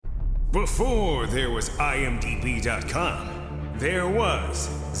Before there was IMDb.com, there was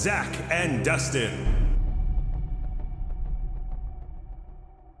Zach and Dustin.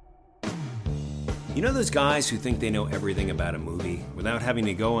 You know those guys who think they know everything about a movie without having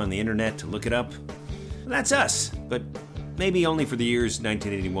to go on the internet to look it up? Well, that's us, but maybe only for the years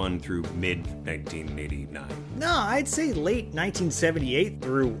 1981 through mid-1989. No, I'd say late 1978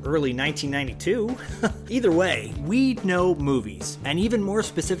 through early 1992. Either way, we know movies, and even more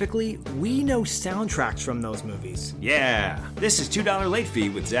specifically, we know soundtracks from those movies. Yeah, this is $2 Late Fee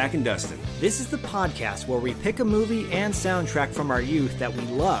with Zach and Dustin. This is the podcast where we pick a movie and soundtrack from our youth that we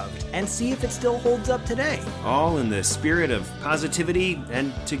loved and see if it still holds up today. All in the spirit of positivity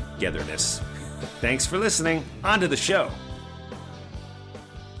and togetherness. Thanks for listening. On to the show.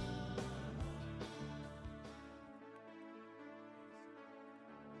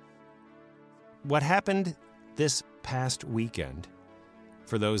 What happened this past weekend,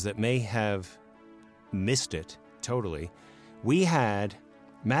 for those that may have missed it totally, we had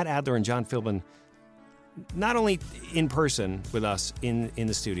Matt Adler and John Philbin not only in person with us in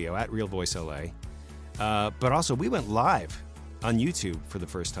the studio at Real Voice LA, but also we went live on YouTube for the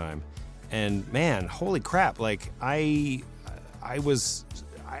first time. And man, holy crap, like I was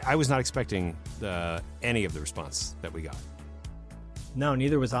not expecting any of the response that we got. No,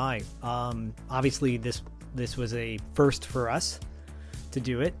 neither was I. Obviously, this was a first for us to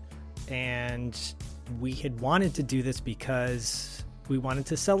do it, and we had wanted to do this because we wanted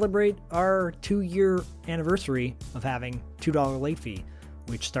to celebrate our 2-year anniversary of having $2 Late Fee,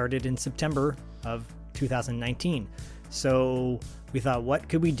 which started in September of 2019. So we thought, what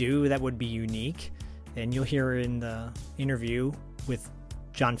could we do that would be unique? And you'll hear in the interview with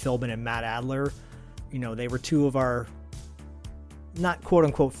John Philbin and Matt Adler, you know, they were two of our not quote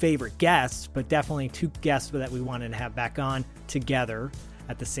unquote favorite guests, but definitely two guests that we wanted to have back on together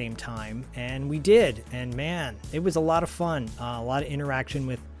at the same time. And we did. And man, it was a lot of fun. A lot of interaction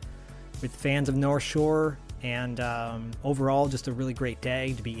with fans of North Shore. And overall, just a really great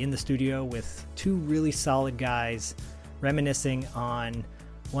day to be in the studio with two really solid guys reminiscing on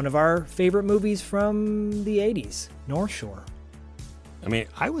one of our favorite movies from the 80s, North Shore. I mean,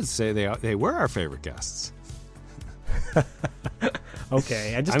 I would say they were our favorite guests.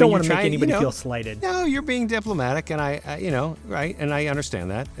 Okay, I don't want to make anybody feel slighted. No, you're being diplomatic, and I right, and I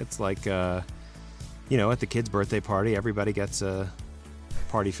understand that. It's like, at the kid's birthday party, everybody gets a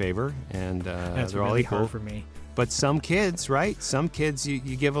party favor, and that's they're really all equal. hard for me. But some kids, right? Some kids, you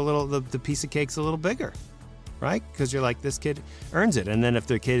give a little, the piece of cake's a little bigger, right? Because you're like, this kid earns it, and then if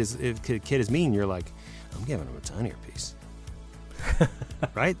the kid is mean, you're like, I'm giving him a tinier piece.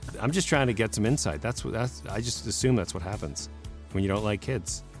 Right? I'm just trying to get some insight. I just assume that's what happens when you don't like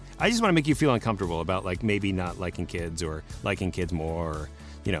kids. I just want to make you feel uncomfortable about like maybe not liking kids or liking kids more,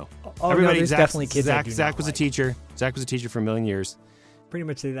 or, everybody. No, definitely kids. Zach was a teacher. Zach was a teacher for a million years. Pretty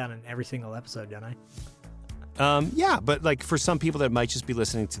much say that in every single episode, don't I? Yeah, but like for some people that might just be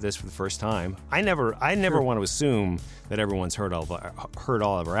listening to this for the first time, I never want to assume that everyone's heard all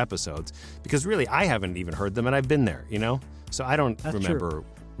of our episodes, because really I haven't even heard them, and I've been there, so I don't remember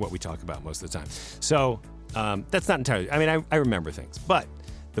what we talk about most of the time. So that's not entirely. I mean, I remember things, but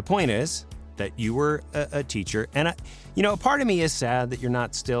the point is that you were a teacher, and a part of me is sad that you're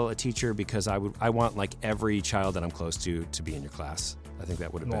not still a teacher, because I want like every child that I'm close to be in your class. I think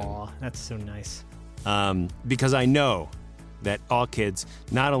that would have been. Aw, that's so nice. Because I know that all kids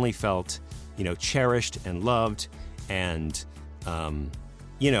not only felt, cherished and loved, and,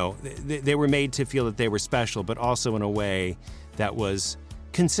 they were made to feel that they were special, but also in a way that was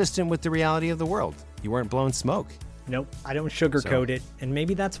consistent with the reality of the world. You weren't blowing smoke. Nope, I don't sugarcoat it. And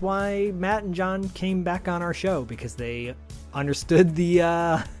maybe that's why Matt and John came back on our show, because they understood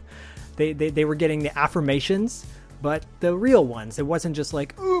they were getting the affirmations, but the real ones. It wasn't just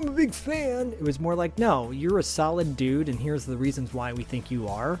like, oh, I'm a big fan. It was more like, no, you're a solid dude, and here's the reasons why we think you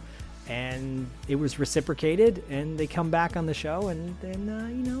are. And it was reciprocated, and they come back on the show and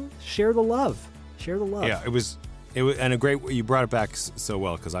then, share the love. Share the love. Yeah, it was, and a great, you brought it back so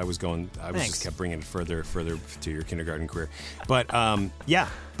well, because I was Thanks. just kept bringing it further to your kindergarten career. But,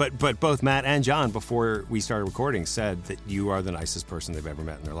 but both Matt and John, before we started recording, said that you are the nicest person they've ever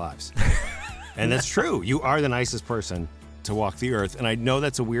met in their lives. And that's true. You are the nicest person to walk the earth. And I know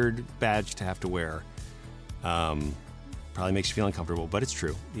that's a weird badge to have to wear. Probably makes you feel uncomfortable, but it's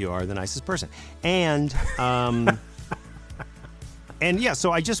true. You are the nicest person. And and yeah,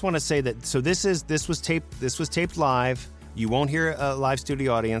 so I just want to say that, so this was taped live. You won't hear a live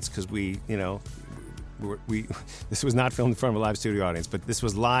studio audience, because we this was not filmed in front of a live studio audience, but this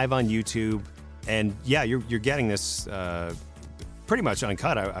was live on YouTube. And yeah, you're getting this pretty much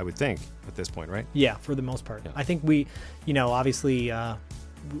uncut, I would think, at this point, right? Yeah, for the most part. Yeah. I think we, obviously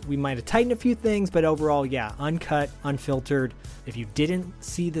we might have tightened a few things, but overall, yeah, uncut, unfiltered. If you didn't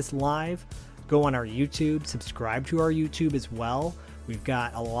see this live, go on our YouTube, subscribe to our YouTube as well. We've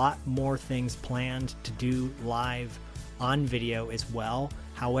got a lot more things planned to do live on video as well.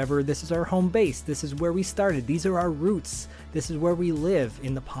 However, this is our home base. This is where we started. These are our roots. This is where we live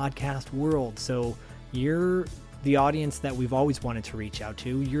in the podcast world. So you're the audience that we've always wanted to reach out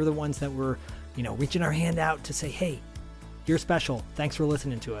to. You're the ones that we're, reaching our hand out to say, hey, you're special. Thanks for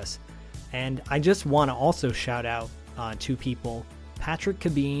listening to us. And I just want to also shout out two people, Patrick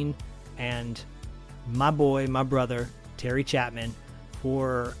Cabine and my brother, Terry Chapman,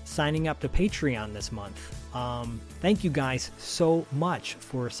 for signing up to Patreon this month. Thank you guys so much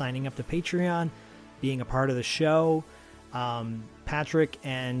for signing up to Patreon, being a part of the show. Patrick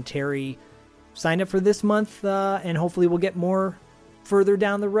and Terry signed up for this month, and hopefully we'll get more further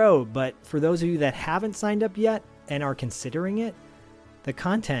down the road. But for those of you that haven't signed up yet and are considering it, the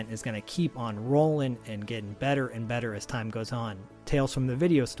content is going to keep on rolling and getting better and better as time goes on. Tales from the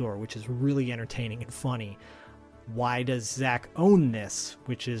Video Store, which is really entertaining and funny. Why does Zach own this?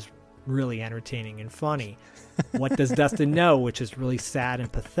 Which is really entertaining and funny. What does Dustin know? Which is really sad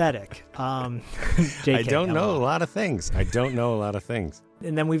and pathetic. JK, I don't know a lot of things.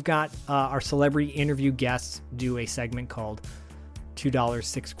 And then we've got our celebrity interview guests do a segment called $2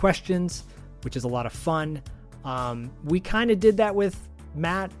 6 Questions, which is a lot of fun. We kind of did that with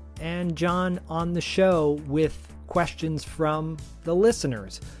Matt and John on the show with questions from the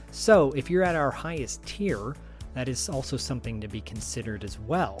listeners. So if you're at our highest tier, that is also something to be considered as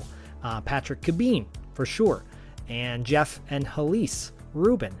well. Patrick Cabine, for sure. And Jeff and Halise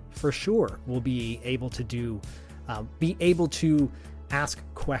Rubin, for sure, will be able to ask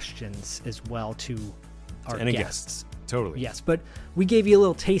questions as well to our guests. Totally. Yes, but we gave you a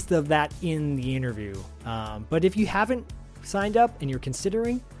little taste of that in the interview. But if you haven't signed up and you're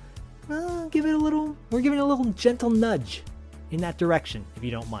considering, we're giving it a little gentle nudge in that direction, if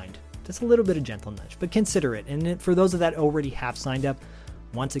you don't mind. Just a little bit of gentle nudge, but consider it. And for those of that already have signed up,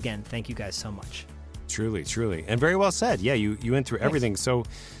 once again, thank you guys so much. Truly, truly. And very well said. Yeah, you went through everything so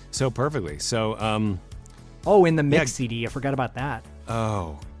perfectly. So, in the mix CD, I forgot about that.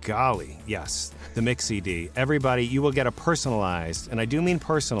 Oh, golly. Yes. The mix CD. Everybody, you will get a personalized, and I do mean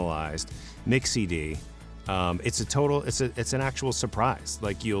personalized, mix CD. It's an actual surprise.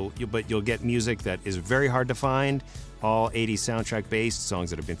 Like you'll get music that is very hard to find, all 80s soundtrack based songs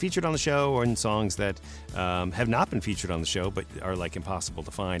that have been featured on the show, or in songs that have not been featured on the show but are like impossible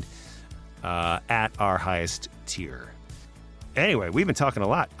to find at our highest tier. Anyway, we've been talking a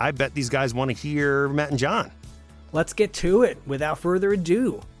lot. I bet these guys want to hear Matt and John. Let's get to it. Without further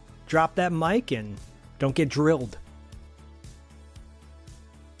ado, drop that mic and don't get drilled.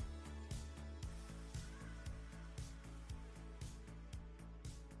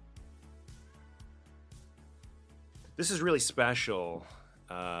 This is really special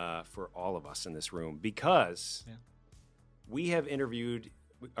for all of us in this room because we have interviewed.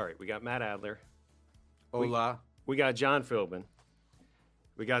 All right, we got Matt Adler. Hola. We got John Philbin.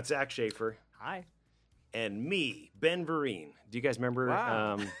 We got Zach Schaefer. Hi. And me, Ben Vereen. Do you guys remember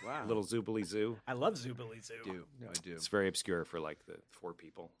Little Zoobly Zoo? I love Zoobly Zoo. I do. It's very obscure for like the 4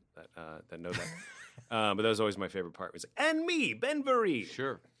 people that know that. But that was always my favorite part. Was and me, Ben Vereen.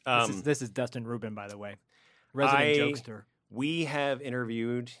 Sure. This is Dustin Rubin, by the way. Resident jokester. We have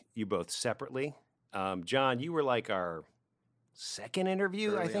interviewed you both separately. John, you were like our second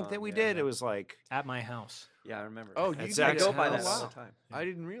interview, Early I think, on, that we yeah, did. yeah. It was like at my house. Yeah, I remember. Oh, At you Zach's go by that house. all the time. I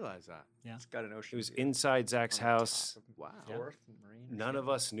didn't realize that. Yeah. It's got an ocean. it was view inside Zach's on house. top of Wow. Fourth and Marine. None of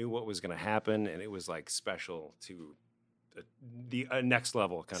us knew what was going to happen, and it was like special to the next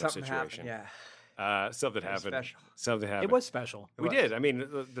level kind Something of situation. happened, yeah. Something It was happened. special. Something happened. It was special. We did. I mean,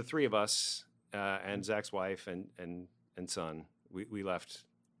 the three of us and Zach's wife and son, we left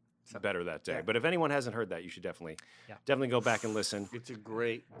better that day. Yeah. But if anyone hasn't heard that, you should definitely go back and listen. It's a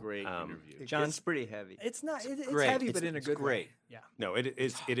great interview. It John- gets pretty heavy. It's not. It's great. heavy, It's but in a it's good great. way. Yeah. No, it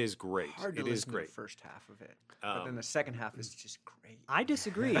is great. Hard to It is listen to great. the first half of it, but then the second half is just great. I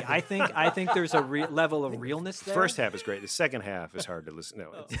disagree. I think there's a level of realness there. First half is great. The second half is hard to listen.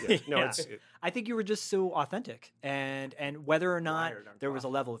 No, Yeah. I think you were just so authentic, and whether or not Wired on there was a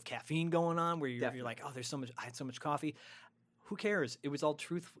coffee. level of caffeine going on, where you're Definitely. like, oh, I had so much coffee. Who cares? It was all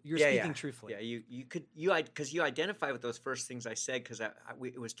truthful. You're Yeah, speaking yeah. truthfully. Yeah, because you identify with those first things I said because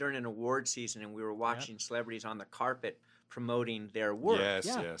it was during an award season and we were watching celebrities on the carpet promoting their work. Yes,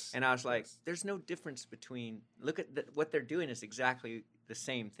 Yeah. yes. And I was like, yes. there's no difference between, look at what they're doing is exactly the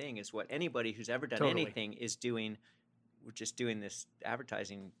same thing as what anybody who's ever done Totally. anything is doing we're just doing this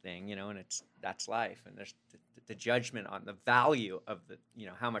advertising thing, you know, and that's life. And there's the judgment on the value of the, you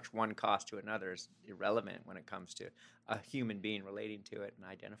know, how much one costs to another is irrelevant when it comes to a human being relating to it and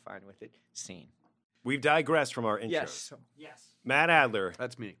identifying with it. Scene. We've digressed from our intros. Yes. Yes. Matt Adler,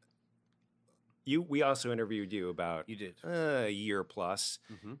 That's me. we also interviewed you about You did. a year plus.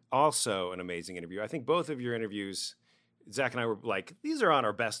 Mhm. Also an amazing interview. I think both of your interviews, Zach and I were like, these are on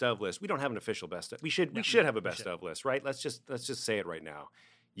our best of list. We don't have an official best of. We should have a best of list, right? Let's just say it right now.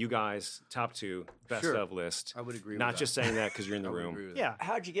 You guys, top 2, best Sure. of list. I would agree with Not that. just saying that because you're in I the would room. agree with Yeah.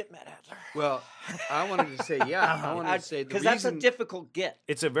 How'd you get Matt Adler? that. Well, I wanted to say, I wanted to say the Because that's a reason- difficult get.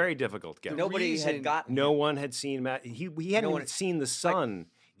 It's a very difficult get. Nobody reason- had gotten No him. one had seen Matt. He hadn't one- even seen the sun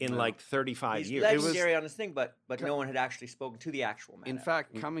in No. like 35 He's years. legendary on his thing, but no one had actually spoken to the actual Matt In Adler.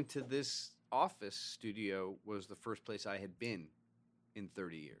 fact, coming to this office studio was the first place I had been in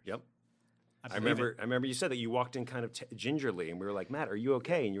 30 years. Yep. I believe remember you said that you walked in kind of gingerly, and we were like, Matt, are you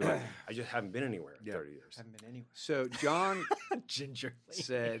okay? And you were like, I just haven't been anywhere in Yeah. 30 years. haven't been anywhere. So John it. Gingerly.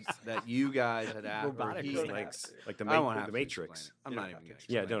 said that you guys had asked, or Robotic he, robotics. Like the, I won't have the to Matrix. explain it. I'm You not don't even have going to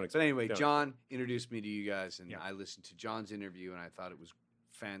to Yeah, explain don't it. But anyway, don't. John introduced me to you guys, and Yeah. I listened to John's interview, and I thought it was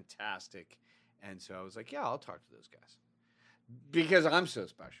fantastic. And so I was like, yeah, I'll talk to those guys. Because I'm so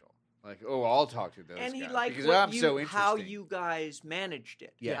special. Like, I'll talk to those And guys. he liked because what I'm so how interesting. you guys managed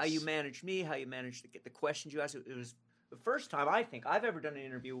it. Yes. How you managed me, how you managed to get the questions you asked. It was the first time I think I've ever done an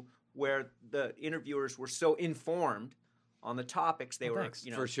interview where the interviewers were so informed on the topics they Oh, were, thanks.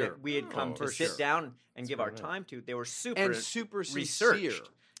 you know, For sure. that we had come Oh, to for sit sure. down and give our very nice. time to. They were super and super researched. sincere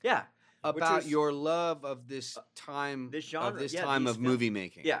Yeah. about is- your love of this time, this genre, of this yeah, time these of films. movie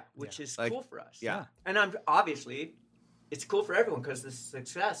making. Yeah, which is Like, cool for us. yeah. And I'm obviously it's cool for everyone because the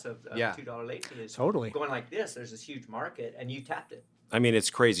success of Yeah. $2 late fee is Totally. going like this. There's this huge market, and you tapped it. I mean, it's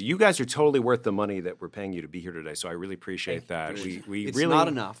crazy. You guys are totally worth the money that we're paying you to be here today. So I really appreciate that. We It's really not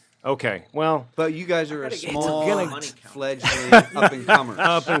enough. Okay, well, But you guys are a gotta get small, some money count. fledgling up and comers.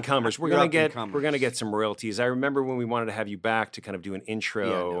 up and comers. We're You're gonna up-and-comers. get some royalties. I remember when we wanted to have you back to kind of do an intro,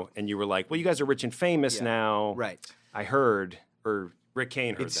 Yeah, no. and you were like, "Well, you guys are rich and famous Yeah. now." Right. I heard, or Rick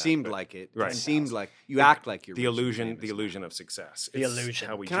Kane heard It that, seemed but like it. Right. It seemed like you act like you're the rich and illusion, famous the now. illusion of success. The It's illusion.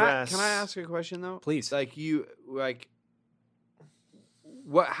 How we Can dress. I ask a question though? Please. Like you like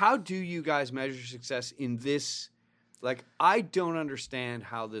what how do you guys measure success in this like I don't understand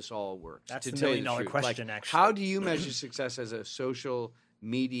how this all works. That's to the tell you million-dollar truth. Like, question, actually. How do you measure success as a social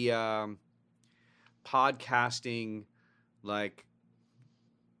media podcasting like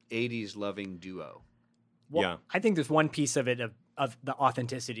 80s loving duo? Well, Yeah. I think there's one piece of it of the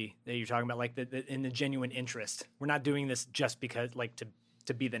authenticity that you're talking about, like in the genuine interest. We're not doing this just because like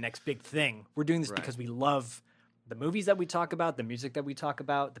to be the next big thing. We're doing this Right. because we love the movies that we talk about, the music that we talk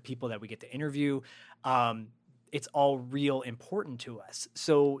about, the people that we get to interview. It's all real important to us.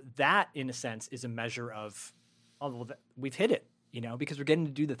 So that, in a sense, is a measure of, oh, well, we've hit it, because we're getting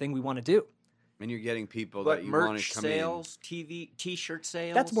to do the thing we want to do. And you're getting people But that you want merch to come sales, TV, T-shirt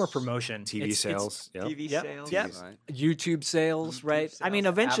sales. That's more promotion. TV It's- sales. Yep. TV Yep. sales. Yep. in. Right? YouTube sales, right? I mean,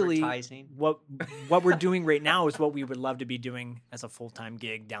 sales, eventually, advertising. what we're doing right now is what we would love to be doing as a full-time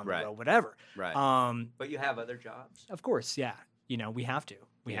gig down the Right. road, whatever. Right. But you have other jobs. Of course, yeah. We have to.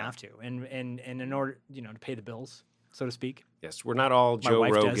 We Yeah. have to, and in order, to pay the bills, so to speak. Yes, we're not all Joe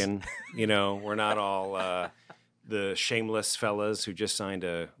wife does. Rogan. We're not all the shameless fellas who just signed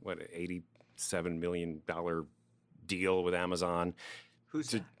a $87 million deal with Amazon. Who's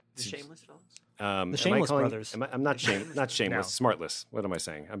To- that? The to- shameless fellows? Am I Shameless calling- Brothers. I'm not shameless. Not shameless. Smartless. What am I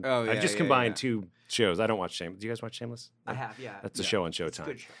saying? Oh, I yeah, just yeah, combined yeah. two shows. I don't watch Shameless. Do you guys watch Shameless? I have, yeah. That's a Yeah. show on It's a Showtime.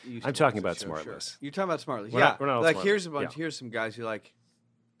 good show. You used I'm to talking watch about the show, Smartless. You're talking about Smartless. We're Yeah. not- we're not all like Smartless. here's a bunch. Yeah. Here's some guys who like.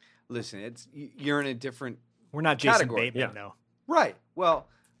 Listen, you're in a different. We're not Jason Category. Bateman, Yeah. though. Right. Well,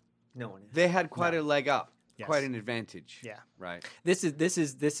 No one is. they had quite a leg up. Yes. Quite an advantage. Yeah. Right. This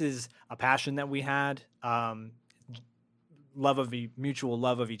is a passion that we had. Mutual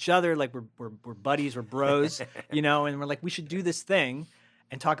love of each other. Like we're buddies, we're bros, and we're like, we should do this thing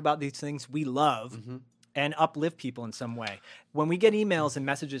and talk about these things we love Mm-hmm. and uplift people in some way. When we get emails and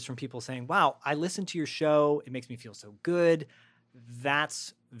messages from people saying, wow, I listened to your show, it makes me feel so good,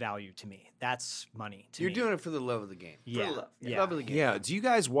 that's value to me. That's money to You're me. doing it for the love of the game. yeah. love. Yeah. Love of the game. Yeah. Do you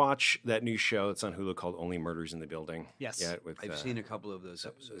guys watch that new show that's on Hulu called Only Murders in the Building? Yes. Yeah. With I've seen a couple of those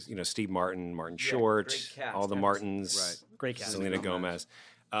episodes. Steve Martin, Martin Yeah, Short, great cast. all the That's- Martins, Right. Great cast. Selena Gomez.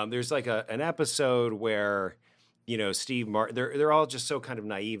 Gomez. There's like an episode where, Steve Martin, they're all just so kind of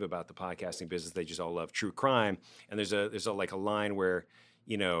naive about the podcasting business. They just all love true crime. And there's a line where,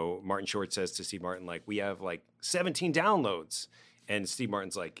 Martin Short says to Steve Martin, like, we have like 17 downloads. And Steve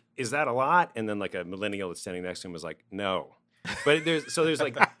Martin's like, is that a lot? And then like a millennial that's standing next to him was like, no. But there's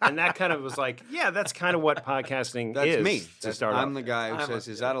like, and that kind of was like, yeah, that's kind of what podcasting That's is me. to start off. I'm the guy who I'm says,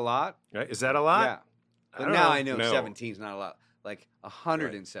 a- "Is that a lot?" Right? Is that a lot? Yeah. But don't now know. I know No. 17 is not a lot. Like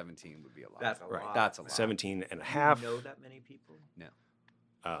 117 would be a lot. That's a Right. lot. That's a lot. 17 and a Do half. you know that many people?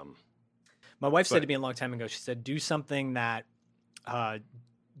 My wife said But- to me a long time ago, she said, do something that,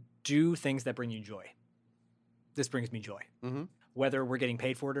 do things that bring you joy. This brings me joy. Mhm. Whether we're getting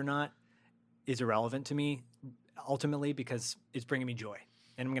paid for it or not is irrelevant to me ultimately because it's bringing me joy.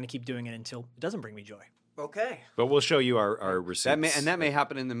 And I'm going to keep doing it until it doesn't bring me joy. Okay. But we'll show you our receipts. That may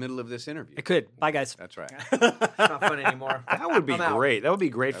happen in the middle of this interview. It could. Bye, guys. That's right. It's not fun anymore. That would be I'm out. great. That would be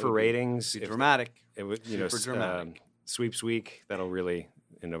great That for would be- ratings. Be if dramatic. It would, you know, Super dramatic. sweeps week. That'll really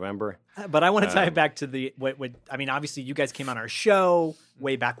in November. But I want to tie Um, it back to the what I mean, obviously you guys came on our show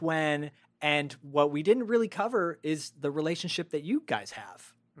way back when, and what we didn't really cover is the relationship that you guys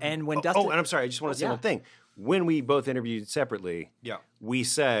have. And when Dustin, and I'm sorry. I just want to say Yeah. one thing. When we both interviewed separately, Yeah. we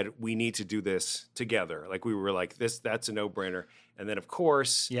said we need to do this together. Like we were like that's a no-brainer. And then of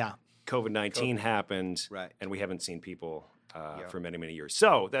course, yeah, COVID-19 happened, Right. and we haven't seen people Yeah. for many, many years.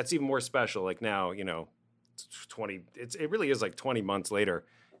 So that's even more special. Like now, you know, it really is like 20 months later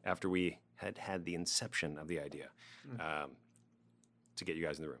after we had the inception of the idea to get you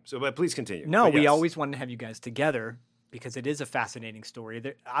guys in the room. So, but please continue. no, But we yes. always wanted to have you guys together because it is a fascinating story.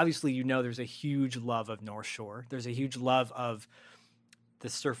 Obviously, you know, there's a huge love of North Shore. There's a huge love of the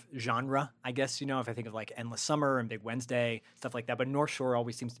surf genre, I guess, you know, if I think of like Endless Summer and Big Wednesday, stuff like that. But North Shore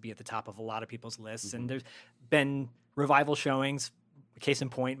always seems to be at the top of a lot of people's lists. And there's been revival showings. Case in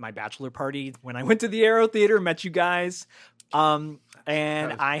point, my bachelor party when I went to the Aero Theater, met you guys. And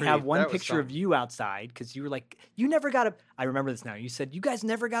was I pretty- have one that was picture of something. you outside because you were like, you never got a, I remember this now. You said, you guys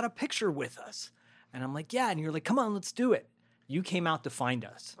never got a picture with us. And I'm like, yeah. And you're like, come on, let's do it. You came out to find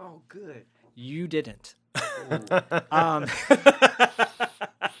us. Oh, good. You didn't.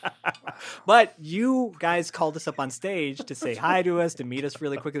 But you guys called us up on stage to say hi to us, to meet us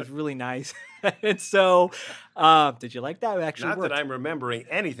really quick. It was really nice. And so, did you like that? It actually Not worked that I'm remembering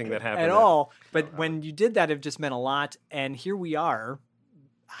anything that happened at all. But when you did that, it just meant a lot. And here we are.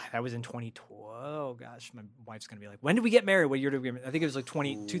 That was in 2012. Oh, gosh. My wife's going to be like, when did we get married? What year did we get married? I think it was like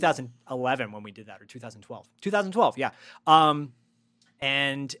 2011 when we did that, or 2012. 2012, yeah.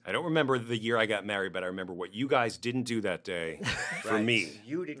 And I don't remember the year I got married, but I remember what you guys didn't do that day for Right. me.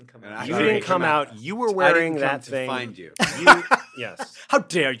 You didn't come And out. I You Sorry. didn't come out. You were I wearing didn't come that to thing. find you. Yes. how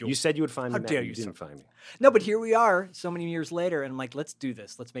dare you? You said you would find me. How Matt, dare you you, didn't sir. find me. No, but here we are so many years later, and I'm like, let's do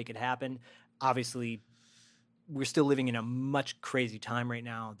this. Let's make it happen. Obviously, we're still living in a much crazy time right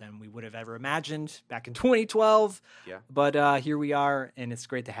now than we would have ever imagined back in 2012. Yeah. But here we are, and it's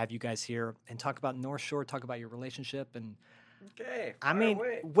great to have you guys here and talk about North Shore, talk about your relationship. And Okay. I fire mean,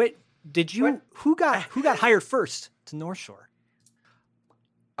 away. what did you? What? Who got hired first to North Shore?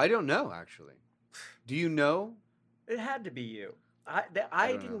 I don't know, actually. Do you know? It had to be you. I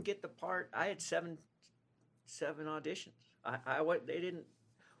don't didn't know. get the part. I had seven auditions. They didn't.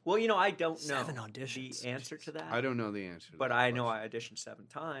 Well, you know, I don't know 7 auditions. the answer to that. I don't know the answer. To But that I know question. I auditioned 7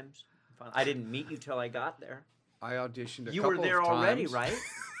 times. I didn't meet you till I got there. I auditioned a You couple were there of already, times right?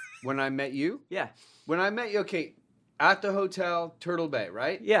 when I met you. Yeah. When I met you, okay, at the hotel Turtle Bay,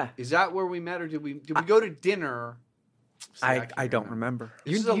 right? Yeah. Is that where we met, or did we go to dinner? See, I can't don't remember.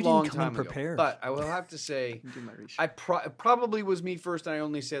 This You- is a you didn't long come time ago. prepared. But I will have to say, Do my research. it probably was me first, and I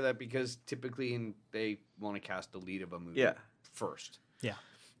only say that because typically they want to cast the lead of a movie Yeah. first. Yeah.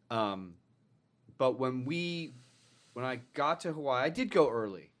 But when I got to Hawaii, I did go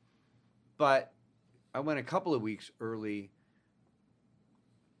early, but I went a couple of weeks early,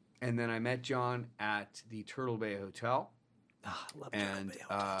 and then I met John at the Turtle Bay Hotel, Ah, I love and Turtle Bay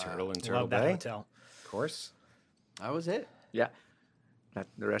Hotel. Turtle and Love Turtle that Bay. hotel. Of course. that was it. Yeah.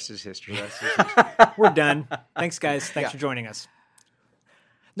 The rest is history. We're done. Thanks, guys. Thanks Yeah. for joining us.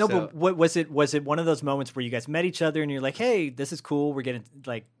 No, So- but what was it? Was it one of those moments where you guys met each other and you're like, "Hey, this is cool. We're getting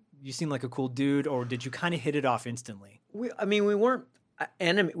like, you seem like a cool dude," or did you kind of hit it off instantly? We weren't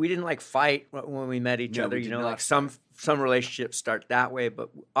enemy. We didn't like fight when we met each No, other. we You did know, not like some relationships start that way, but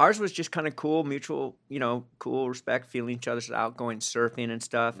ours was just kind of cool, mutual. You know, cool respect, feeling each other's out, going surfing and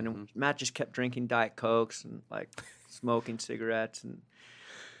stuff. And Matt just kept drinking Diet Cokes and like smoking cigarettes. And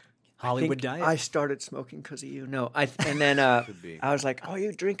Hollywood I think diet. I started smoking because of you. No, and then Could be. I was like, "Oh,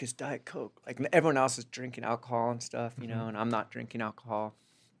 you drink is Diet Coke." Like everyone else is drinking alcohol and stuff, you Mm-hmm. know, and I'm not drinking alcohol.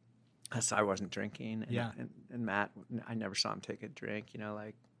 So I wasn't drinking. And, Yeah. And Matt, I never saw him take a drink, you know,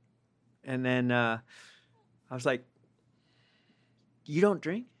 like. And then I was like, "You don't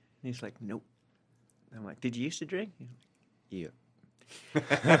drink?" And he's like, "Nope." And I'm like, "Did you used to drink?" He's like, "Yeah."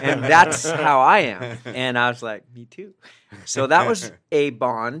 And that's how I am. And I was like, me too. So that was a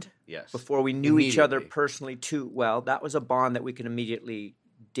bond. Yes. Before we knew each other Immediately. personally too well, that was a bond that we could immediately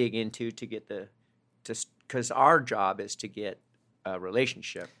dig into to get because our job is to get a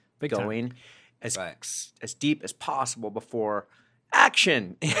relationship Big time. going as Right. as deep as possible before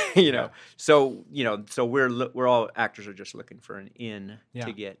action. you know, so we're all actors are just looking for an in Yeah.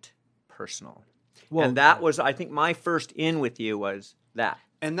 to get personal. Well, And that was, I think, my first in with you was that.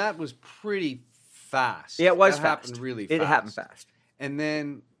 And that was pretty fast. Yeah, it was that fast. happened really fast. It happened fast. And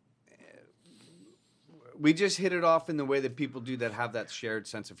then we just hit it off in the way that people do that have that shared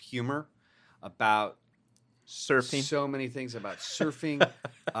sense of humor about Surfing. so many things about surfing,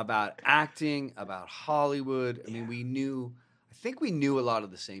 about acting, about Hollywood. I mean, I think we knew a lot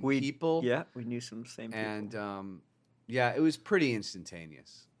of the same people. Yeah, we knew some same people. And yeah, it was pretty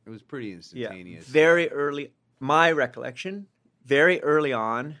instantaneous. It was pretty Yeah, instantaneous. very early. My recollection, very early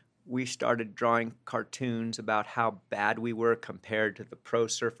on, we started drawing cartoons about how bad we were compared to the pro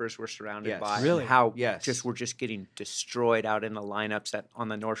surfers we're surrounded Yes. by. and Really? How Yes. we're just getting destroyed out in the lineups on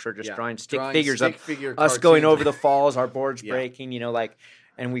the North Shore, just Yeah. drawing stick Drawing figures stick of figure us going cartoons. over the falls, our boards Yeah. breaking,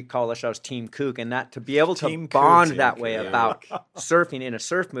 and we call ourselves Team Kook, and that to be able to Team Kook. bond Team that Kook, way yeah. about surfing in a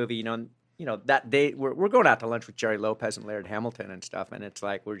surf movie, that day we're going out to lunch with Jerry Lopez and Laird Hamilton and stuff, and it's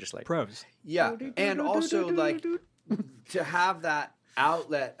like we're just like pros. Yeah, and also like to have that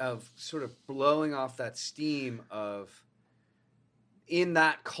outlet of sort of blowing off that steam of in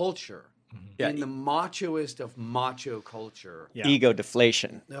that culture, Yeah. in the machoist of macho culture. Yeah. ego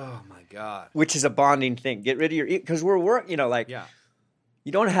deflation. Oh my god. Which is a bonding thing. Get rid of your because we're Yeah.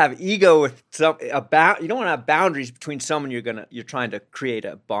 you don't have ego with you don't want to have boundaries between someone you're trying to create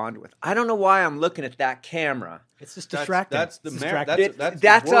a bond with. I don't know why I'm looking at that camera. It's just distracting. That's the It's mer- distracting. that's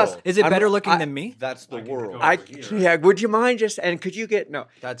the us. world. Is it I'm- better looking I- than me? That's the world. Would you mind just and could you get no?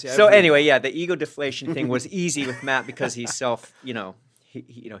 That's So everyone. anyway, yeah, the ego deflation thing was easy with Matt because he's he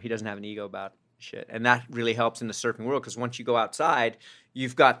doesn't have an ego about shit, and that really helps in the surfing world because once you go outside,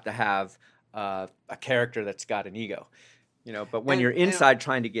 you've got to have a character that's got an ego, But when And- you're and- inside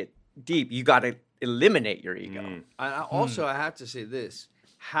trying to get deep, you got to eliminate your ego. And also, I have to say this: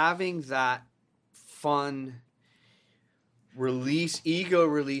 having that fun ego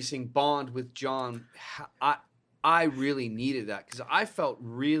releasing bond with John, I really needed that because I felt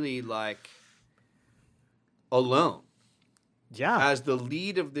really like alone Yeah. as the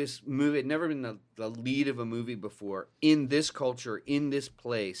lead of this movie. I'd never been the lead of a movie before in this culture, in this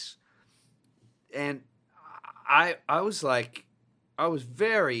place, and I was like, I was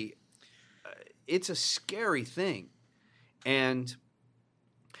very. It's a scary thing, and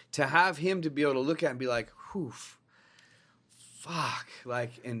to have him to be able to look at and be like, "Oof, fuck,"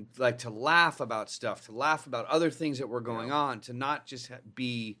 and to laugh about stuff, to laugh about other things that were going on, to not just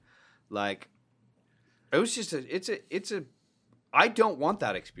be like, it was just it's a. I don't want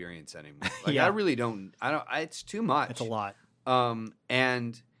that experience anymore. Like Yeah. I really don't. It's too much. It's a lot.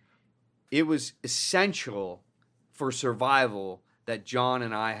 And it was essential for survival that John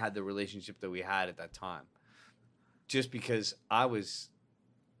and I had the relationship that we had at that time. Just because I was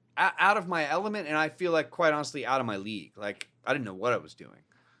out of my element, and I feel like, quite honestly, out of my league. Like, I didn't know what I was doing.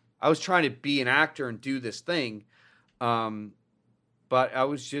 I was trying to be an actor and do this thing, but it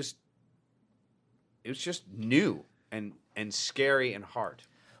was just new and scary and hard.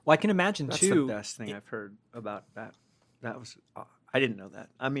 Well, I can imagine That's too. the best thing I've heard about that. That was I didn't know that.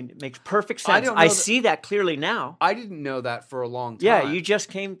 I mean, it makes perfect I sense. don't know I that- see that clearly now. I didn't know that for a long time. Yeah, you just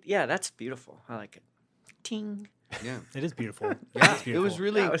came. Yeah, that's beautiful. I like it. Ting. Yeah. It is beautiful. Yeah, It's it was beautiful.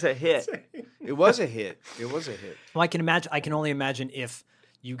 really. That was a hit. It was a hit. It was a hit. Well, I can imagine. I can only imagine if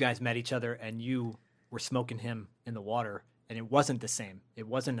you guys met each other and you were smoking him in the water, and it wasn't the same. It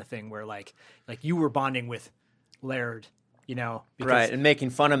wasn't a thing where like you were bonding with Laird, because, Right, and making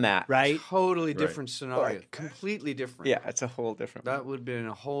fun of Matt. right. Totally different scenario. Completely different. Yeah, it's a whole different. That would have been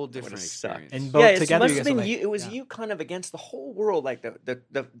a whole different sucked. experience. And both yeah, it together, must you have guys are been like- you. It was yeah. you kind of against the whole world. Like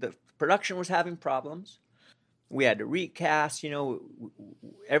the production was having problems. We had to recast.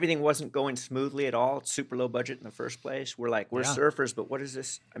 Everything wasn't going smoothly at all. It's super low budget in the first place. We're like, we're Yeah. surfers, but what is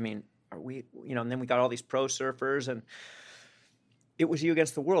this? I mean, are we? And then we got all these pro surfers, and it was you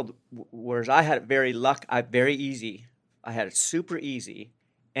against the world. Whereas I had it very easy. I had it super easy.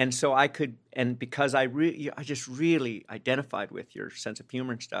 And so I could, and because I just really identified with your sense of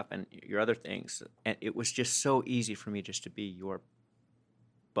humor and stuff and your other things, and it was just so easy for me just to be your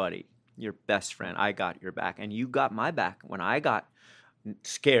buddy, your best friend. I got your back, and you got my back when I got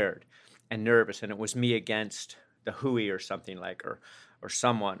scared and nervous, and it was me against the Hui or something like, or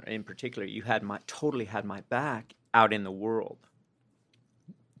someone in particular. You totally had my back out in the world,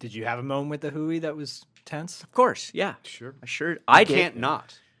 Did you have a moment with the Hui that was tense? Of course, yeah. Sure. I You did. can't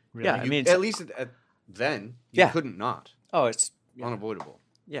not. Really? Yeah, I mean, At least then, you Yeah. couldn't not. oh, it's Unavoidable.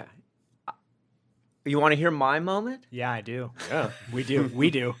 yeah. You want to hear my moment? Yeah, I do. Yeah. We do.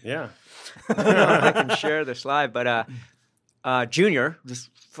 We do. Yeah. I can share this live, but Junior, this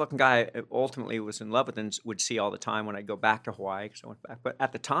fucking guy, I ultimately was in love with and would see all the time when I go back to Hawaii because I went back. But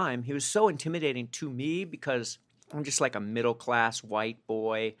at the time, he was so intimidating to me because I'm just like a middle class white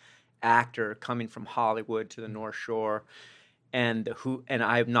boy actor coming from Hollywood to the North Shore, and and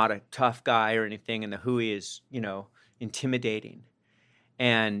I'm not a tough guy or anything, and the Hui is intimidating.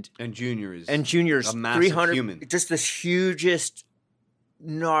 And Junior's Junior's a massive 300, human. just the hugest,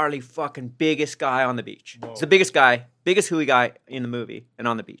 gnarly, fucking biggest guy on the beach. It's the biggest guy, biggest Hui guy in the movie and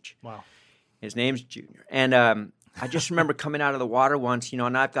on the beach. Wow. His name's Junior. And I just remember coming out of the water once,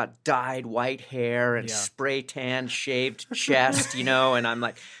 and I've got dyed white hair and spray tan, shaved chest, and I'm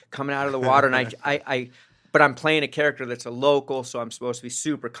like coming out of the water, and but I'm playing a character that's a local, so I'm supposed to be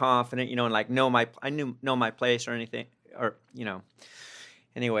super confident, and like know my place or anything, or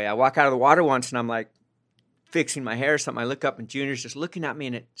Anyway, I walk out of the water once and I'm like fixing my hair or something. I look up and Junior's just looking at me,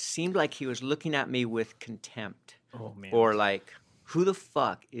 and it seemed like he was looking at me with contempt. Oh, man. Or like, who the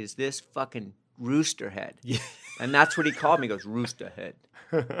fuck is this fucking rooster head? Yeah. And that's what he called me. He goes, rooster head.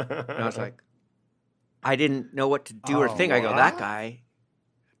 And I was like, I didn't know what to do or think. I go, that guy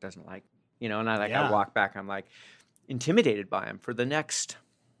doesn't like, and I walk back. I'm like intimidated by him for the next.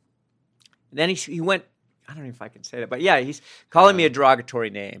 Then he went. I don't know if I can say that, but yeah, he's calling me a derogatory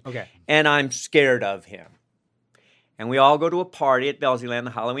name. Okay. And I'm scared of him. And we all go to a party at Belseyland,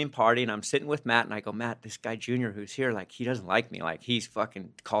 the Halloween party, and I'm sitting with Matt, and I go, Matt, this guy Junior who's here, like, he doesn't like me. Like, he's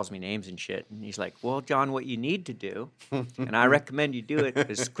fucking calls me names and shit. And he's like, well, John, what you need to do, and I recommend you do it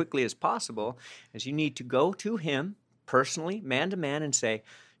as quickly as possible, is you need to go to him personally, man to man, and say,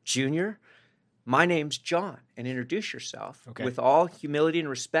 Junior, my name's John, and introduce yourself with all humility and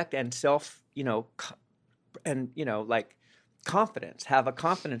respect and self, like confidence. Have a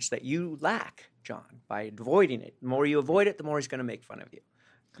confidence that you lack, John, by avoiding it. The more you avoid it, the more he's going to make fun of you.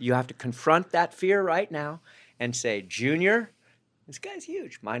 You have to confront that fear right now and say, Junior, this guy's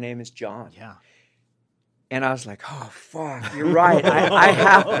huge. My name is John. Yeah. And I was like, oh, fuck, you're right. I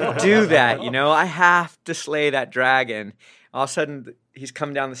have to do that, I have to slay that dragon. All of a sudden, he's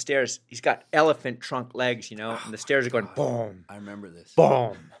coming down the stairs. He's got elephant trunk legs, and the stairs are going boom. I remember this.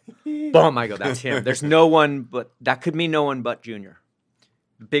 Boom. Boom. I go, that's him. There's no one but, that could mean no one but Junior.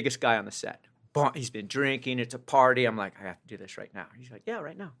 The biggest guy on the set. Boom. He's been drinking. It's a party. I'm like, I have to do this right now. He's like, yeah,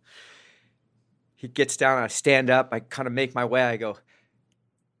 right now. He gets down. I stand up. I kind of make my way. I go,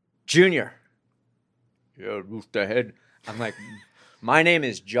 Junior. Yeah, rooster head. I'm like, my name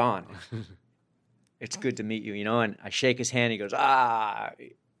is John. It's good to meet you, and I shake his hand. He goes,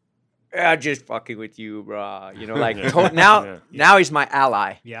 just fucking with you, brah. Now he's my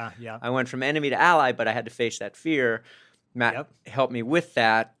ally. Yeah, yeah. I went from enemy to ally, but I had to face that fear. Matt helped me with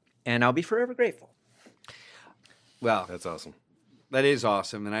that, and I'll be forever grateful. Well, That's awesome. that is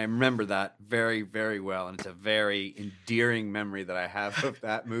awesome, and I remember that very, very well, and it's a very endearing memory that I have of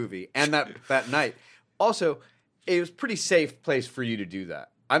that movie and that night. Also, it was a pretty safe place for you to do that.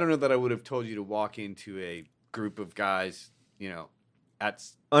 I don't know that I would have told you to walk into a group of guys, at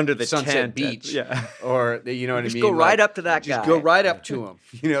Under the Sunset tent, Beach, yeah. or you know what I mean. Just go right up to that just guy. go right up to him.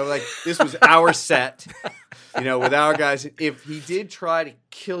 Like this was our set. With our guys. If he did try to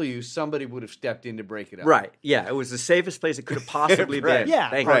kill you, somebody would have stepped in to break it up. Right. Yeah. It was the safest place it could have possibly Right. been. Yeah,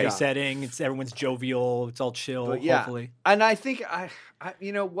 Thank party God. setting. Everyone's jovial. It's all chill. But yeah, Hopefully, and I think I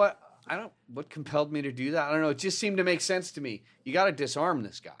what compelled me to do that. I don't know. It just seemed to make sense to me. You got to disarm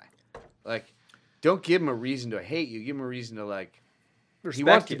this guy. Like, don't give him a reason to hate you. Give him a reason to like. Respect He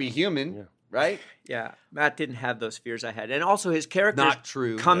wants you. to be human, right? Yeah. Matt didn't have those fears I had. And also his character Not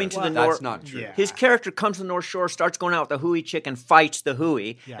true. coming to the That's North. not true. Yeah. His character comes to the North Shore, starts going out with the Hui chick and fights the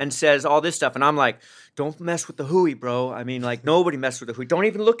Hui and says all this stuff. And I'm like, don't mess with the Hui, bro. I mean, like, nobody mess with the Hui. Don't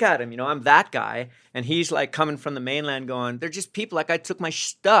even look at him. I'm that guy. And he's like coming from the mainland going, they're just people. Like, I took my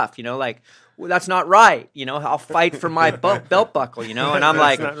stuff, like, well, that's not right. I'll fight for my belt buckle, and I'm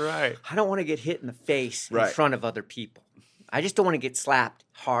like, That's not right. I don't want to get hit in the face in Right. front of other people. I just don't want to get slapped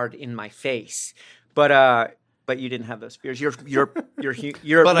hard in my face. But you didn't have those fears. You're But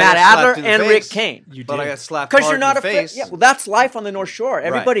I Matt got Adler slapped in the and face. Rick Kane. you But I did. got slapped Because hard you're not in the afraid. face. Yeah, well, that's life on the North Shore.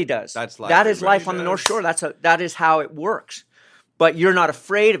 Everybody does. That's life. That is Everybody life on the does. North Shore. That is how it works. But you're not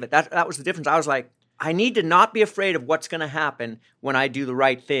afraid of it. That was the difference. I was like, I need to not be afraid of what's going to happen when I do the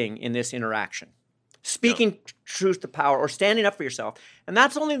right thing in this interaction. Speaking truth to power or standing up for yourself. And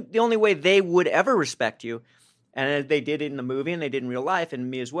that's the only way they would ever respect you And they did it in the movie, and they did in real life, and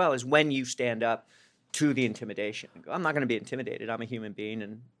me as well, is when you stand up to the intimidation. And go, I'm not going to be intimidated. I'm a human being,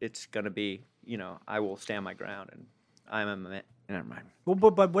 and it's going to be, I will stand my ground, and I'm a man. Never mind. Well,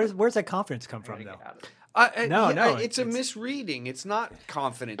 but where's that confidence come from, though? No, it's a misreading. It's not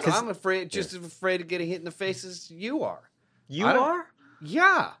confidence. I'm just as afraid of getting hit in the face as you are. You are?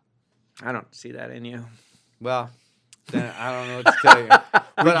 Yeah. I don't see that in you. Well, then I don't know what to tell you.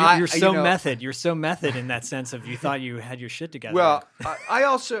 But you're so method. You're so method in that sense of you thought you had your shit together. Well, I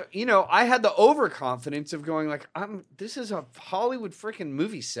also, I had the overconfidence of going like, this is a Hollywood freaking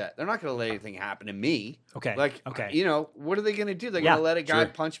movie set. They're not going to let anything happen to me. Okay. Like, okay. What are they going to do? They're going to let a guy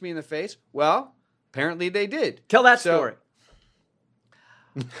punch me in the face? Well, apparently they did. Tell that story.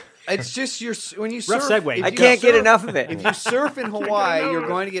 It's just when you rough surf. segue. I can't get enough of it. If you surf in Hawaii, you're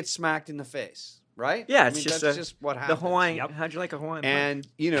going to get smacked in the face. Right? Yeah, that's just what happens. The Hawaiian. Yep. How'd you like a Hawaiian? And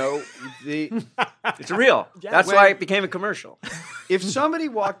it's real. Yeah. That's why it became a commercial. If somebody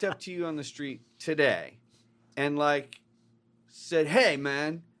walked up to you on the street today and said, "Hey,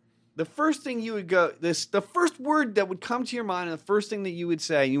 man," the first thing you would the first word that would come to your mind, and the first thing that you would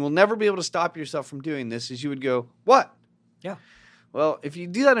say, you will never be able to stop yourself from doing this, is you would go, "What?" Yeah. Well, if you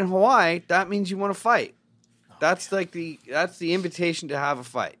do that in Hawaii, that means you want to fight. That's the invitation to have a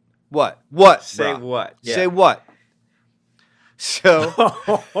fight. What? Say bro? What? Yeah. Say what? So,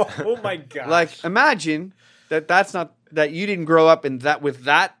 oh my god! Imagine that's not that you didn't grow up in that with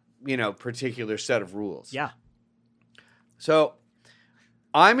that particular set of rules. Yeah. So,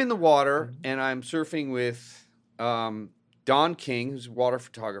 I'm in the water and I'm surfing with Don King, who's a water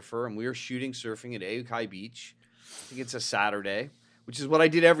photographer, and we were shooting surfing at Aukai Beach. I think it's a Saturday, which is what I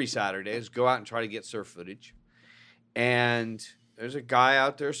did every Saturday: is go out and try to get surf footage. And there's a guy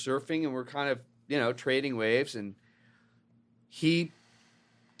out there surfing, and we're kind of, trading waves, and he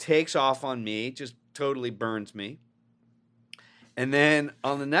takes off on me, just totally burns me. And then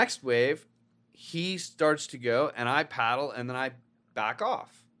on the next wave, he starts to go, and I paddle, and then I back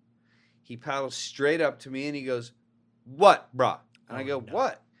off. He paddles straight up to me, and he goes, "What, brah?" And I go, no.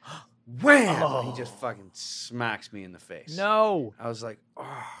 "What?" Wham! Oh. He just fucking smacks me in the face. No. I was like,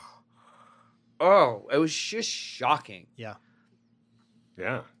 oh, it was just shocking. Yeah.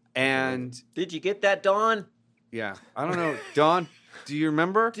 Yeah. And did you get that, Don? Yeah. I don't know. Don, do you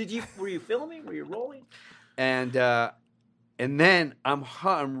remember? Were you filming? Were you rolling? And then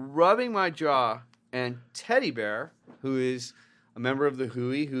I'm rubbing my jaw, and Teddy Bear, who is a member of the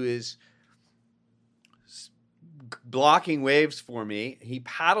Hui, who is blocking waves for me, he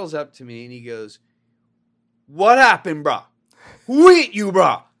paddles up to me and he goes, "What happened, brah? Who hit you,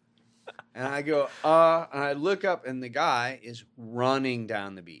 brah?" And I go, and I look up, and the guy is running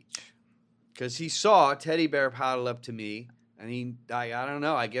down the beach because he saw Teddy Bear paddle up to me, and I don't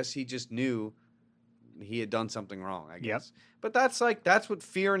know, I guess he just knew he had done something wrong, I guess. Yep. But that's what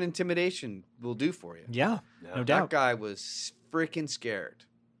fear and intimidation will do for you. Yeah, no doubt. That guy was freaking scared.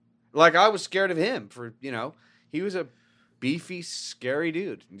 Like, I was scared of him for, he was a beefy, scary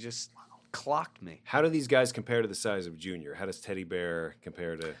dude. He just clocked me. How do these guys compare to the size of Junior? How does Teddy Bear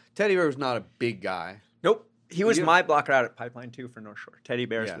compare to... Teddy Bear was not a big guy. Nope. He was my blocker out at Pipeline 2 for North Shore. Teddy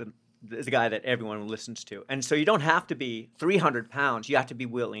Bear's the guy that everyone listens to. And so you don't have to be 300 pounds. You have to be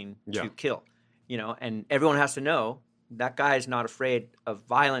willing to kill. And everyone has to know that guy is not afraid of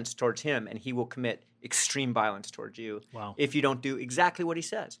violence towards him, and he will commit extreme violence towards you if you don't do exactly what he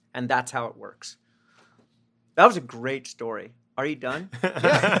says. And that's how it works. That was a great story. Are you done?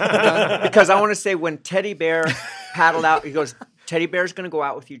 Yeah. Because I want to say when Teddy Bear paddled out, he goes, "Teddy Bear's going to go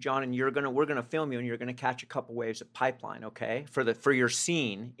out with you, John, and we're going to film you, and you're going to catch a couple waves at Pipeline, okay? For your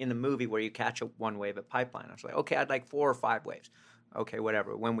scene in the movie where you catch one wave at Pipeline." I was like, "Okay, I'd like 4 or 5 waves." "Okay,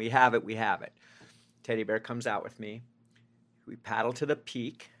 whatever. When we have it, we have it." Teddy Bear comes out with me. We paddle to the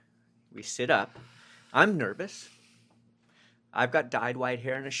peak. We sit up. I'm nervous. I've got dyed white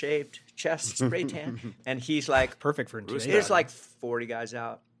hair and a shaved chest, spray tan. And he's like... Perfect for today. There's like 40 guys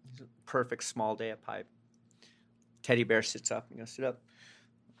out. Perfect small day at Pipe. Teddy Bear sits up. You know, sit up.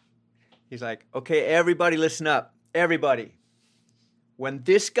 He's like, "Okay, everybody listen up. Everybody. When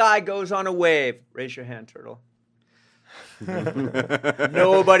this guy goes on a wave," raise your hand, Turtle.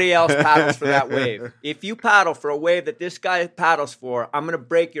 "Nobody else paddles for that wave. If you paddle for a wave that this guy paddles for, I'm going to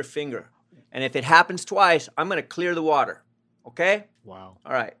break your finger. And if it happens twice, I'm going to clear the water. Okay?" Wow.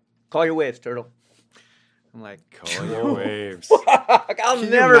 "All right. Call your waves, Turtle." I'm like, "Call your waves." I'll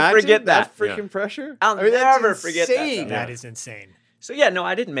never forget that. Freaking pressure. I'll never forget that. That is insane. So no,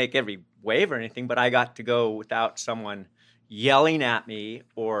 I didn't make every wave or anything, but I got to go without someone yelling at me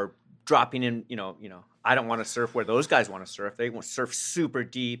or dropping in, I don't want to surf where those guys want to surf. They want to surf super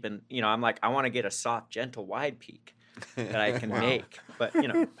deep, and I'm like, I want to get a soft, gentle, wide peak that I can make. But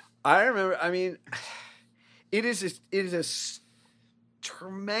I remember. I mean, it is a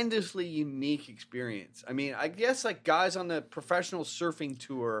tremendously unique experience. I mean, I guess like guys on the professional surfing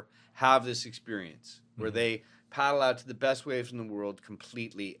tour have this experience where they paddle out to the best waves in the world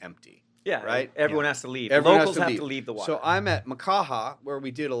completely empty. Yeah, right. Everyone has to leave. Everyone Locals has have to leave the water. So I'm at Makaha, where we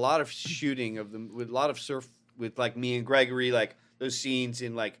did a lot of shooting of them with a lot of surf with like me and Gregory, like those scenes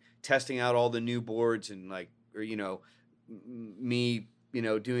in like testing out all the new boards and like, or me,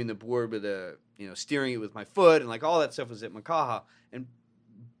 doing the board with steering it with my foot and like all that stuff was at Makaha. And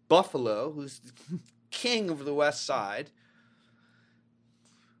Buffalo, who's the king of the West Side,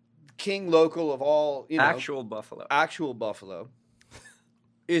 king local of all, actual Buffalo.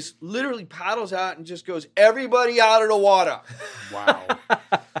 Is literally paddles out and just goes, everybody out of the water. Wow.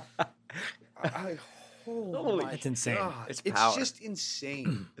 That's insane. God. It's It's power. just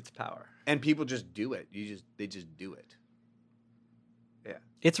insane. It's power. And people just do it. They just do it. Yeah.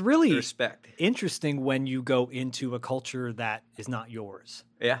 It's really Respect. interesting when you go into a culture that is not yours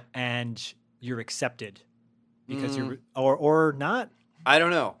Yeah. and you're accepted because you're or not. I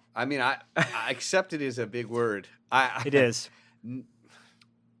don't know. I mean, I accepted is a big word. It is.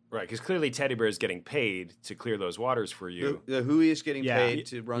 Right, because clearly Teddy Bear is getting paid to clear those waters for you. The Hui is getting Yeah. paid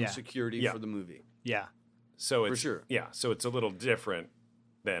to run Yeah. security Yeah. for the movie. Yeah. So For it's sure. Yeah, so it's a little different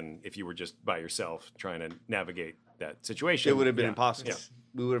than if you were just by yourself trying to navigate that situation. It would have been Yeah. impossible. Yeah.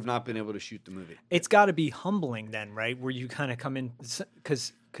 We would have not been able to shoot the movie. It's got to be humbling then, right? Where you kind of come in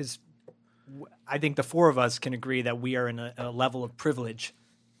because I think the four of us can agree that we are in a level of privilege,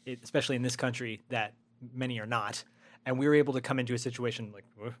 especially in this country, that many are not, and we were able to come into a situation like,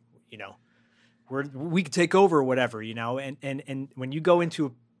 we could take over or whatever, and when you go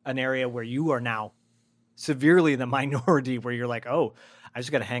into an area where you are now severely the minority, where you're like, oh, I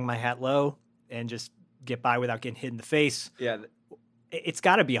just got to hang my hat low and just get by without getting hit in the face. Yeah. It's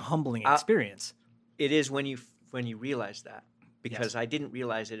got to be a humbling experience. It is when you realize that, because I didn't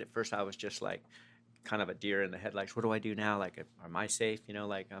realize it at first. I was just like kind of a deer in the headlights. What do I do now? Like, am I safe?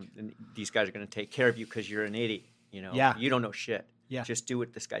 And these guys are going to take care of you because you're an idiot. Yeah. You don't know shit. Yeah. Just do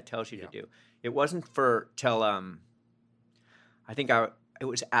what this guy tells you to do. It wasn't till I think it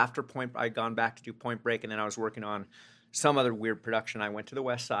was after I'd gone back to do Point Break, and then I was working on some other weird production. I went to the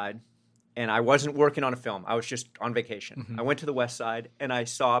West Side. And I wasn't working on a film. I was just on vacation. Mm-hmm. I went to the West Side, and I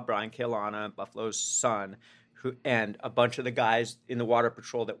saw Brian Keilana, Buffalo's son, and a bunch of the guys in the Water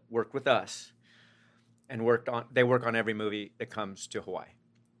Patrol that worked with us, and they work on every movie that comes to Hawaii,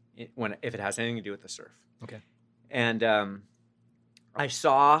 if it has anything to do with the surf. Okay. And I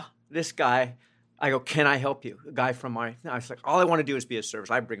saw this guy. I go, can I help you? A guy from I was like, all I want to do is be of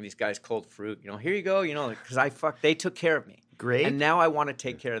service. I bring these guys cold fruit. Here you go. Because they took care of me. Great. And now I want to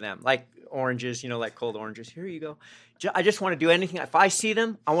take care of them. Like oranges, like cold oranges. Here you go. I just want to do anything. If I see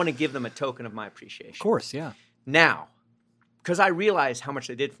them, I want to give them a token of my appreciation. Of course, yeah. Now, because I realize how much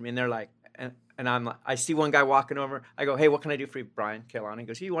they did for me, and they're like, and I'm like, I see one guy walking over. I go, hey, what can I do for you, Brian Keilana? He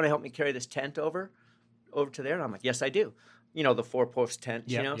goes, hey, you want to help me carry this tent over to there? And I'm like, yes, I do. The 4-post tent,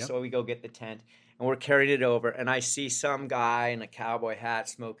 Yep. So we go get the tent, and we're carrying it over, and I see some guy in a cowboy hat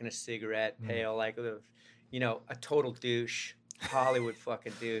smoking a cigarette, pale, like a total douche, Hollywood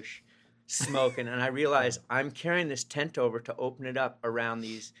fucking douche, smoking. And I realize I'm carrying this tent over to open it up around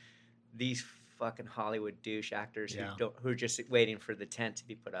these fucking Hollywood douche actors who are just waiting for the tent to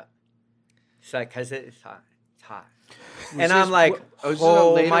be put up. It's like, because it's hot. It's hot. And I'm like,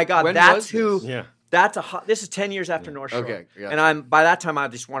 oh my God, when that's was who. this? Yeah. This is 10 years after North Shore. Okay, gotcha. And by that time, I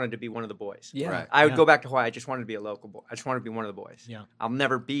just wanted to be one of the boys. Yeah. Right. I would go back to Hawaii. I just wanted to be a local boy. I just wanted to be one of the boys. Yeah. I'll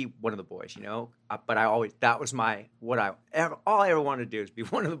never be one of the boys, But that was all I ever wanted to do is be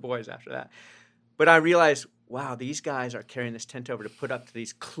one of the boys after that. But I realized, wow, these guys are carrying this tent over to put up to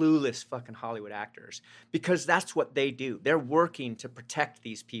these clueless fucking Hollywood actors, because that's what they do. They're working to protect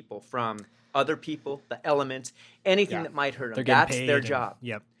these people from other people, the elements, anything that might hurt them. They're getting That's paid their and- job.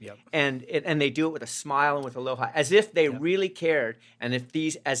 Yep. And they do it with a smile and with aloha, as if they really cared, and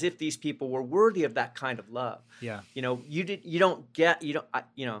as if these people were worthy of that kind of love. Yeah. They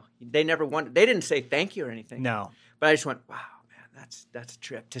never wanted. They didn't say thank you or anything. No. But I just went, wow, man, that's a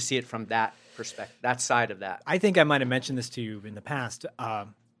trip to see it from that perspective, that side of that. I think I might have mentioned this to you in the past.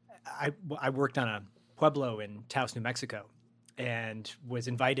 I worked on a pueblo in Taos, New Mexico, and was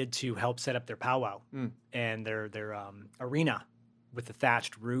invited to help set up their powwow and their arena with the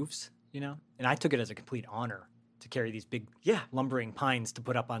thatched roofs, And I took it as a complete honor to carry these big lumbering pines to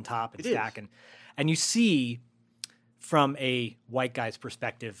put up on top and stack. And you see from a white guy's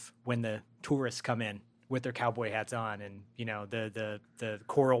perspective when the tourists come in with their cowboy hats on, and the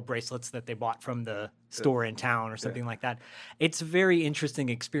coral bracelets that they bought from the store in town or something like that. It's a very interesting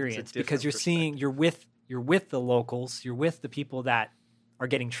experience because you're with the locals, you're with the people that are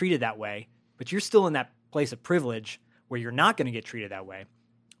getting treated that way, but you're still in that place of privilege where you're not going to get treated that way.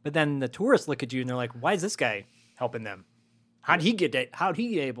 But then the tourists look at you and they're like, why is this guy helping them? How did he get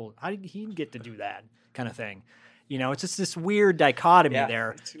to do that kind of thing? It's just this weird dichotomy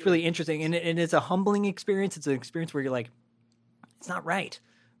there. It's really interesting. And it's a humbling experience. It's an experience where you're like, it's not right.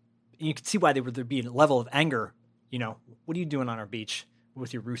 And you can see why there'd be a level of anger. What are you doing on our beach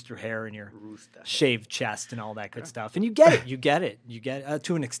with your rooster hair and your shaved chest and all that good stuff? And you get it. You get it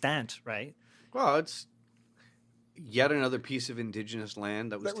to an extent, right? Well, it's yet another piece of indigenous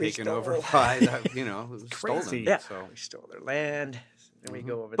land that was taken over by that, it was Crazy. stolen. Yeah, So we stole their land. Then we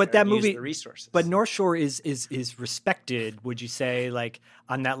go over But there that and movie, use the resources. But North Shore is respected, would you say, like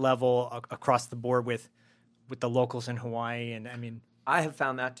on that level across the board with the locals in Hawaii? And I mean, I have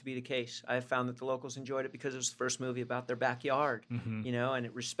found that to be the case. I have found that the locals enjoyed it because it was the first movie about their backyard, and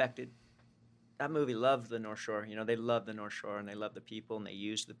it respected. That movie loved the North Shore. They loved the North Shore, and they loved the people, and they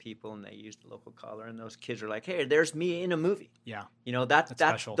used the people, and they used the local color. And those kids are like, "Hey, there's me in a movie." yeah, That's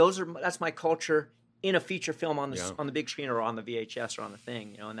special. That's my culture in a feature film on the big screen or on the VHS or on the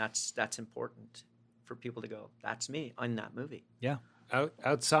thing. And that's important for people to go, "That's me in that movie." yeah.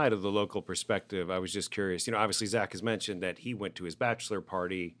 Outside of the local perspective, I was just curious. Obviously Zach has mentioned that he went to his bachelor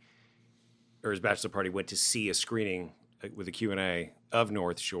party, went to see a screening with a Q&A of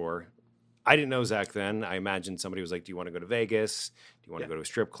North Shore. I didn't know Zach then. I imagined somebody was like, "Do you want to go to Vegas? Do you want to go to a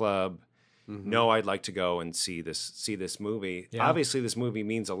strip club?" No, I'd like to go and see this movie. Yeah. Obviously, this movie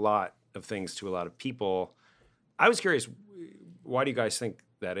means a lot of things to a lot of people. I was curious, why do you guys think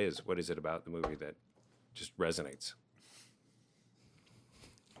that is? What is it about the movie that just resonates?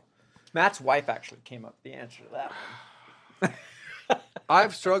 Matt's wife actually came up with the answer to that one.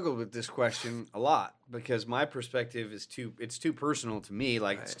 I've struggled with this question a lot because my perspective is too personal to me.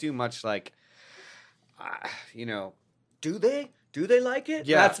 Like it's too much like, Do they like it?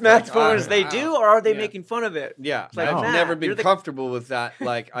 Yeah, That's Matt's like, phone. Is they do, or are they yeah. making fun of it? Yeah, like, I've Matt, never been you're the- comfortable with that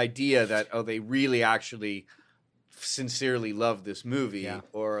idea that they really actually sincerely love this movie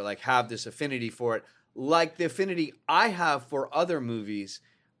or like have this affinity for it. Like the affinity I have for other movies,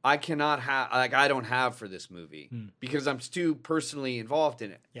 I cannot have I don't have for this movie because I'm too personally involved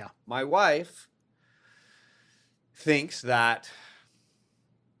in it. Yeah. My wife thinks that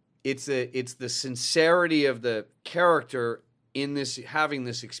it's the sincerity of the character in this having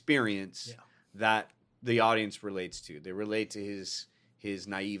this experience that the audience relates to. They relate to his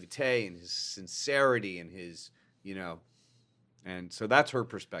naivete and his sincerity and his, and so that's her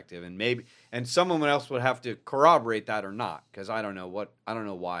perspective. And someone else would have to corroborate that or not, because I don't know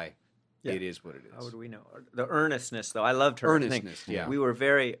why it is what it is. How would we know? The earnestness, though. I loved her. Earnestness, yeah. We were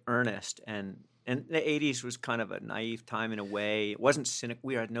very earnest, and the 80s was kind of a naive time in a way. It wasn't cynical.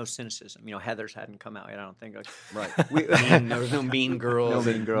 We had no cynicism. Heathers hadn't come out yet, I don't think. Right. There was no mean girls.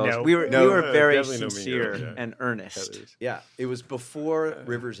 No mean girls. No. We were very definitely no mean sincere girls, yeah. and earnest. Heathers. Yeah, it was before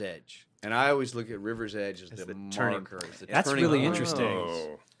River's Edge. And I always look at River's Edge as the turning marker. As the That's turning really point. interesting.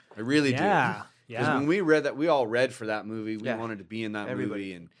 Oh. I really do. Yeah, Because yeah. when we read that, we all read for that movie. We Yeah. wanted to be in that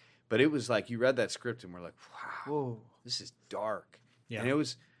Everybody. movie. But it was like, you read that script and we're like, wow, Whoa. this is dark. Yeah. And it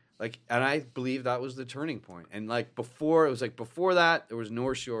was like, and I believe that was the turning point. And like before that, there was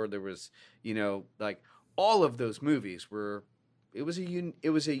North Shore. There was, like all of those movies were, it was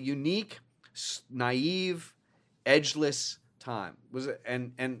a unique, naive, edgeless time.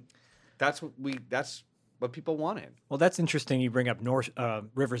 And that's what people wanted. Well, that's interesting. You bring up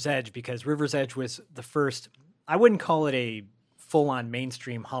River's Edge because River's Edge was the first. I wouldn't call it a full-on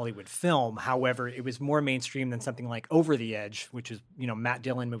mainstream Hollywood film. However, it was more mainstream than something like Over the Edge, which is Matt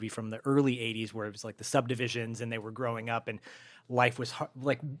Dillon movie from the early '80s, where it was like the subdivisions and they were growing up and life was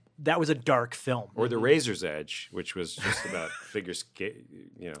like that was a dark film. Or The Razor's Edge, which was just about figure skate.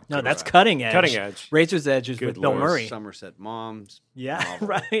 No, that's Cutting Edge. Cutting Edge. Razor's Edge is Good with Bill Lord. Murray. Somerset Moms. Yeah, novel.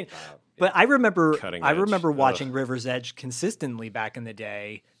 right. But I remember Cutting I Edge. remember Ugh. watching River's Edge consistently back in the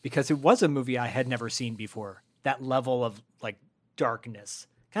day because it was a movie I had never seen before. That level of like darkness,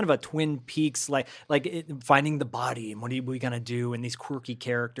 kind of a Twin Peaks, finding the body and what are we gonna do, and these quirky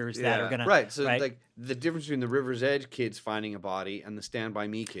characters that are gonna right. So like the difference between the River's Edge kids finding a body and the Stand By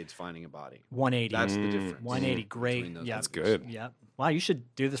Me kids finding a body. 180. That's the difference. 180, between great. those Yeah, That's good. Yeah. Wow, you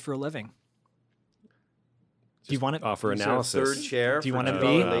should do this for a living. Do you want to? offer Is there a analysis. third chair. Do you for wanna $2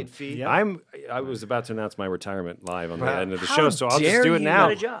 be? late fee? Yeah. I was about to announce my retirement live on the Wow. end of the How show, so I'll just dare do it you. now.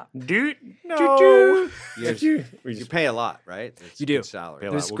 Got a job. Dude, no. You We You just pay a lot, right? It's You do. good salary. pay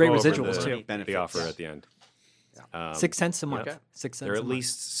a There's lot. great We'll go over residuals, the- too. The Benefits. offer at the end. 6 cents a month. Okay. 6 cents. There are a at month.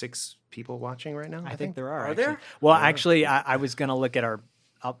 least 6 people watching right now. I think there are. Are actually. there? Well, actually, I was going to look at our.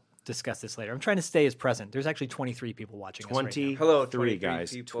 I'll discuss this later. I'm trying to stay as present. There's actually 23 people watching us right now. 23 Hello,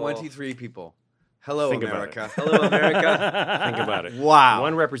 guys. people. 23 people. Hello, Think about America. Hello, America. Think about it. Wow.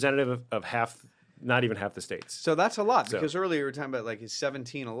 One representative of half, not even half the states. So that's a lot So- because earlier we were talking about like is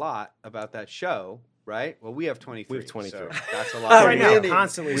 17 a lot about that show, right? Well, we have 23. We have 23. So that's a lot. Oh, right now, really?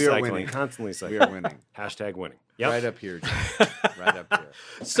 constantly We are cycling, winning. constantly We cycling. are winning. Hashtag winning. Yep. Right up here, John. Right up here.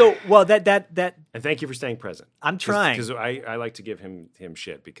 So, well, that And thank you for staying present. I'm trying. Because I like to give him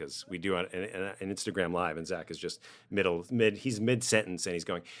shit because we do an Instagram live and Zach is just he's mid sentence and he's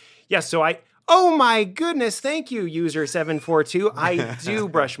going, yeah. So oh my goodness, thank you, user 742. I do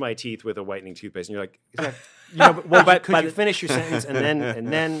brush my teeth with a whitening toothpaste, and you're like, Zach, could you finish your sentence and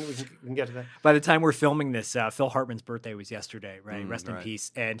then we can get to that. By the time we're filming this, Phil Hartman's birthday was yesterday, right? Rest in right.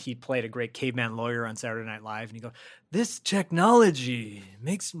 peace. And he played a great caveman lawyer on Saturday Night Live. And he goes, "This technology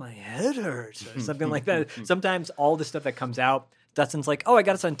makes my head hurt," or something like that. Sometimes all the stuff that comes out, Dustin's like, "Oh, I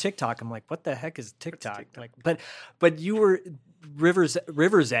got this on TikTok." I'm like, "What the heck is TikTok?" Like, but you were River's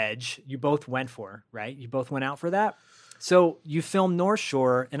Edge. You both went for, right? You both went out for that. So you filmed North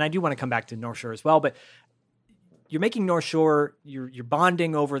Shore, and I do want to come back to North Shore as well, but. You're making North Shore, you're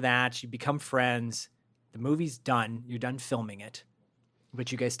bonding over that, you become friends. The movie's done, you're done filming it,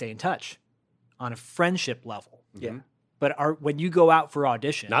 but you guys stay in touch on a friendship level. Yeah. But when you go out for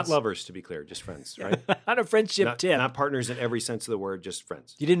auditions, Not lovers, to be clear, just friends, right? on a friendship not, tip, not partners in every sense of the word, just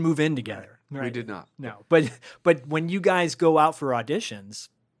friends. you didn't move in together. Right? We did not. No, but when you guys go out for auditions,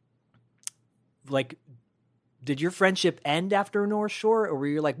 like, did your friendship end after North Shore, or were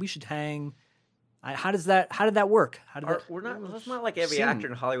you like, we should hang? How did that work? We're not. It's not like every Seem- actor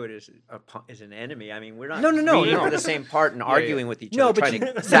in Hollywood is an enemy. I mean, we're not. No, meeting no. for the same part and arguing with each No, other, but trying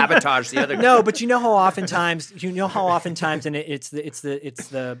you- to sabotage the other. No, but you know how oftentimes, and it's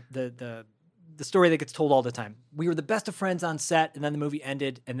the story that gets told all the time. We were the best of friends on set, and then the movie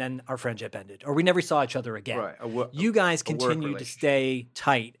ended, and then our friendship ended, or we never saw each other again. Right. You guys work continued to relationship. stay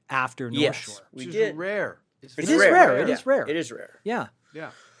tight after North Yes, Shore. we Which did. is rare. It's It very is rare. It Yeah, is rare. It is rare. Yeah.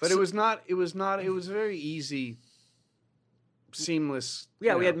 Yeah. But it was not. It was very easy, seamless.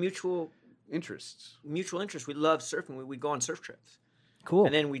 Yeah, you we know, had mutual interests. interests. We loved surfing. We'd go on surf trips, Cool.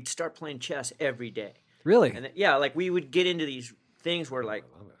 and then we'd start playing chess every day. Really? And then, like we would get into these things where like,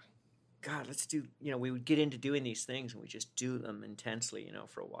 God, let's do. We would get into doing these things and we just do them intensely,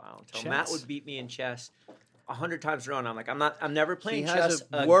 for a while until Matt Chess. would beat me in chess 100 times in a row. And I'm like, I'm never He playing has chess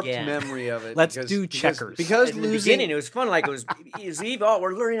a warped again. memory of it. Let's do checkers. Because In the losing. beginning, it was fun. Like it was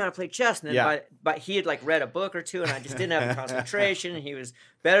we're learning how to play chess, and then Yeah. but he had like read a book or two, and I just didn't have the concentration. And he was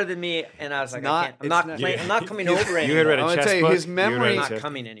better than me, and I was like, Not- I can't. I'm it's not not- playing. I'm not coming over anymore. You had read I a wanna chess tell you, book? his You had read a memory- I'm not chess-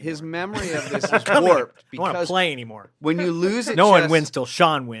 coming anymore. his memory of this is warped I don't want to because play anymore. when you lose at No chess, one wins till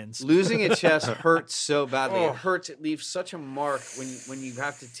Sean wins. Losing at chess hurts so badly. Oh. It hurts. It leaves such a mark when you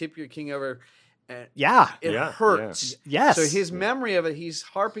have to tip your king over. Yeah. It Yeah, hurts. Yes. So his memory of it, he's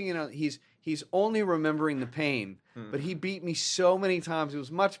harping in on. He's only remembering the pain. But he beat me so many times. It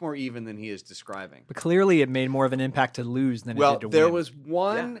was much more even than he is describing. But clearly, it made more of an impact to lose than it Well, did to there win. was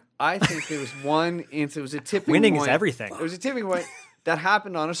one. I think there was one. It was a tipping. Winning point. is everything. There was a tipping point that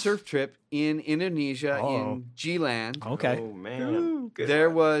happened on a surf trip in Indonesia Oh. in G-land. Okay. Oh, man. There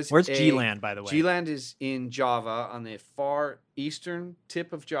was Where's a- G-land, by the way? G-land is in Java on the far eastern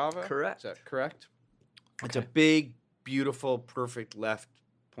tip of Java. Correct. Is that correct? It's a Okay. big, beautiful, perfect left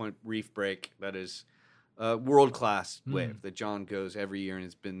point reef break that is a world-class wave that John goes every year and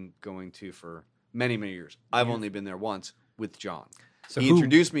has been going to for many, many years. I've only been there once with John. So He who-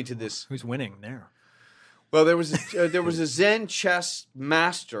 introduced me to this. Who's winning there? Well, there was a Zen chess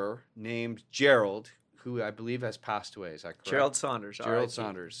master named Gerald, who I believe has passed away. Is that correct? Gerald Saunders. Gerald R.I.P.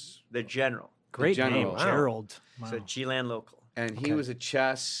 Saunders. the general. Great general. name, Wow. Gerald. Wow. So G-Land local. And he Okay. was a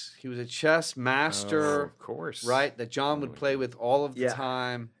chess Oh, master, of course. right? That John would play with all of the Yeah.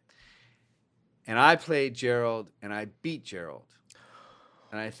 time. And I played Gerald, and I beat Gerald.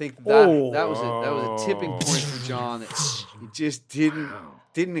 And I think that that was a tipping point for John. That he just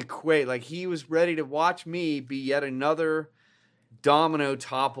didn't equate. Like he was ready to watch me be yet another domino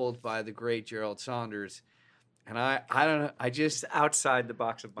toppled by the great Gerald Saunders. And I don't know. I just It's outside the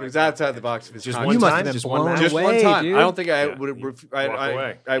box of my it was outside the box of his Just contract. one You must time, have been just one blown match. Just one away, time. dude. I don't think I Yeah. would You have. walk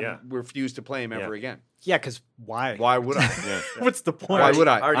away. I Yeah. refused to play him ever Yeah. again. Yeah, because why? Why would I? Yeah. What's the point? Why would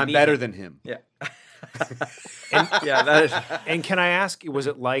I? already I'm beat better him. than him. Yeah. Yeah, that is. And can I ask, was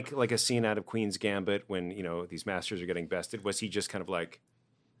it like a scene out of Queen's Gambit when these masters are getting bested? Was he just kind of like,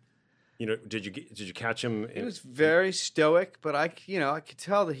 did you catch him? He was very stoic, but I could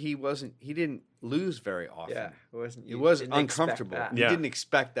tell that he didn't lose very often. Yeah, it wasn't. It you was didn't expect uncomfortable. that. He Yeah. didn't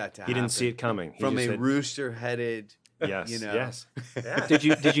expect that to happen. He didn't see it coming. He From just a said, rooster-headed. yes, you know. yes. Did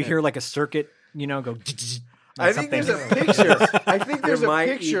you hear like a circuit? Go. I think there's a picture. I think there's a might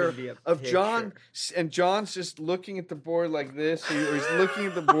picture even be a of John, and John's just looking at the board like this, or he's looking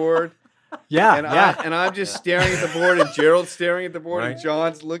at the board, Yeah, and yeah. I'm just staring at the board, and Gerald's staring at the board, and Right.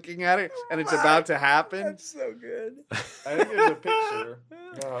 John's looking at it, and it's about to happen. so good. I think there's a picture.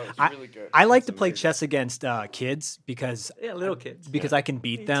 Oh, it's really good. I like to play chess against kids because Yeah, little kids. I can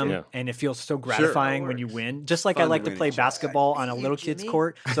beat them, Yeah. and it feels so gratifying when you works. win. Just like I Fun like to to win play at chess. basketball on a little kid's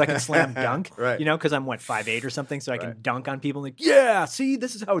court, so I can slam dunk. Right. Because I'm 5'8" or something, so I can Right. dunk on people. Like, yeah, see,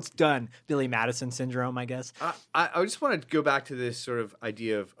 this is how it's done. Billy Madison syndrome, I guess. I just want to go back to this sort of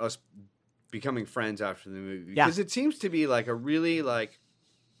idea of us becoming friends after the movie Yeah. because it seems to be like a really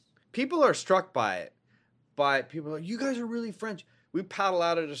people are struck by it. By people are like, you guys are really friends. We paddle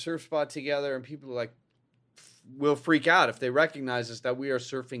out at a surf spot together, and people will freak out if they recognize us that we are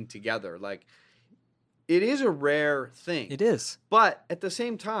surfing together. Like, it is a rare thing. It is. But at the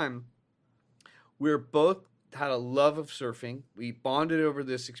same time, we're both had a love of surfing. We bonded over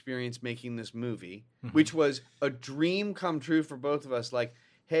this experience making this movie, which was a dream come true for both of us. Like,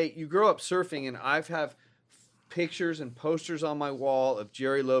 hey, you grow up surfing, and I've have pictures and posters on my wall of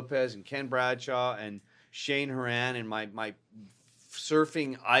Jerry Lopez and Ken Bradshaw and Shane Horan and my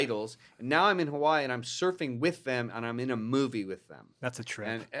surfing idols. And now I'm in Hawaii, and I'm surfing with them, and I'm in a movie with them. That's a trip.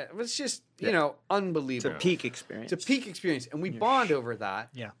 And it's just, unbelievable. It's a peak experience. It's a peak experience, and we bond over that.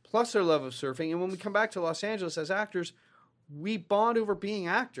 Yeah. Plus our love of surfing, and when we come back to Los Angeles as actors, we bond over being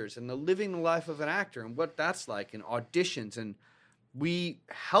actors and living the life of an actor and what that's like, and auditions, and we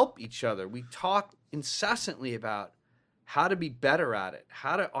help each other. We talk incessantly about how to be better at it,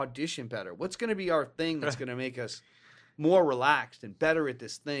 how to audition better. What's going to be our thing that's going to make us more relaxed and better at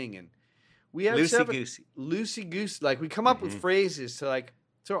this thing? And we have loosey goose. Like, we come up with phrases to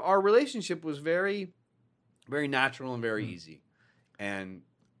so our relationship was very, very natural and very easy. And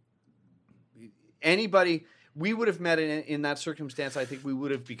anybody we would have met in that circumstance, I think we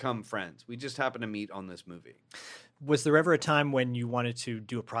would have become friends. We just happened to meet on this movie. Was there ever a time when you wanted to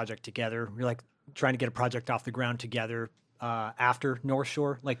do a project together? You're like trying to get a project off the ground together after North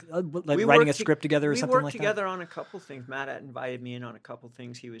Shore, like We writing a worked script together or something We like worked together on a couple things. Matt had invited me in on a couple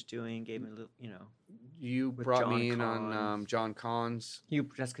things he was doing, gave me a little, You With brought John me in Kahn. on John Kahn's.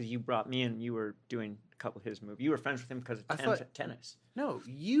 that's because you brought me in. You were doing a couple of his movies. You were friends with him because I of thought- tennis. No,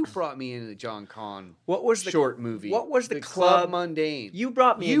 you brought me into the John Kahn What was the short movie. What was the Club club? Mundane? You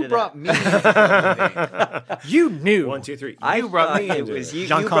brought me. You into brought that. me into Club Mundane. You knew. 1, 2, 3. I You brought thought me it into was it. you.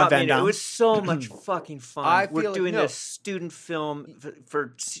 Jean You Claude brought me Van into it. It Damme. was so much fucking fun. I We're feel- doing no. this student film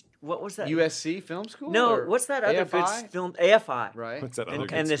for what was that? USC Film School? No, or what's that other good AFI? film? AFI. Right. What's that other And,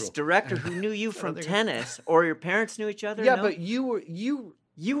 good and this school? director who knew you from tennis, or your parents knew each other. Yeah, no? but you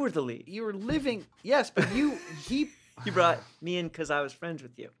you were the lead. were living. Yes, but he. You brought me in because I was friends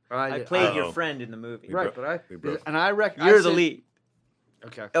with you. I I did- played Uh-oh. your friend in the movie. Right, but we broke. and I reckon You're the lead.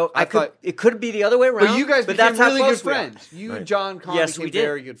 Okay. Oh, I thought. it could be the other way around. But you guys became that's how really good close we are. friends. You Right. and John Kahn Yes, became we did.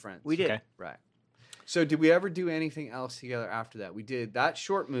 very good friends. We did. Okay. Right. So did we ever do anything else together after that? We did that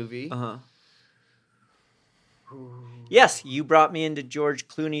short movie. Uh-huh. Yes, you brought me into George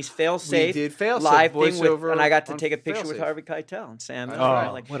Clooney's Failsafe. We did Failsafe, live thing with, voiceover and I got to on take a picture with Failsafe. Harvey Keitel and Sam. That's Miller. right.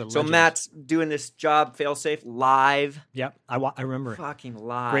 Oh, what a So legend. Matt's doing this job, Failsafe, live, Yep, I remember. fucking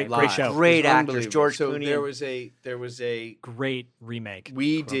live. Great Live. show. Great It was actors, unbelievable. George so Clooney. there was a Great remake.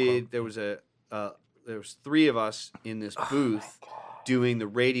 we quote, unquote. did there was three of us in this booth doing the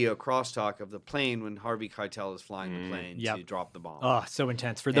radio crosstalk of the plane when Harvey Keitel is flying the plane Yep. to drop the bomb. Oh, so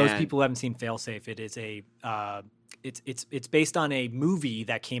intense. For those And- people who haven't seen Failsafe, it is a it's based on a movie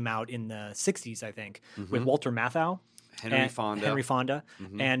that came out in the 60s, I think, with Walter Matthau. Henry Fonda. Henry Fonda.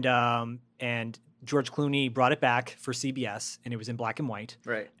 And George Clooney brought it back for CBS, and it was in black and white.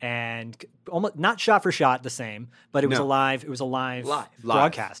 Right. And almost not shot for shot the same, but it was No. a live. It was a live Live.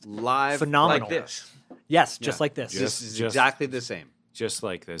 broadcast. Live. Phenomenal. Like this. Yes, just Yeah. like this. This is Just- exactly the same. Just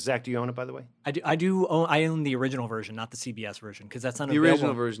like this. Zach, do you own it, by the way? I own the original version, not the CBS version, because that's not The available.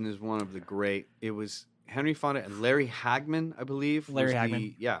 original version is one of the great. It was Henry Fonda and Larry Hagman, I believe. Larry was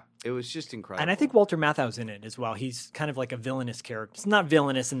Hagman. Yeah, it was just incredible. And I think Walter Matthau's in it as well. He's kind of like a villainous character. It's not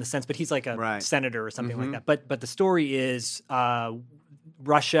villainous in the sense, but he's like a Right. senator or something like that. But the story is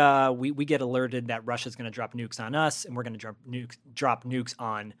Russia. We get alerted that Russia's going to drop nukes on us, and we're going to drop nukes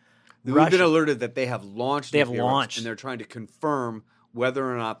on We've Russia. been alerted that they have launched. They have nuclear weapons, launched. and they're trying to confirm whether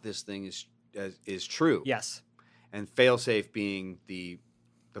or not this thing is true. Yes. And failsafe being the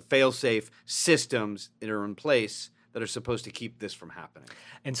failsafe systems that are in place that are supposed to keep this from happening.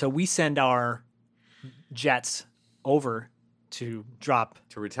 And so we send our jets over to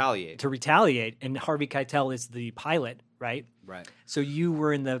retaliate, and Harvey Keitel is the pilot, right? Right. So you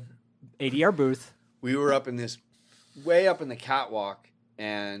were in the ADR booth. We were up in this, way up in the catwalk,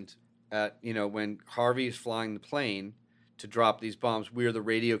 and when Harvey is flying the plane to drop these bombs, we're the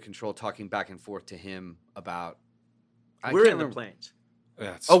radio control talking back and forth to him about. We're in the planes.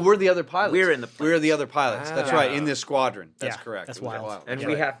 Oh, we're the other pilots. We're in the We're the other pilots. That's Wow. right, in this squadron. That's Yeah, correct. that's It was wild. And Yeah.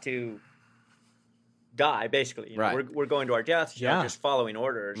 we have to die, basically. Right. We're going to our deaths. You're Yeah. not just following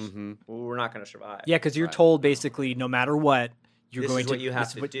orders. Mhm. We're not going to survive. Yeah, because you're Right. told basically no matter what, you're This going is to what you have this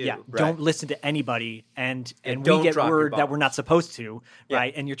is to what- do. Yeah, Right. don't listen to anybody, and we don't get drop your word that we're not bombs. supposed to, Yeah.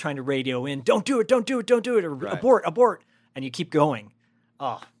 right? And you're trying to radio in, don't do it, or Right. abort, and you keep going.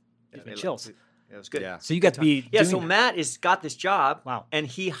 Oh, gives me It- chills. It was good. Yeah. So you got to be Yeah, doing so that. Matt got this job, Wow. and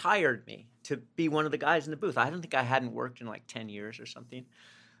he hired me to be one of the guys in the booth. I don't think I hadn't worked in like 10 years or something,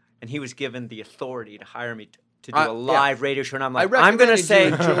 and he was given the authority to hire me to do a live radio show. And I'm like, I'm going to recommended say,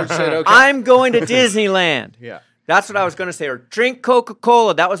 you, and George said, okay. I'm going to Disneyland. Yeah. That's what I was going to say. Or drink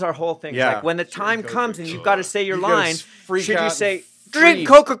Coca-Cola. That was our whole thing. It's Yeah. Like when the time comes and you've got to say your You gotta line, freak should out you and say, freeze. drink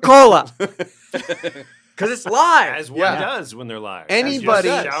Coca-Cola? Because it's live. As one Yeah. does when they're live. Anybody-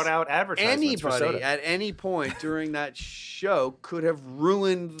 As just shout out advertisements for Anybody soda. at any point during that show could have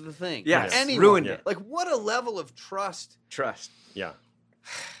ruined the thing. Yes, Anyone. ruined it. Like, what a level of trust. Trust. Yeah.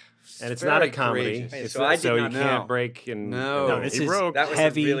 And it's Very not a comedy. courageous. It's So I did so you not know. can't break and No. No, this he is- broke. That was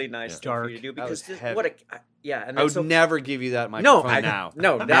Heavy, a really nice thing dark. for you to do That was because heavy. yeah, and I then would so, never give you that no, microphone now.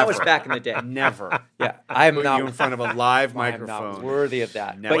 no, that was back in the day. Never. Yeah, I am Put not you in front of a live I am not microphone. worthy of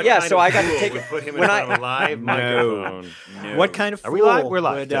that. Never. But yeah, What so kind I of got to fool take would put him in when front I of a live microphone. No. What kind of Are we fool live? We're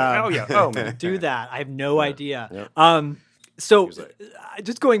live. would Oh yeah. Oh man. do that? I have no idea. Yep. So was like-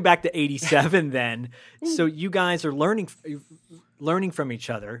 just going back to '87, then. So you guys are learning from each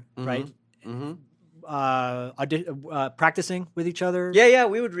other, right? Mm-hmm. Practicing with each other. yeah,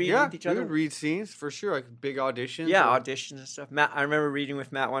 we would read Yeah, with each we other. would read scenes for sure, like big auditions. Yeah, or- auditions and stuff. Matt, I remember reading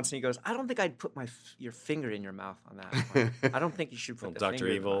with Matt once, and he goes, "I don't think I'd put your finger in your mouth on that. One. I don't think you should put the Dr. finger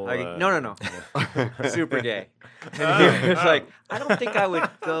in Evil, my mouth." No, super gay. And Oh, he was like, "I don't think I would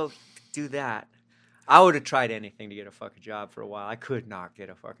go do that." I would have tried anything to get a fucking job for a while. I could not get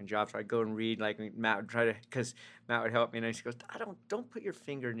a fucking job, so I'd go and read. Like Matt would try to, because Matt would help me, and he goes, don't put your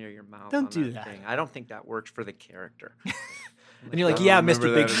finger near your mouth. Don't on do that that. thing. I don't think that works for the character." And you're like, I yeah, don't Mr.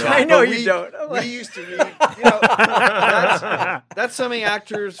 remember Big that Shot. at all. I know But you we- don't. I'm We like- used to read. That's something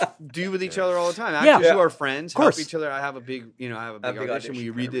actors do with each other all the time. Yeah. Actors Yeah. who are friends course. help each other. I have a big big audition. audition. Will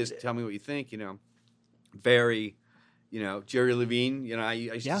you read Gotta this? read it. Tell me what you think. Very. Jerry Levine. I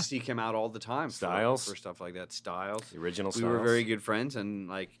used Yeah. to seek him out all the time Styles. for stuff like that. Styles. The original We were Styles. very good friends, and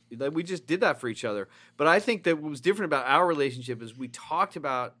like we just did that for each other. But I think that what was different about our relationship is we talked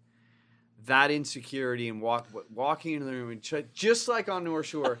about that insecurity and walking into the room and just like on North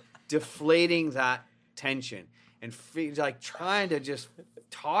Shore, deflating that tension and like trying to just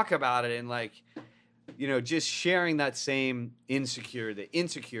talk about it and just sharing that same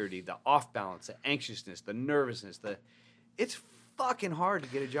insecurity, the off balance, the anxiousness, the nervousness, it's fucking hard to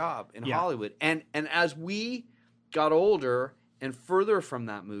get a job in Yeah. Hollywood. And as we got older and further from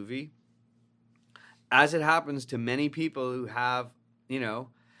that movie, as it happens to many people who have,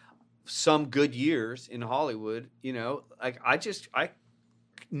 some good years in Hollywood, I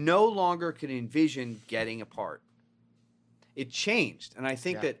no longer could envision getting a part. It changed. And I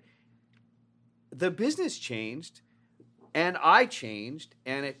think that the business changed and I changed.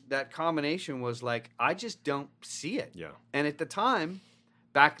 And that combination was like, I just don't see it. Yeah. And at the time,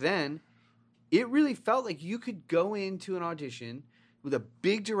 back then, it really felt like you could go into an audition with a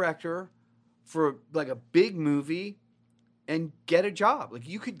big director for like a big movie and get a job. Like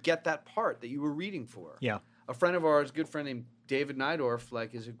you could get that part that you were reading for. Yeah. A friend of ours, a good friend named David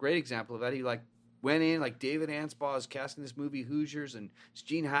Neidorf, is a great example of that. He went in, David Anspaugh is casting this movie Hoosiers, and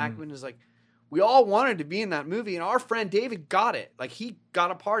Gene Hackman is we all wanted to be in that movie, and our friend David got it. He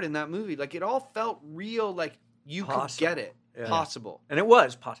got a part in that movie. It all felt real, you could get it. Yeah. Possible. And it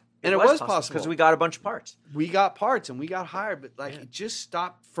was possible. And it was possible. because we got a bunch of parts. We got parts and we got hired, but it just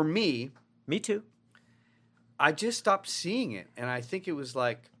stopped for me. Me too. I just stopped seeing it. And I think it was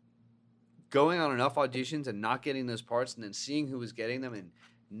like going on enough auditions and not getting those parts and then seeing who was getting them and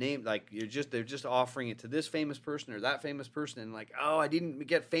they're just offering it to this famous person or that famous person. And like, oh, I didn't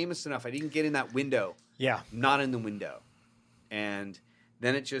get famous enough. I didn't get in that window. Yeah. Not in the window. And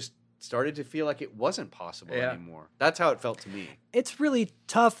then it just started to feel like it wasn't possible anymore. That's how it felt to me. It's really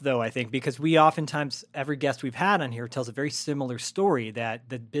tough, though, I think, because we oftentimes, every guest we've had on here tells a very similar story that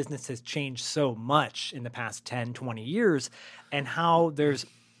the business has changed so much in the past 10, 20 years, and how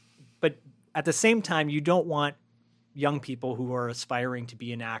but at the same time, you don't want young people who are aspiring to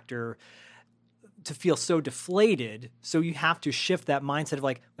be an actor to feel so deflated. So you have to shift that mindset of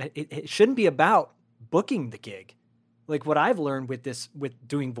like, it shouldn't be about booking the gig. Like what I've learned with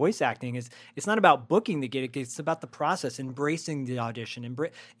doing voice acting is it's not about booking the gig. It's about the process, embracing the audition,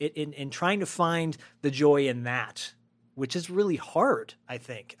 and trying to find the joy in that, which is really hard. I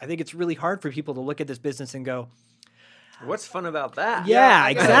think it's really hard for people to look at this business and go, what's fun about that? Yeah,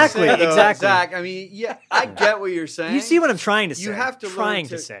 exactly. Zach, I mean, yeah, I get what you're saying. You see what I'm trying to say. You have to trying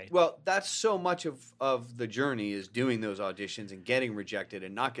to say. Well, that's so much of the journey is doing those auditions and getting rejected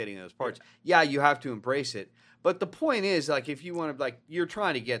and not getting those parts. Yeah, you have to embrace it. But the point is, like, if you want to, like, you're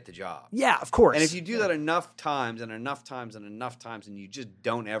trying to get the job. Yeah, of course. And if you do that enough times and you just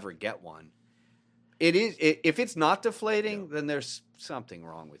don't ever get one, if it's not deflating, then there's something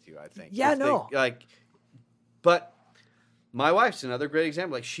wrong with you, I think. Yeah, But my wife's another great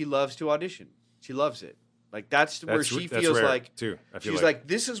example. Like, she loves to audition. She loves it. Like, that's where she feels rare, like, too. she's like,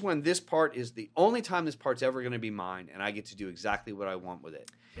 this is when this part is the only time this part's ever going to be mine, and I get to do exactly what I want with it.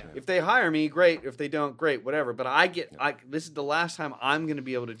 Yeah. If they hire me, great. If they don't, great, whatever. But this is the last time I'm going to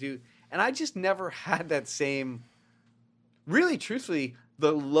be able to do, and I just never had that same, really, truthfully,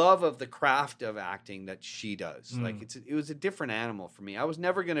 the love of the craft of acting that she does. Like, it was a different animal for me. I was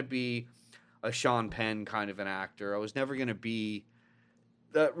never going to be a Sean Penn kind of an actor. I was never going to be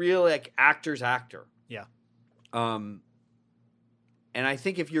the real, like, actor's actor. Yeah. And I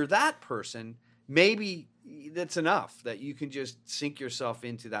think if you're that person, maybe that's enough that you can just sink yourself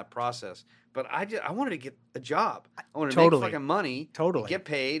into that process. But I wanted to get a job. I wanted to make fucking money, get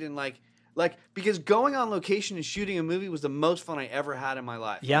paid, and like because going on location and shooting a movie was the most fun I ever had in my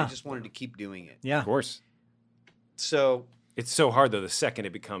life. Yeah, I just wanted to keep doing it. Yeah, of course. So it's so hard though. The second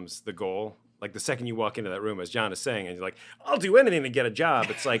it becomes the goal. Like the second you walk into that room, as John is saying, and you're like, I'll do anything to get a job.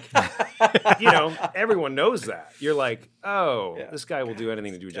 It's like, everyone knows that. You're like, this guy will do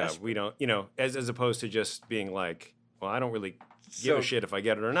anything to do a job. We don't, as opposed to just being like, well, I don't really give a shit if I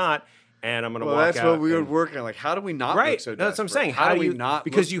get it or not. And I'm going to walk out. That's what we were working on. Like, how do we not look so desperate? That's what I'm saying. How do we not?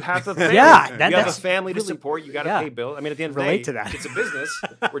 Because you have the family. You have a family to support. You got to pay bills. I mean, at the end of the day, to that. It's a business.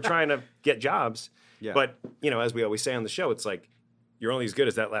 We're trying to get jobs. Yeah. But, as we always say on the show, it's like, you're only as good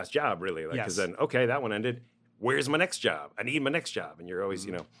as that last job, really. Because then, okay, that one ended. Where's my next job? I need my next job. And you're always,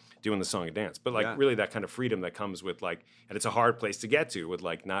 doing the song and dance. But really that kind of freedom that comes with and it's a hard place to get to with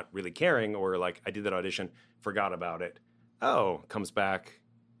not really caring or I did that audition, forgot about it. Oh, comes back,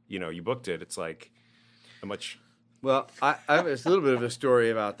 you booked it. It's like a much. Well, I have a little bit of a story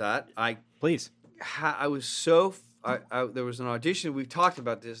about that. Please. I was so. There was an audition. We've talked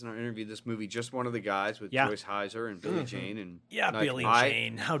about this in our interview. This movie, Just One of the Guys, with Joyce Heiser and Billie Jane, and Billie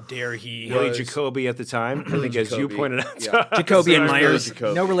Jane. How dare he? Billy Jacoby at the time. I think, as you pointed out, Jacoby and Myers.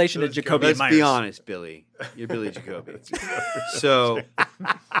 No relation to Jacoby and Myers. Let's be honest, Billy. You're Billy Jacoby. So,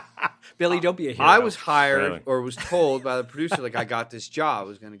 Billy, don't be a hero. I was hired or was told by the producer, I got this job. I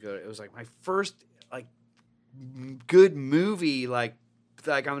was going to go. It was my first good movie. I'm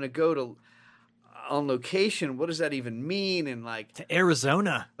going to go to. On location, what does that even mean? And to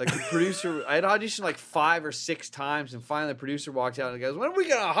Arizona. The producer, I had auditioned 5 or 6 times, and finally the producer walked out and goes, "When are we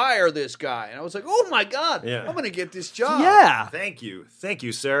gonna hire this guy?" And I was like, "Oh my god, I'm gonna get this job!" Yeah, thank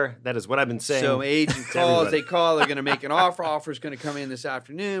you, sir. That is what I've been saying. So my agent calls, they call, they're gonna make an offer. Offer's gonna come in this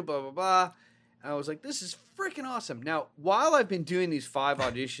afternoon. Blah blah blah. And I was like, "This is freaking awesome!" Now, while I've been doing these 5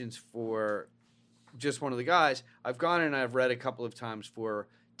 auditions for Just One of the Guys, I've gone and I've read a couple of times for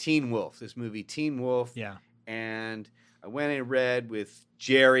Teen Wolf, this movie Teen Wolf. Yeah. And I went and read with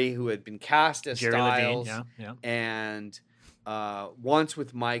Jerry, who had been cast as Jerry Styles. Levine, yeah. And once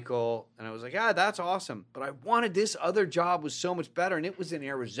with Michael. And I was like, that's awesome. But I wanted this other job was so much better, and it was in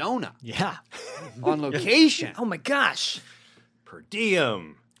Arizona. Yeah. On location. Oh, my gosh. Per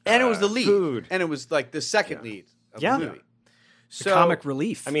diem. And it was the lead. Food. And it was the second lead of the movie. So, the comic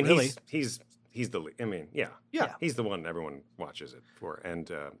relief. I mean, really. He's the lead. I mean, he's the one everyone watches it for, and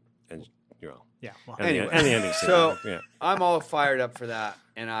Well, and anyway, the ending scene. So I'm all fired up for that,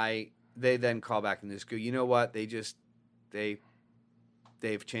 and they then call back and just go, you know what? They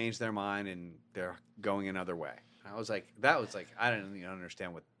they've changed their mind and they're going another way. I was like, I didn't even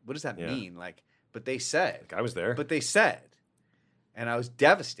understand what does that mean? Like, but they said, I was there. but they said, and I was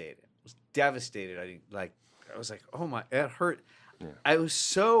devastated. I was like, oh my, it hurt. Yeah. I was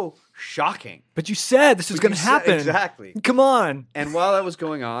so shocking. But you said this was going to happen. Exactly. Come on. And while that was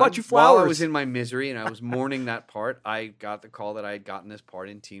going on, Bought you while I flowers. was in my misery and I was mourning that part, I got the call that I had gotten this part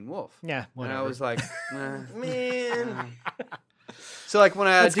in Teen Wolf. Yeah, whatever. And I was like, man. So like when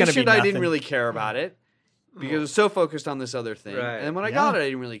I That's gonna be auditioned, I didn't nothing. really care about it because I was so focused on this other thing. Right. And then when I got it, I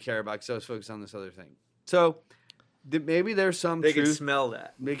didn't really care about it because I was focused on this other thing. So maybe there's some They truth. can smell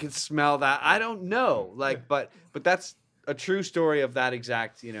that. They can smell that. I don't know. Like, but that's a true story of that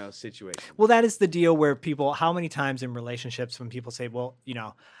exact, situation. Well, that is the deal where people, how many times in relationships when people say, well,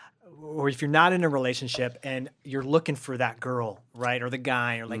 or if you're not in a relationship and you're looking for that girl, right? Or the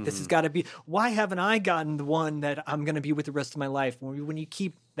guy, or like, this has got to be, why haven't I gotten the one that I'm going to be with the rest of my life? When you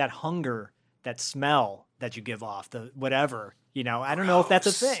keep that hunger, that smell that you give off, the whatever, I don't know if that's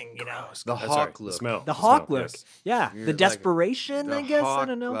a thing, The hawk look. The smell. The hawk smell, look. yes. Yeah. You're The like desperation, The I guess. hawk, I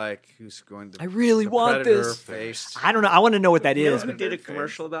don't know. Like who's going to? I really the want predator this. Faced. I don't know. I want to know what that You know is. who did a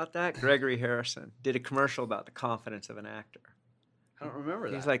commercial about that? Gregory Harrison did a commercial about the confidence of an actor. I don't remember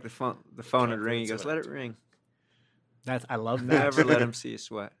that. He's like the phone would ring. He goes, "Let it ring. I love that. Never let him see you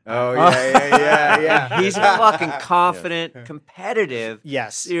sweat." Oh yeah. He's a fucking confident, competitive,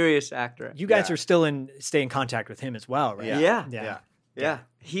 Yes. serious actor. You guys are still stay in contact with him as well, right? Yeah. Yeah.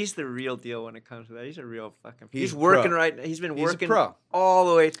 He's the real deal when it comes to that. He's a real fucking. He's He's a working pro. right now. He's been He's a working pro. all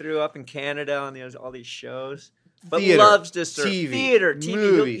the way through up in Canada on all these shows, but Theater, loves to surf. TV, Theater, TV,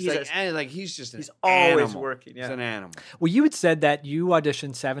 movies. He's He's just he's an always animal. working. Yeah, He's an animal. Well, you had said that you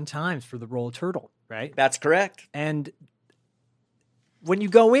auditioned 7 times for the role of Turtle, right? that's correct. And when you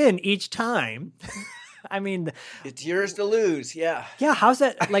go in each time, I mean, It's yours to lose. Yeah. yeah, how's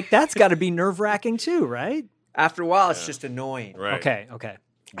that? Like, that's got to be nerve-wracking too, right? After a while, it's just annoying. Right. Okay.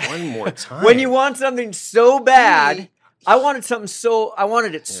 One more time. When you want something so bad, I wanted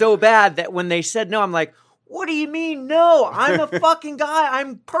it so bad that when they said no, I'm like, what do you mean no? I'm a fucking guy.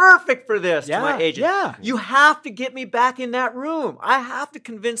 I'm perfect for this to my agent. Yeah. You have to get me back in that room. I have to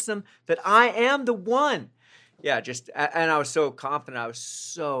convince them that I am the one. Yeah, and I was so confident. I was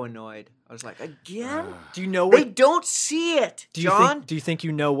so annoyed. I was like, again? Do you know They what? don't see it, Do you John. think? Do you think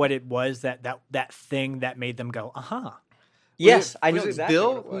you know what it was that thing that made them go, aha? Yes, I know Was it exactly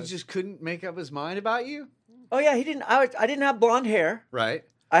Bill what it who was. just couldn't make up his mind about you? Oh yeah, he didn't. I didn't have blonde hair. Right.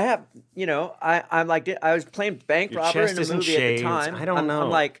 I have, I'm like, I was playing bank Your robber chest in a isn't movie shaved. at the time. I don't know. I'm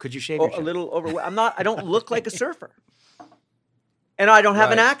like, Could you shave your a chest? little overweight? I don't look like a surfer, and I don't have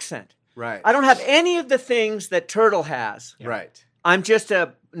an Right. accent. Right. I don't have any of the things that Turtle has. Right. I'm just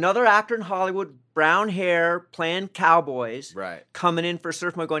another actor in Hollywood, brown hair, playing cowboys, Right. coming in for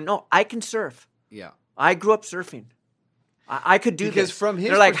surf mode, going, no, I can surf. Yeah. I grew up surfing. I could do Because this. from his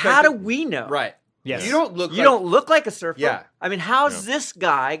They're like, how do perspective- we know? Right. Yes. You don't look. You don't look like a surfer. Yeah. I mean, how's this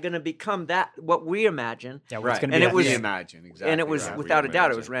guy going to become what we imagine? Yeah, Right. It's gonna And be it was- reimagine exactly. And it was, right. without a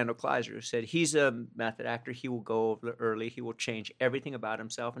doubt, it Reimagine. was Randall Kleiser who said he's a method actor. He will go over early. He will change everything about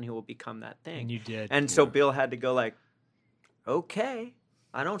himself, and he will become that thing. And you did. And so Bill had to go like, okay,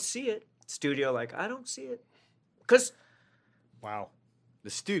 I don't see it. Studio like, I don't see it. Because, wow. The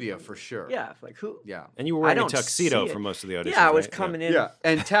studio for sure. yeah, like who? Yeah. And you were I wearing a don't tuxedo see it. for most of the auditions. Yeah, I was right? coming in. Yeah.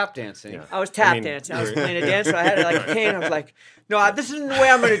 And tap dancing. Yeah. I was tap I mean, dancing. I was you're- playing a dance. So I had it like a cane. I was like, no, this isn't the way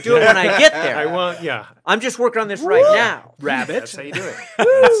I'm going to do it when I get there. I want, yeah. I'm just working on this right now. Rabbit. That's how you do it.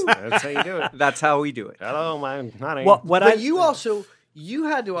 That's how you do it. That's how we do it. Hello, my honey. What But you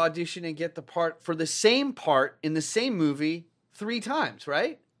had to audition and get the part for the same part in the same movie 3 times,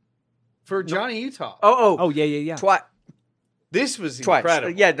 right? For Johnny Utah. Oh, yeah. This was Twice.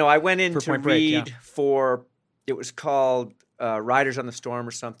 incredible. Yeah, no, I went in For to Point Break, read for, it was called Riders on the Storm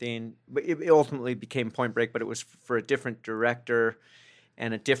or something. But it ultimately became Point Break, but it was for a different director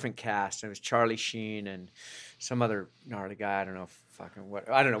and a different cast. And it was Charlie Sheen and some other gnarly guy. I don't know,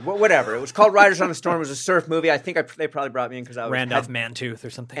 whatever. It was called Riders on the Storm. It was a surf movie. I think they probably brought me in because I was Randolph Mantooth or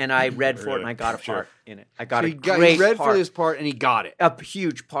something. and I read for it and I got a Sure. part in it. I got So a he great read part. for this part and he got it. A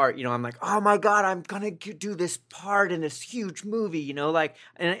huge part, I'm like, oh my god, I'm gonna do this part in this huge movie, like,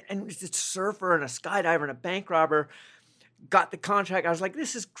 and it's a surfer and a skydiver and a bank robber. Got the contract. I was like,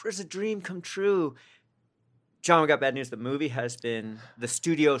 this is a dream come true. John, we got bad news. The movie the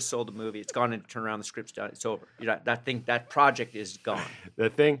studio sold the movie. It's gone and turned around. The script's done. It's over. That project is gone.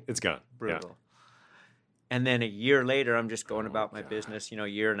 That thing, it's gone. Brutal. And then a year later, I'm just going about my business. A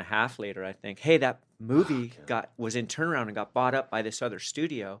year and a half later, I think, hey, that movie was in turnaround and got bought up by this other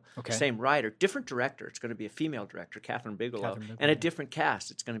studio. Okay. Same writer, different director. It's going to be a female director, Catherine Bigelow, and a different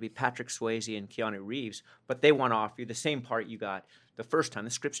cast. It's going to be Patrick Swayze and Keanu Reeves. But they want to offer you the same part you got the first time.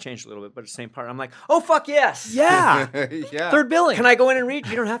 The script's changed a little bit, but it's the same part. I'm like, oh, fuck yes. Yeah. Yeah. Third billing. Can I go in and read?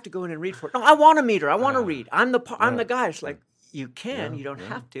 You don't have to go in and read for it. No, I want to meet her. I want to read. I'm the guy. It's like, you can. You don't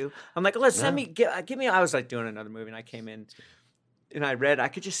have to. I'm like, let's send me. Give me. I was like doing another movie, and I came in, and I read. I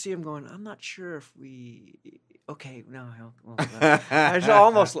could just see him going. I'm not sure if we. Okay, no. I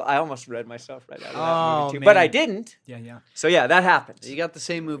almost read myself right out of that movie too, but I didn't. Yeah. So yeah, that happened. You got the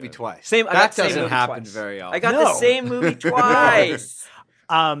same movie twice. I got That the same doesn't movie happen twice. very often. I got the same movie twice.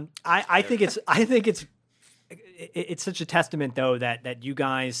 I think it's such a testament though that you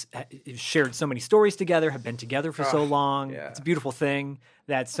guys shared so many stories together, have been together for so long. yeah. It's a beautiful thing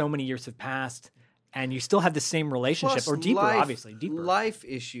that so many years have passed and you still have the same relationship, Plus or deeper, obviously deeper. Life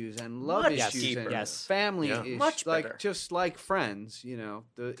issues and love Much issues deeper. and Yes. family Yeah. issues, Much better. like just like Friends.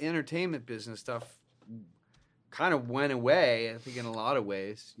 The entertainment business stuff kind of went away. I think in a lot of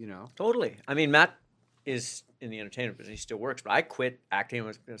ways. Totally. I mean, Matt is in the entertainment business. He still works, but I quit acting.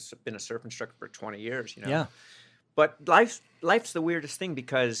 I've been a surf instructor for 20 years. Yeah. But life's the weirdest thing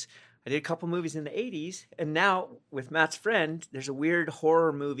because I did a couple movies in the 80s, and now with Matt's friend, there's a weird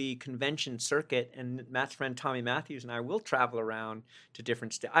horror movie convention circuit, and Matt's friend Tommy Matthews and I will travel around to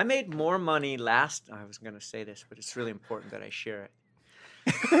different states. I made more money I was going to say this, but it's really important that I share it.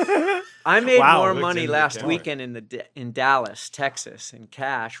 I made more looked money into last it. weekend in Dallas, Texas, in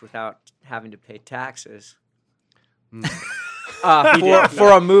cash without having to pay taxes.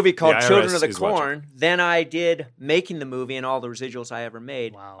 For a movie called The Children IRS of the is watching. Corn than I did making the movie and all the residuals I ever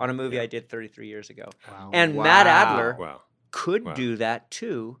made Wow. on a movie I did 33 years ago. Wow. And Wow. Matt Adler Wow. could Wow. do that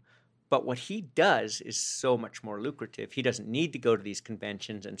too, but what he does is so much more lucrative. He doesn't need to go to these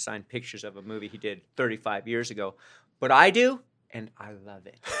conventions and sign pictures of a movie he did 35 years ago. But I do, and I love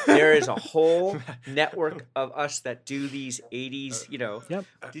it. There is a whole network of us that do these 80s, Yep.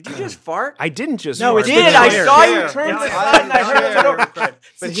 Did you just fart? I didn't just. No, fart. it's did. the I chair. saw you Chair. turn Yeah, to the I- side and I heard it go. But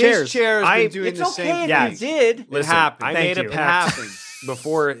the his chairs. chair has I- been doing It's the okay same if thing. you did. Listen, happened. I Thank made you. a It pact happened.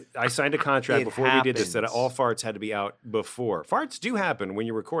 before I signed a contract It before we did this that happens. all farts had to be out before. Farts do happen when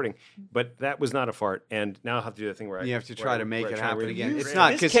you're recording, but that was not a fart. And now I'll have to do the thing where You have to try to make it happen again. It's This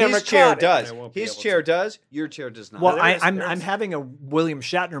not because camera his chair caught it. does. I won't be His able chair to. does. Your chair does not. Well, there is- I'm there is- having a William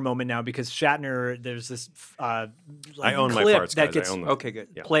Shatner moment now because Shatner, there's this I own my clip farts, that guys. gets I own them. Okay, good.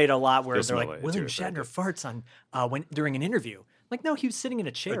 Yeah. played a lot where They'll they're smell like it, William too. It's Shatner very farts on during an interview. Like, no, he was sitting in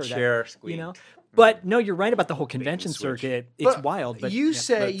a chair. chair you squeaked. know. But no, you're right about the whole convention switch. circuit. It's wild. But you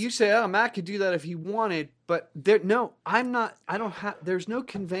yeah, say, oh, Matt could do that if he wanted, but I'm not. I don't have. There's no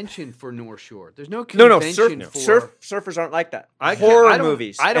convention for North Shore. There's no No, convention for surfers aren't like that. I can't- Horror I don't-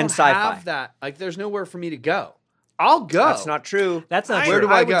 movies I don't and sci-fi. have that. Like, there's nowhere for me to go. I'll go. That's not true. that's not Where true.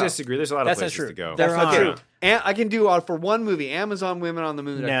 do I would go? disagree. There's a lot That's of not places true. to go. There That's not are. true. And I can do for one movie, Amazon Women on the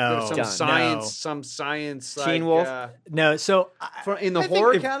Moon. No. some Done. science, Teen like, Wolf? No, so in the I think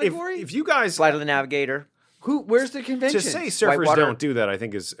horror if- category. If you guys Flight of the Navigator. Where's the convention? to say surfers Whitewater. don't do that, I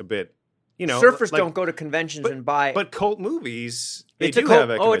think is a bit. Surfers like- don't go to conventions and buy. But cult movies, they it's a do cult, have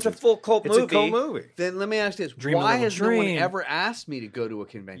a oh, it's a convention. full cult It's movie. a cult movie. Then let me ask this: Dream a why little has no one dream. ever asked me to go to a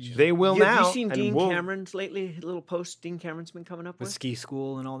convention? They will You- now. Have you seen and Dean we'll- Cameron's lately? Little post Dean Cameron's been coming up with with. ski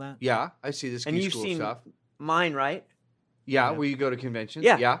school and all that. Yeah, I see this And you've school seen stuff. mine, right? Yeah, where you go to conventions.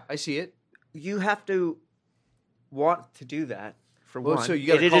 Yeah. yeah, I see it. You have to want to do that for Well, one. so you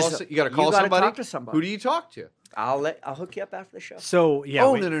got to It call. is- You got to you call gotta somebody. Talk to somebody. Who do you talk to? I'll hook you up after the show. So yeah.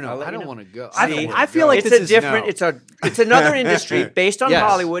 oh wait. no! I'll let I you don't know. want to go. I- don't See, wanna I feel go. like it's this a is- different. no. It's another industry based on Yes.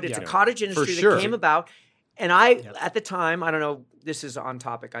 Hollywood. It's Yeah. a cottage industry For that sure. came about. And I, at the time, I don't know, this is on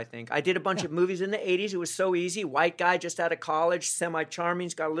topic, I think. I did a bunch of movies in the 80s. It was so easy. White guy just out of college, semi-charming,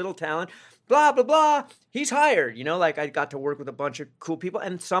 he's got a little talent, blah, blah, blah. He's hired. Like I got to work with a bunch of cool people.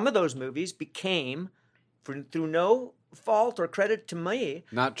 And some of those movies became, through no fault or credit to me,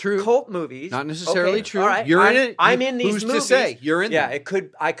 Not true. cult movies. Not necessarily Okay, true. all right, You're in it. I'm in these Who's movies. to say? You're in Yeah, them.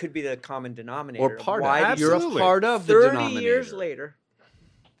 I could be the common denominator. Or of part why of. these You're a Absolutely. part of the 30 denominator. years later,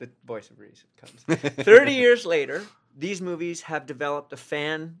 the voice of reason comes. 30 years later, these movies have developed a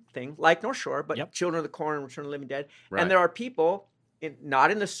fan thing, like North Shore, but Yep. Children of the Corn and Return of the Living Dead. Right. And there are people,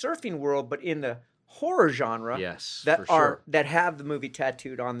 not in the surfing world, but in the horror genre Yes, that for sure. that have the movie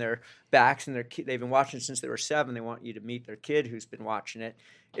tattooed on their backs, and they've been watching it since they were 7. They want you to meet their kid who's been watching it.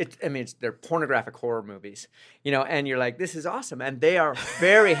 They're pornographic horror movies, and you're like, this is awesome, and they are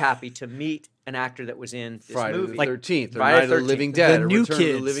very happy to meet an actor that was in this Friday movie, the 13th, or Friday Night of the the Living 13th. Dead, The or new Return of the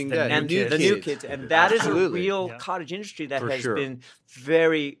kids, Living the Dead, and new the new kids, and that is a Absolutely. real Yeah. cottage industry that For has sure. been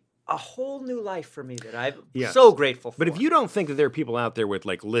a whole new life for me that I'm Yes. so grateful for. But if you don't think that there are people out there with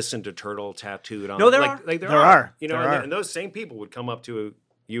like "Listen to Turtle" tattooed on, No, there like, are. Like there There are. are. You know, There and, are. and those same people would come up to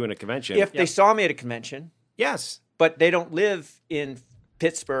you in a convention. if they saw me at a convention, yes, but they don't live in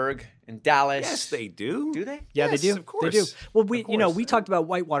Pittsburgh and Dallas. yes, they do. Do they? Yeah, Yes, they do. of course. They do. Well, Of we course. talked about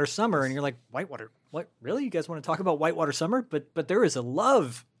Whitewater Summer, and you're like, Whitewater? What? Really? You guys want to talk about Whitewater Summer? But there is a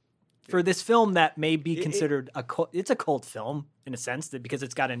love for this film that may be considered it's a cult film in a sense that because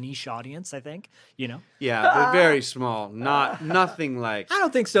it's got a niche audience. I think Yeah, but very small. Nothing like. I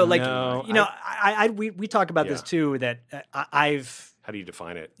don't think so. Like No, we talk about this Yeah. too. That I've How do you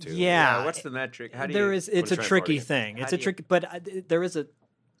define it? Too? yeah. What's the metric? How do There you? is. It's a try and tricky party. thing. How It's do a you- tricky. But there is a.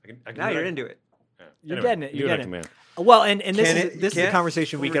 I can Now do you're it. into it. You're Anyway, getting it. do You're what I getting it. command. Well, and this Can't is it- this is a can't-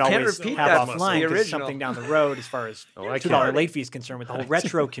 conversation we could can't always repeat have that, offline the because original. something down the road as far as Oh, I $2 can't. late fee is concerned with the whole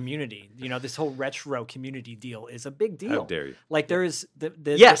retro community. This whole retro community deal is a big deal. How dare you? Like there is the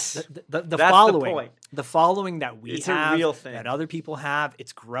Yes. the That's the following point. the following that we It's a have real thing. that other people have.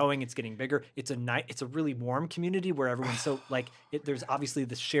 It's growing. It's getting bigger. It's a really warm community where everyone's so like there's obviously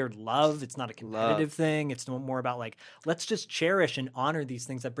this shared love. It's not a competitive thing. It's no more about like let's just cherish and honor these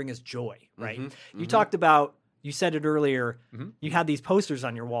things that bring us joy. Right? You talked about. You said it earlier. You had these posters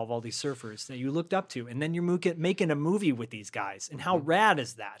on your wall of all these surfers that you looked up to, and then you're making a movie with these guys. And how rad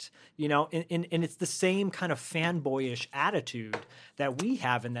is that? And it's the same kind of fanboyish attitude that we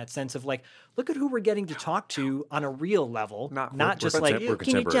have in that sense of like, look at who we're getting to talk to on a real level, not just we're like, contem- we're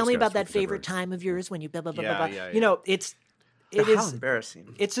can you tell me contemporaries, about guys, that we're favorite time of yours when you blah blah blah blah blah. Yeah, It How is.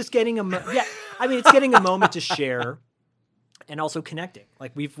 embarrassing. It's just getting it's getting a moment to share. And also connecting,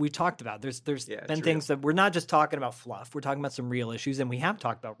 like we talked about. There's Yeah, been it's things that we're not just talking about fluff. We're talking about some real issues, and we have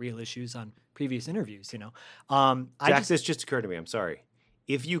talked about real issues on previous interviews. Jack, this just occurred to me. I'm sorry.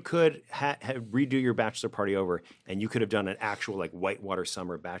 If you could redo your bachelor party over, and you could have done an actual like Whitewater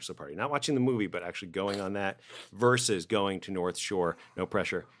Summer bachelor party, not watching the movie, but actually going on that versus going to North Shore, no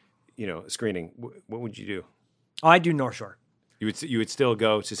pressure, screening. What would you do? Oh, I do North Shore. You would still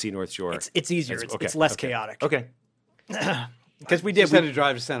go to see North Shore. It's easier. It's less chaotic. Okay. Because we Just did. had to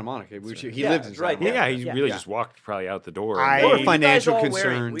drive to Santa Monica. He Yeah, lived in it's Santa right Monica. Yeah, he Yeah. really Yeah. just walked probably out the door. I- Or What You financial guys all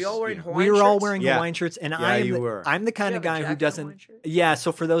concerns. we all wearing Yeah. Hawaiian We were all shirts? wearing Yeah. Hawaiian shirts, and Yeah, you I'm were. the kind You of have a guy who jacket doesn't. Hawaiian shirt? Yeah.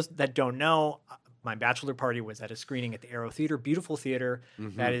 So for those that don't know, my bachelor party was at a screening at the Aero Theater, beautiful theater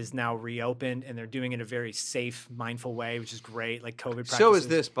that is now reopened, and they're doing it in a very safe, mindful way, which is great. Like COVID practices. So is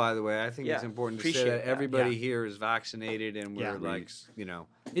this, by the way. I think Yeah, it's important to say appreciate that that. everybody Yeah. here is vaccinated, and we're Yeah. like,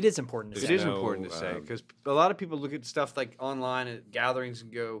 It is important to it say. is no, important to say um, because a lot of people look at stuff like online at gatherings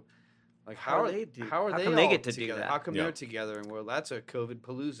and go, like, how are they How all come they get to do together? that? How come Yeah. they're together? And well, that's a COVID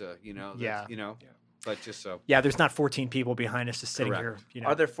palooza, Yeah. But just so. Yeah, there's not 14 people behind us just sitting Correct. here.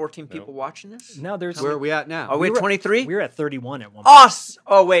 Are there 14 people watching this? No, there's. Where are we at now? Are we at 23? We were at 31 at one point. Us!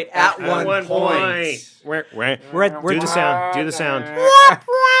 Oh, wait, at one point. We're Do the sound. Do the sound. Yep,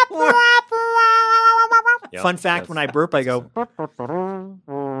 Fun fact: that's- when I burp, I go.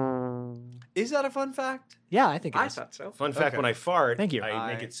 Is that a fun fact? Yeah, I think it I is. thought so. Fun fact: Okay. when I fart, Thank you. I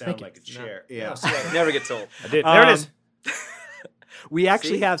make I- it sound thank you. like a chair. Yeah. Never gets old. I did. There it is. We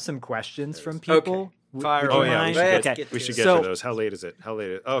actually See? have some questions from people. Fire Would you away. Oh, yeah, we mind? should Let's Okay. get We to should it. get So- to those. How late is it?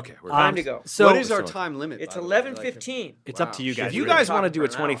 Okay, we're Time to go. So what is our so- time limit? It's by the way? 11:15. it's up to you Wow. guys. If you We're guys talking want to do a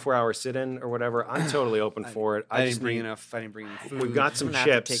for an hour. 24-hour sit-in or whatever, I'm totally open for it. I didn't just bring need- enough. I didn't bring enough food. We've got some I'm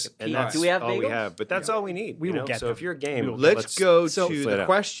gonna have to chips, take a and peek. that's Do we have all we bagels? have. But that's all we need. We you will know? get So them. if you're game, We will Let's go So- to Split the up.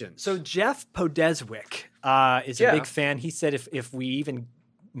 questions. So Jeff Podeswick is a Jeff. big fan. He said if we even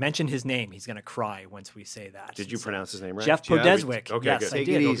mention his name, he's going to cry once we say that. Did you So- pronounce his name right? Jeff Jeff. Podeswick. Okay, yes, good. I Take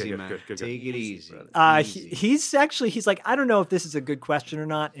did. it Okay, easy, good, man. good, good, Take it easy. He's like, I don't know if this is a good question or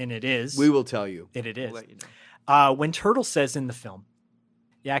not, and it is. We will tell you. And it is. We'll let you know. When Turtle says in the film,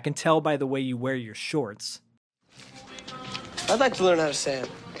 "Yeah, I can tell by the way you wear your shorts." I'd like to learn how to sand.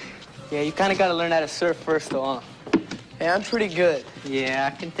 Yeah, you kind of got to learn how to surf first, though, huh? Hey, I'm pretty good. Yeah,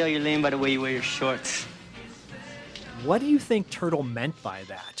 I can tell you're lame by the way you wear your shorts. What do you think Turtle meant by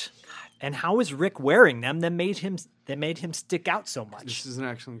that? And how is Rick wearing them that made him stick out so much? This is an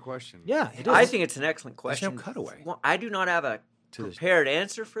excellent question. Yeah, it is. I think it's an excellent There's no question. cutaway. Well, I do not have a prepared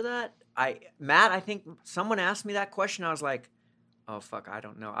answer for that. Matt, I think someone asked me that question. I was like, oh, fuck, I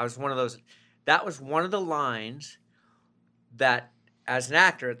don't know. I was one of those. That was one of the lines that as an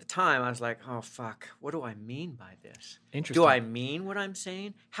actor at the time, I was like, oh, fuck, what do I mean by this? Interesting. Do I mean what I'm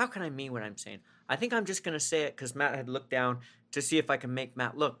saying? How can I mean what I'm saying? I think I'm just going to say it because Matt had looked down to see if I can make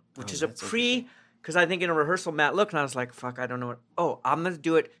Matt look, which is a because I think in a rehearsal, Matt looked and I was like, fuck, I don't know what. Oh, I'm going to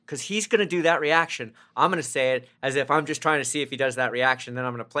do it because he's going to do that reaction. I'm going to say it as if I'm just trying to see if he does that reaction, then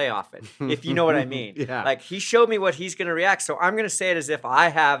I'm going to play off it, if you know what I mean. Yeah. Like, he showed me what he's going to react, so I'm going to say it as if I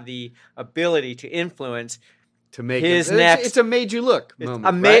have the ability to influence To make his it, next. it's a made you look It's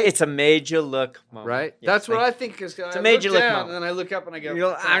moment, a right? it's a made you look moment. Right? Yeah, That's what thank I think. Because I a made you look look down moment. and then I look up and I go, You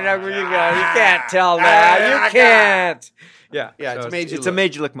I'm "Oh, not really good. You can't tell that. You can't. Yeah. Yeah, it's made you It's a look.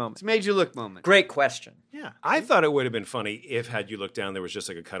 made you look moment. It's a made you look moment. Great question. Yeah. I thought it would have been funny if, had you looked down, there was just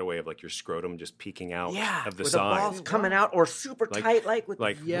like a cutaway of like your scrotum just peeking out Yeah. of the with side. the balls coming out or super Like- tight, with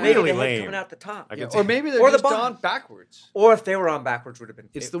like maybe really the head lame. coming out the top. I Yeah, could or see- maybe they're Or the just bottom. on backwards. Or if they were on backwards, would have been.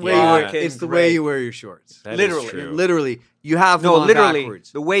 It's it- the way Yeah. you wear. It's the way you wear your shorts. That is Literally. true. Literally, you have them No, on literally,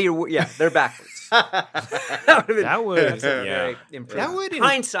 backwards. the way you're. Yeah, they're backwards. that would. That would, Very yeah. impressive. That would-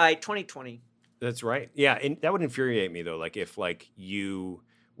 Hindsight 2020. That's right. Yeah, and that would infuriate me though. Like if like you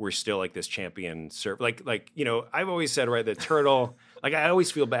were still like this champion surf, like I've always said right that Turtle. Like I always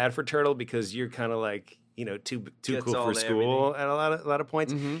feel bad for Turtle because you're kind of like too Gets cool all for to school at a lot of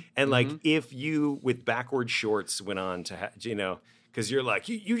points. Mhm. And like if you with backward shorts went on to because you're like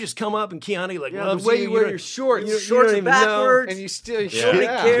you just come up and Keanu like Yeah, loves the way you wear don't- your shorts. you Shorts don't even know. backwards. and you still, Yeah, Nobody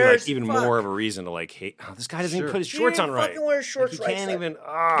yeah. It'd be, cares. like even Fuck. more of a reason to like hate. Oh, this guy doesn't even Sure. put his You shorts didn't on right. fucking wear his shorts Like, he right can't side. even.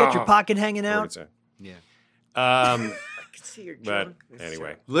 Got your pocket hanging out. Yeah. Um, I can see your but junk. It's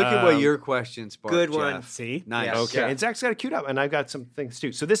anyway, Look at what Um, your question sparked. good one. Jeff. See? Nice. Yes. Okay, Yeah. and Zach's got it queued up, and I've got some things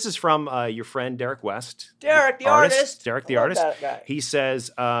too. So this is from your friend Derek West. Derek, the artist. Derek, the I love artist. that guy. He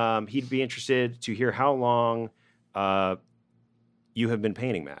says he'd be interested to hear how long you have been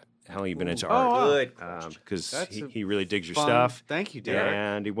painting, Matt. How long you've been into art? Good question. Because That's he really digs your Fun. stuff. Thank you, Derek.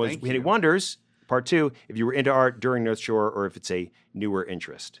 And Thank he you. wonders, part two, if you were into art during North Shore or if it's a newer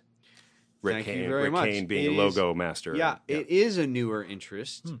interest. Rick Thank you Kane, very Rick much. Kane being It a is- logo master. Yeah, it is a newer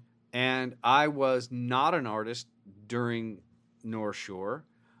interest, and I was not an artist during North Shore.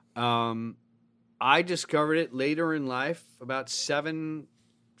 I discovered it later in life, about seven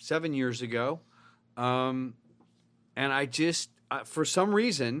years ago, and I just, for some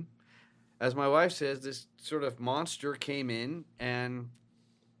reason, as my wife says, this sort of monster came in, and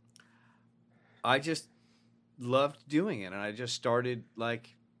I just loved doing it, and I just started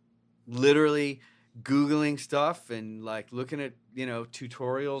like literally Googling stuff and like looking at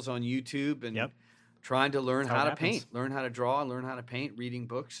tutorials on YouTube and Yep. trying to learn That's how how it to paint, happens. learn how to draw, learn how to paint, reading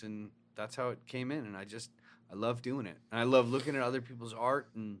books, and that's how it came in. And I love doing it, and I love looking at other people's art,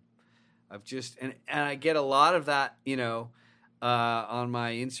 and I've just and I get a lot of that on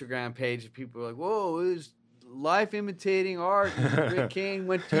my Instagram page. People are like, "Whoa, it was life imitating art." And Rick Kane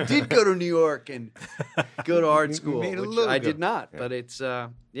did go to New York and go to art school, Made a which I logo. did not. Yeah. But it's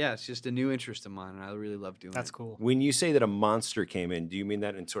it's just a new interest of mine, and I really love doing That's it. cool. When you say that a monster came in, do you mean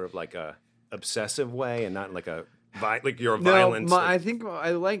that in sort of like a obsessive way and not in like a like you're a violent? No, I think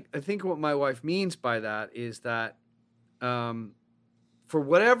what my wife means by that is that, for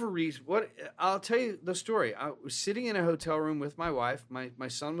whatever reason, I'll tell you the story. I was sitting in a hotel room with my wife. My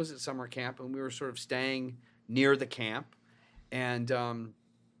son was at summer camp, and we were sort of staying near the camp, and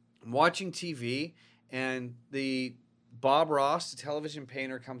watching TV. And the Bob Ross, the television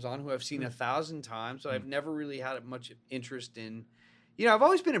painter, comes on, who I've seen 1,000 times, but I've never really had much interest in. I've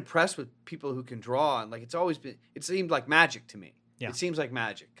always been impressed with people who can draw, and like it seemed like magic to me. Yeah. It seems like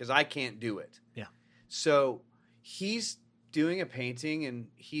magic because I can't do it. Yeah. So he's doing a painting, and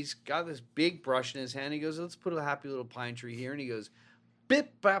he's got this big brush in his hand. He goes, "Let's put a happy little pine tree here," and he goes,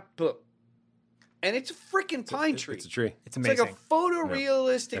 "Bip bap boop," and it's a freaking pine tree. It's a tree. It's It's amazing. like a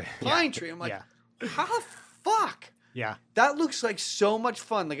photorealistic pine tree. I'm like, Yeah. how the fuck? Yeah. That looks like so much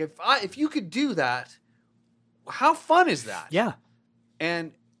fun. Like if you could do that, how fun is that? Yeah.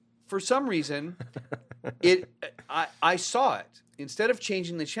 And for some reason, I saw it. Instead of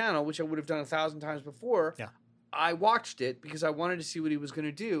changing the channel, which I would have done 1,000 times before, Yeah. I watched it because I wanted to see what he was going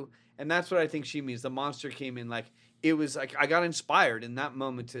to do. And that's what I think she means. The monster came in like, it was like, I got inspired in that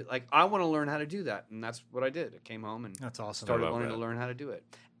moment to like, I want to learn how to do that. And that's what I did. I came home and That's awesome. started I love wanting that. to learn how to do it.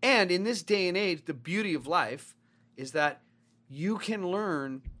 And in this day and age, the beauty of life is that you can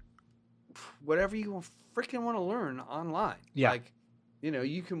learn whatever you freaking want to learn online. Yeah. Like,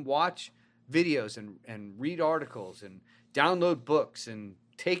 you can watch videos and read articles and download books and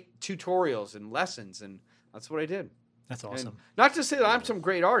take tutorials and lessons. And that's what I did. That's And awesome. not to say that I'm some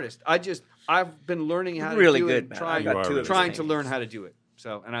great artist. I've been learning how Really to do good, it, man. trying, I've got You are two really of his trying to paintings. learn how to do it.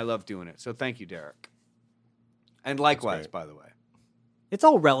 So, and I love doing it. So thank you, Derek. And likewise, great. by the way. It's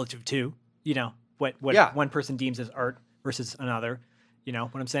all relative too. You know what Yeah. one person deems as art versus another. You know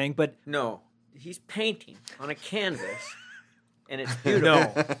what I'm saying? But No, he's painting on a canvas, and it's beautiful.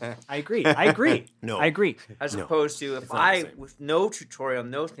 no, I agree. I agree. No. I agree. As No, opposed to if not the I, same. with no tutorial,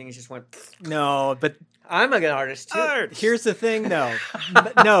 no things, just went, No, but I'm a good artist too. here's the thing, though.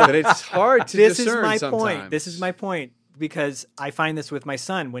 No, But it's hard to this is discern my sometimes. point. This is my point because I find this with my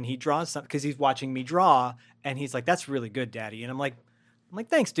son when he draws something because he's watching me draw and he's like, "That's really good, Daddy," and I'm like,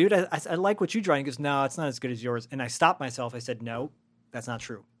 thanks, dude. I like what you draw. And he goes, "No, it's not as good as yours." And I stopped myself. I said, "No, that's not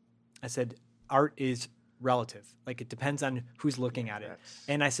true." I said, "Art is relative. Like it depends on who's looking at it."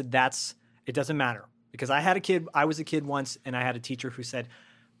 And I said, it doesn't matter because I was a kid once and I had a teacher who said,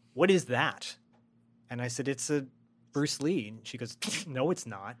 "What is that?" And I said, "It's a Bruce Lee." And she goes, "No, it's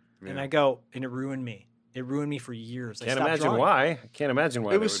not." And I go, and it ruined me. It ruined me for years. I Can't stopped imagine drawing. why. I can't imagine why.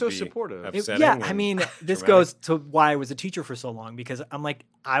 It that was would so be supportive. upsetting Yeah, I and mean, this traumatic. goes to why I was a teacher for so long because I'm like,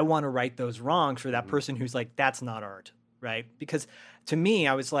 I want to right those wrongs for that person who's like, that's not art, right? Because to me,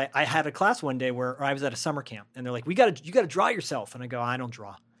 I was like, I had a class one day where I was at a summer camp and they're like, you got to draw yourself. And I go, I don't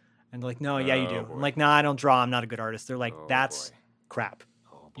draw. And they're like, no, yeah, you do. Oh, boy. I'm like, no, I don't draw. I'm not a good artist. They're like, Oh, that's boy. crap.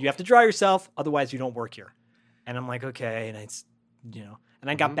 You have to draw yourself. Otherwise you don't work here. And I'm like, okay. And it's, and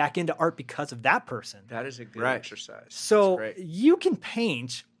I got back into art because of that person. That is a good Right. exercise. So great. you can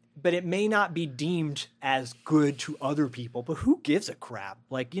paint, but it may not be deemed as good to other people. But who gives a crap?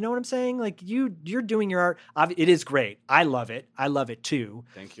 Like, you know what I'm saying? Like you're doing your art. It is great. I love it. I love it too.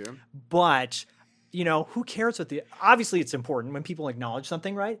 Thank you. But who cares what obviously it's important when people acknowledge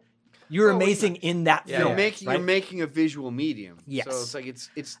something, right? You're Well, amazing in that Yeah, film. You're making right? you're making a visual medium. Yes. So it's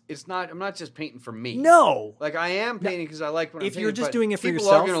like it's not. I'm not just painting for me. No. Like I am painting because I like what I'm If painting. you're just but doing it for people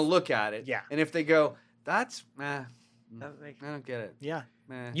yourself- are going to look at it. Yeah. And if they go, that's, That makes- I don't get it. Yeah.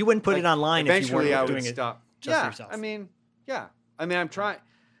 Meh. You wouldn't put it online if you Eventually, weren't I would doing it stop. just for yeah. yourself. I mean, yeah. I mean, I'm trying.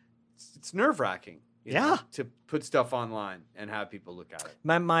 It's nerve wracking. Yeah. To put stuff online and have people look at it.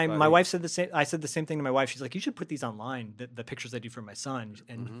 My But- wife said the same. I said the same thing to my wife. She's like, "You should put these online. The pictures I do for my son."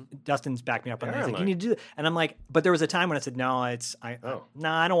 And Dustin's backed me up on that. They're He's like, "You online. need to do that." And I'm like, "But there was a time when I said no. I Oh.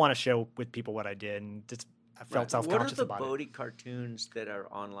 don't want to show with people what I did." And I felt Right. self What are conscious the about it. Bodhi cartoons that are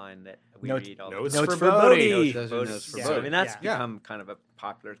online that we Notes- read all Notes the Notes for for Bodhi. Bodhi. Those are Bodhi. notes for Yeah. So, I Bodhi. mean, that's Yeah. become kind of a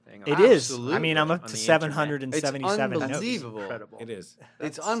popular thing. It is. I Absolutely. mean, I'm up On to the internet. 777 notes. unbelievable. Incredible. It is.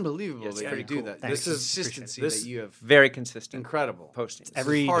 It's unbelievable Yes, that very you do cool. that. Thanks. The This is- consistency this- that you have. Very consistent. Incredible. Postings.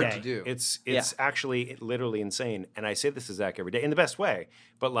 Every hard day. to do. It's Yeah. actually literally insane. And I say this to Zach every day in the best way,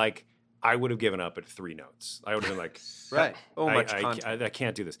 but like I would have given up at 3 notes. I would have been like, Right. Oh, much I content. I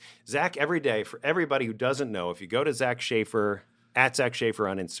can't do this. Zach, every day, for everybody who doesn't know, if you go to Zach Schaefer, at Zach Schaefer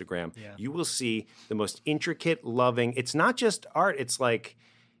on Instagram, Yeah. you will see the most intricate, loving. It's not just art. It's like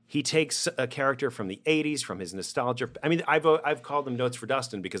he takes a character from the 80s, from his nostalgia. I mean, I've called them notes for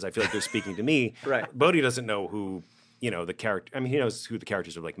Dustin because I feel like they're speaking to me. Right. Bodhi doesn't know who, the character. I mean, he knows who the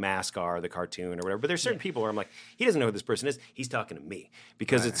characters of like Mask are, the cartoon or whatever. But there's certain people where I'm like, he doesn't know who this person is. He's talking to me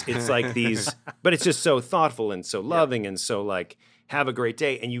because it's like these. But it's just so thoughtful and so loving and so like have a great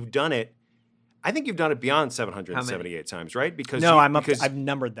day. And you've done it. I think you've done it beyond 778 times, right? Because No, because, I've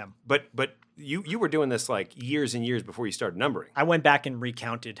numbered them. But you were doing this like years and years before you started numbering. I went back and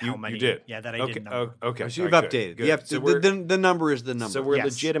recounted how You many. did. Yeah, that I okay, didn't number. okay. So you've all right, updated. Good. You have So to, we're, the number is the number. so we're Yes,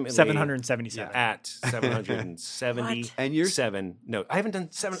 legitimately 777. at 777. And you're- No, I haven't done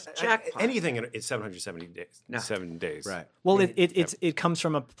Jackpot. anything in 770 days. No. 7 days. right. Well, it comes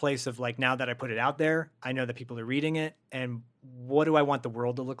from a place of like now that I put it out there, I know that people are reading it, and what do I want the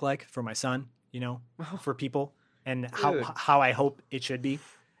world to look like for my son? For people, and Dude. how I hope it should be,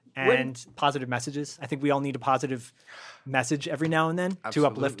 and positive messages. I think we all need a positive message every now and then to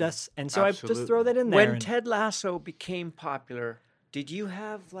uplift Absolutely. us, and so I just Absolutely. throw that in there. When and- Ted Lasso became popular, did you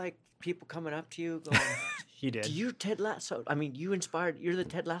have like people coming up to you going, he did. "Do you Ted Lasso? I mean, you're the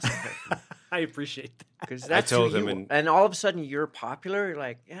Ted Lasso character." I appreciate that. Because that's told who him you and- and all of a sudden you're popular. You're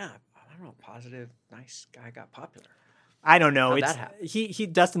like, yeah, I don't know, positive, nice guy got popular. I don't know. How'd It's that happen? he.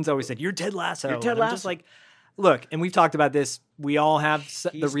 Dustin's always said, "You're Ted Lasso." You're Ted And I'm just Lasso. like, look, and we've talked about this. We all have the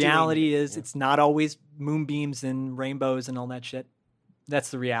He's doing reality it, is it's not always moonbeams and rainbows and all that shit.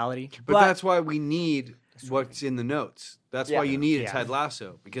 That's the reality. But that's why we need what's in the notes. That's why you need a Yeah. Ted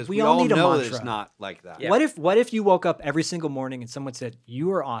Lasso because We we, all all need a know that it's mantra. not like that. Yeah. What if you woke up every single morning and someone said,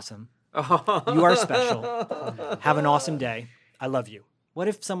 "You are awesome. You are special. Have an awesome day. I love you." What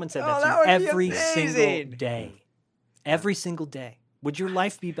if someone said that that to would you be every single amazing. day? Every single day. Would your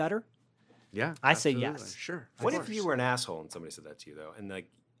life be better? Yeah, I say absolutely. yes. Sure. What if you were an asshole and somebody said that to you though, and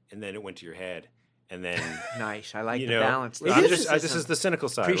then it went to your head, and then Nice. I like you the know, balance. I'm It just, is this is the cynical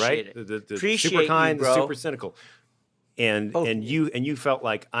side, Appreciate right? it. The Appreciate super kind, you, the bro. super cynical. and Both and of you felt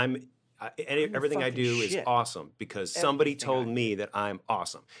like everything I fucking do is shit. awesome because somebody Everything told I me that I'm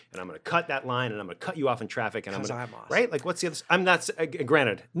awesome, and I'm going to cut that line, and I'm going to cut you off in traffic, and I'm 'Cause going I'm to awesome. right. Like, what's the other? I'm not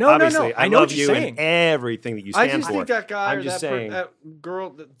granted. No, no, no. obviously, I know love what you're you saying. and everything that you I stand just for. think that guy I'm or just that, saying, that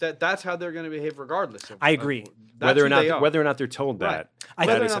girl that's how they're going to behave regardless. I agree. That's whether or who not they are. whether or not they're told Right. that.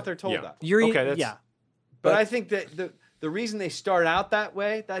 Whether or is- not they're told yeah. that. You're Okay, that's- yeah. But I think that the reason they start out that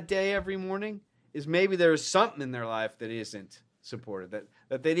way that day every morning is maybe there's something in their life that isn't supported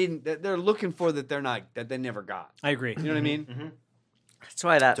that they didn't that they're looking for that they never got. I agree. You know what I mean? That's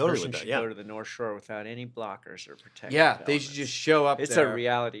why that Totally person with that, should yeah. go to the North Shore without any blockers or protective Yeah, they should elements. just show up. It's there. a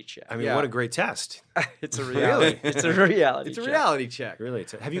reality check. I mean, Yeah. what a great test. It's a reality. It's a reality. It's a check. reality check. Really,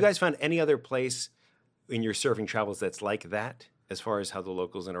 have you guys found any other place in your surfing travels that's like that as far as how the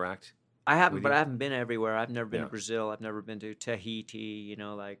locals interact? I haven't, Would but you- I haven't been everywhere. I've never been Yeah. to Brazil. I've never been to Tahiti. You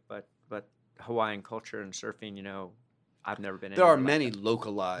know, but Hawaiian culture and surfing. You know, I've never been. There are anywhere like many that.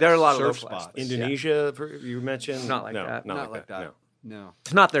 localized. There are a lot of surf localized. spots. Indonesia, you mentioned? Not like no, that. Not like that. No. No.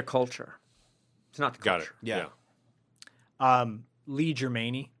 It's not their culture. It's not the Got it. culture. Yeah. Lee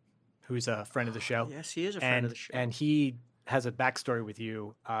Germaini, who's a friend of the show. Yes, he is a friend and, of the show. And he has a backstory with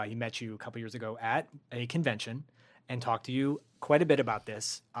you. He met you a couple years ago at a convention and talked to you quite a bit about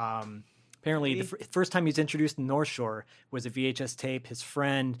this. Apparently, the first time he was introduced to North Shore was a VHS tape. His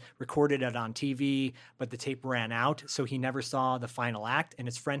friend recorded it on TV, but the tape ran out, so he never saw the final act, and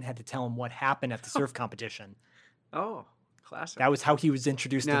his friend had to tell him what happened at the surf competition. Oh, classic. That was how he was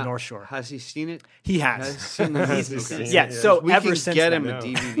introduced to Now, North Shore. has he seen it? He Has has. he seen the Has he movie? seen it? Yeah, so We ever can since get then- him a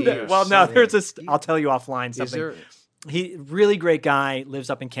DVD. Or Well, no, something. there's I'll tell you offline Is something. there? He really great guy,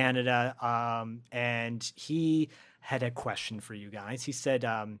 lives up in Canada, and he had a question for you guys. He said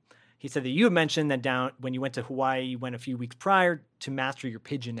that you had mentioned that down when you went to Hawaii, you went a few weeks prior to master your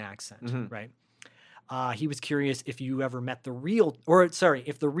pidgin accent, right? He was curious if you ever met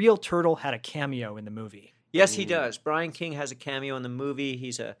if the real turtle had a cameo in the movie. Yes, he does. Brian King has a cameo in the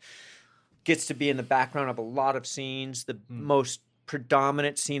movie. Gets to be in the background of a lot of scenes. The most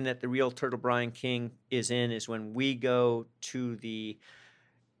predominant scene that the real turtle Brian King is in is when we go to the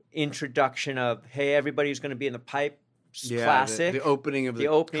introduction of, hey, everybody's going to be in the pipe classic. The opening of the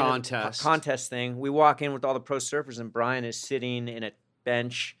opening contest. contest thing. We walk in with all the pro surfers, and Brian is sitting in a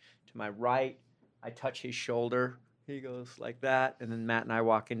bench to my right. I touch his shoulder. He goes like that, and then Matt and I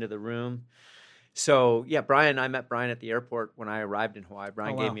walk into the room. So yeah, I met Brian at the airport when I arrived in Hawaii.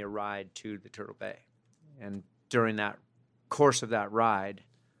 Brian wow. gave me a ride to the Turtle Bay, and during that course of that ride,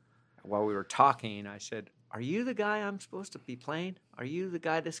 while we were talking, I said, "Are you the guy I'm supposed to be playing? Are you the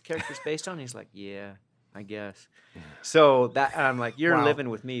guy this character's based on?" He's like, "Yeah, I guess." So that I'm like, "You're Wow. living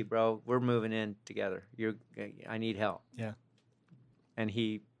with me, bro. We're moving in together. I need help." Yeah. And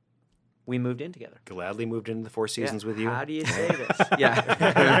we moved in together. Gladly moved into the Four Seasons Yeah. with you. How do you say this?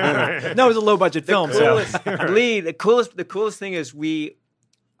 Yeah. No, it was a low budget film. Coolest, So. Lee, the coolest thing is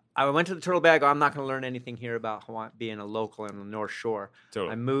I went to the Turtle Bay. I go, I'm not going to learn anything here about Hawaii, being a local in the North Shore.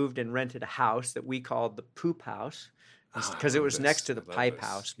 Totally. I moved and rented a house that we called the Poop House because I it was love next this. to the I love Pipe this.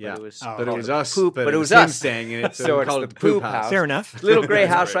 House. Yeah. But it was, Oh. But it called was the us. Poop, but it was him us staying in it. So we it's called the it the poop Poop house. House. Fair enough. Little gray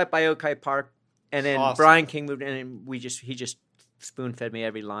That's house great. right by Okai Park. And then Awesome. Brian King moved in, and he just spoon fed me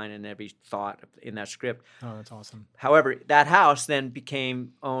every line and every thought in that script. Oh, that's awesome. However, that house then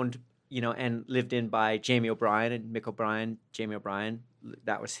became owned, and lived in by Jamie O'Brien and Mick O'Brien. Jamie O'Brien,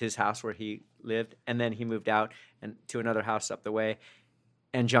 that was his house where he lived, and then he moved out and to another house up the way,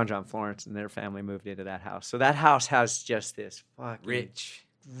 and John Florence and their family moved into that house. So that house has just this fucking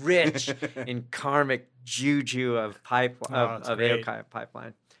rich and karmic juju of that's of great. Aokai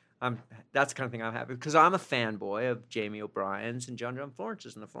pipeline. That's the kind of thing I'm happy because I'm a fanboy of Jamie O'Brien's and John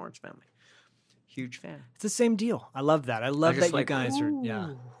Florence's and the Florence family. Huge fan. It's the same deal. I love that. I love just that you like, guys are.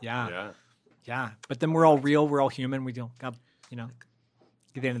 ooh. Yeah. Yeah. But then we're all real. We're all human. We don't got, at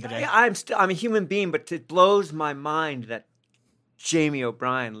the end of the day. I'm a human being, but it blows my mind that Jamie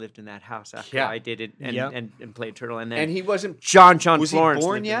O'Brien lived in that house after Yeah. I did it and, Yep. and played Turtle, and then And he wasn't John was he Florence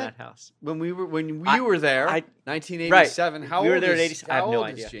born lived yet? in that house. when we I- were there. I- 1987. How we were old there is in 87. I have how no old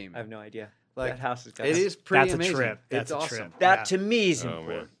idea. is Jamie? I have no idea. Like, That house is. It is pretty That's a amazing. trip. It's That's a awesome. trip. That Yeah. to me is Oh,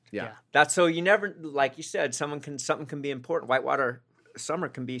 important. man. Yeah. That's so you never, like you said, something can be important. Whitewater Summer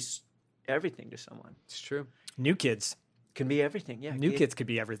can be everything to someone. It's true. New kids. Can be everything. Yeah. New kids could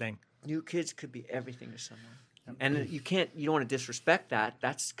be everything. New kids could be everything to someone, and you don't want to disrespect that.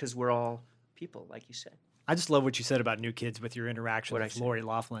 That's because we're all people, like you said. I just love what you said about new kids with your interaction What'd I with say? Lori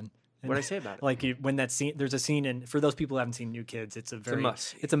Laughlin. What did I say about it? Like when that scene, there's a scene, and for those people who haven't seen New Kids, it's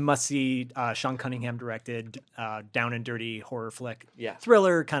a must see. Sean Cunningham directed, down and dirty horror flick,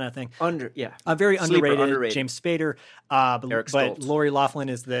 thriller kind of thing. A very underrated. James Spader, but Stoltz. Lori Loughlin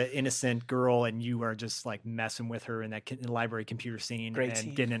is the innocent girl, and you are just like messing with her in that library computer scene Great and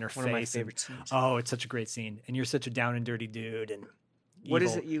scene. getting in her One face. of my favorite scenes. Oh, it's such a great scene, and you're such a down and dirty dude, and. What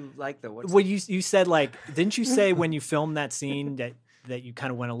is evil. it you like though? What's Well, you said like, didn't you say when you filmed that scene that you kind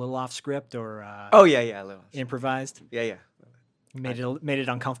of went a little off script or Oh yeah, improvised? yeah. Made it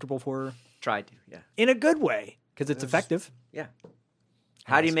uncomfortable for her Tried to, yeah. in a good way because it's effective. Yeah.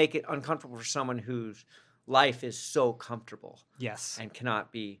 How do you make it uncomfortable for someone whose life is so comfortable? Yes. And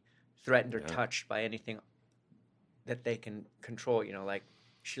cannot be threatened or touched by anything that they can control. You know, like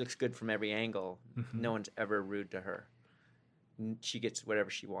she looks good from every angle. Mm-hmm. No one's ever rude to her. She gets whatever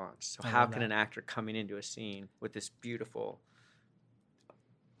she wants. So how can an actor coming into a scene with this beautiful,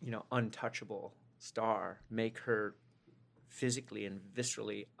 untouchable star make her physically and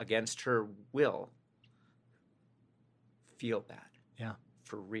viscerally against her will feel bad? Yeah.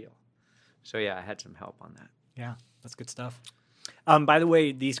 For real. So yeah, I had some help on that. Yeah, that's good stuff. By the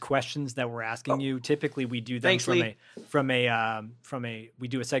way, these questions that we're asking you, typically we do them Thanks, Lee. we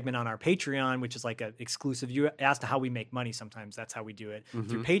do a segment on our Patreon, which is like an exclusive. You asked how we make money. Sometimes that's how we do it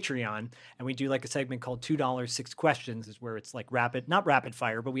through Patreon, and we do like a segment called $2 6 questions, is where it's like not rapid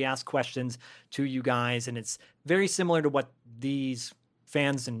fire, but we ask questions to you guys, and it's very similar to what these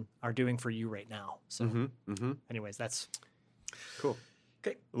fans are doing for you right now. So, anyways, that's Cool.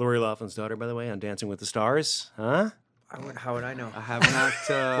 Okay. Lori Loughlin's daughter, by the way, on Dancing with the Stars, huh? How would I know? I have not.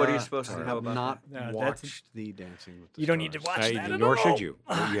 What are you supposed to know have about not that? watched the Dancing with the you don't need to Stars. watch that at Nor all. should you.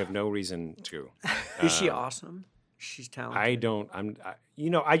 You have no reason to. Is she awesome? She's talented. I don't.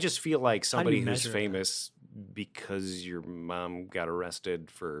 I just feel like somebody who's measure that? famous because your mom got arrested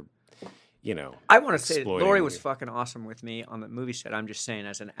for, I want to say that exploiting- Lori was fucking awesome with me on the movie set. I'm just saying,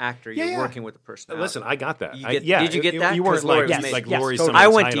 as an actor, you're Yeah. working with a person. Listen, I got that. You I- get- yeah, did you get that? You weren't 'Cause Lori like, was like amazing. Lori's Yes, some I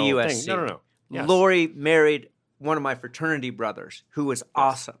went to entitled USC. thing. No. Yes. Lori married one of my fraternity brothers, who was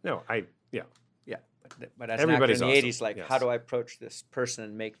awesome. No, yeah. But as Everybody's an actor in the awesome. 80s, like, Yes. how do I approach this person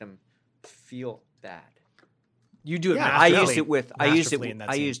and make them feel bad? You do it. Yeah, I masterfully- used it with. masterfully in that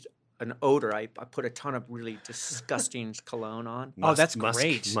I scene. used an odor. I put a ton of really disgusting cologne on. Oh, that's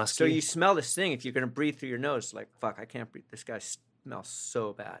great. Musky. So you smell this thing. If you're going to breathe through your nose, like, fuck, I can't breathe. This guy smells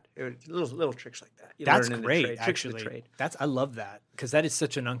so bad. Little tricks like that. You That's learn in the great, trade. Tricks of the actually. trade. I love that because that is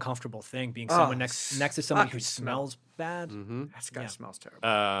such an uncomfortable thing. Being someone next to somebody who fucking smell. smells bad. That guy smells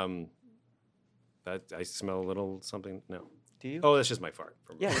terrible. I smell a little something. No. Do you? Oh, that's just my fart.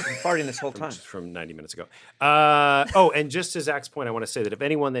 From, Yeah, you've been farting this whole time. from 90 minutes ago. And just to Zach's point, I want to say that if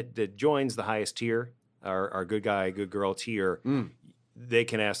anyone that joins the highest tier, our good guy, good girl tier, they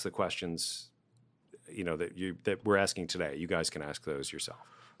can ask the questions, that we're asking today. You guys can ask those yourself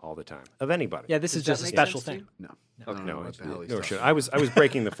all the time of anybody. Yeah, this is just a make special sense to thing. No. No, what the hell he's no talking shit. I was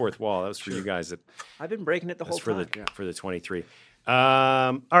breaking the fourth wall. That was for you guys. That I've been breaking it the whole that's for time. the 23.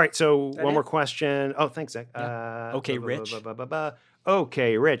 All right, so one it? more question. Oh, thanks, Zach. Okay, Rich.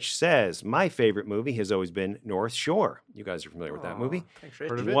 Okay, Rich says my favorite movie has always been North Shore. You guys are familiar with that movie. Thanks, Rich.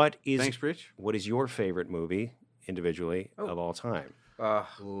 Heard of it? What is Thanks, Rich. What is your favorite movie individually of all time?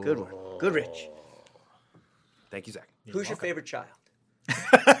 Good one. Good, Rich. Thank you, Zach. Who's your favorite child?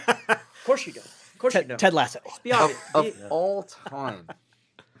 Of course you do. Of course you do. Ted Lasso. Be obvious. Of all time.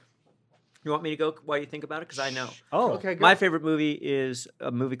 You want me to go while you think about it? Because I know. Oh, Okay, go. My favorite movie is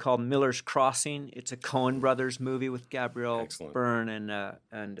a movie called Miller's Crossing. It's a Coen Brothers movie with Gabrielle Excellent. Byrne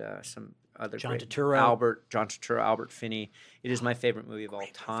and some other John great Turturro. John Turturro, Albert Finney. It is my favorite movie of all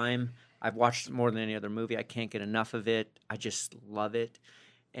time. I've watched it more than any other movie. I can't get enough of it. I just love it,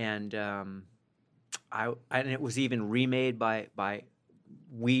 and and it was even remade by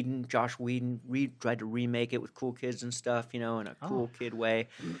Whedon, Josh Whedon. Tried to remake it with cool kids and stuff, in a cool kid way.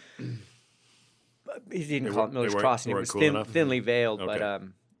 But he didn't call it Miller's Crossing. It was cool enough? thinly veiled, Okay. but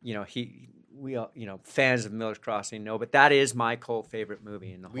we all, fans of Miller's Crossing know. But that is my favorite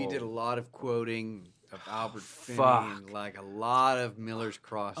movie in the We whole. did a lot of quoting of Albert Finney, fuck. like a lot of Miller's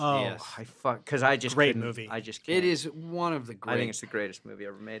Crossing. Oh, Yes. Because I just Great couldn't- movie. I just can't. It is one of the great. I think it's the greatest movie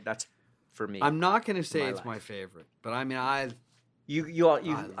ever made. That's for me. I'm not going to say my it's life. my favorite, but I mean, I you love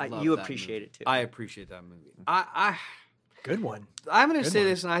you that appreciate movie. it too. I appreciate that movie. good one. I'm going to Good say one.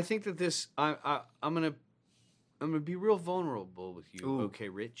 this, and I think that this. I'm going to be real vulnerable with you, Ooh. okay,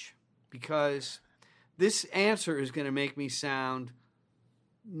 Rich, because this answer is going to make me sound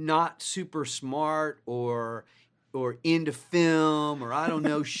not super smart or into film, or I don't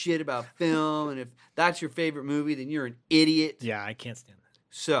know shit about film. And if that's your favorite movie, then you're an idiot. Yeah, I can't stand that.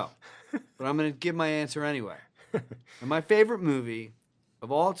 So, but I'm going to give my answer anyway. And my favorite movie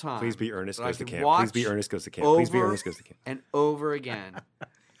of all time. Please be Ernest that I Goes to could Camp. watch Please be Ernest Goes to Camp. Please be over Ernest Goes to Camp. and over again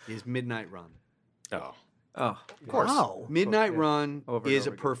is Midnight Run. Oh. Oh, Of course. Wow. Midnight Run Over and is a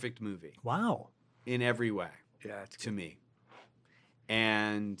over again. perfect movie Wow. in every way yeah, it's to me.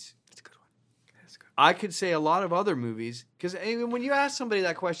 And a good one. That's good. I could say a lot of other movies because when you ask somebody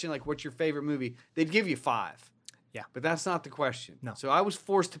that question, like, what's your favorite movie? They'd give you 5. Yeah. But that's not the question. No. So I was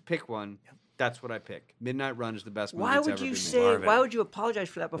forced to pick one. That's what I pick. Midnight Run is the best movie Why that's would ever you been say? made. Marvin. Why would you apologize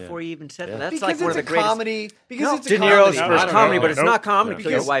for that before you even said Yeah. that? That's Because like one of it's the a greatest. comedy. Because No, it's a De comedy. Niro's I first don't comedy, know. but it's not comedy for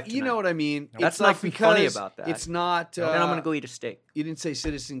your Because wife. you know what I mean. That's It's not nothing funny because about that. It's not. Then I'm gonna go eat a steak. You didn't say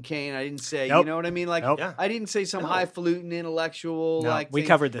Citizen Kane. I didn't say. You Nope. know what I mean? Like Nope. Yeah. I didn't say some highfalutin intellectual. No, like we thing.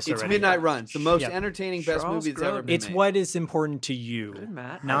 covered this It's already. Midnight Run. It's the most Yep. entertaining, best Charles movie that's ever Grodin. been It's made. what is important to you, Good,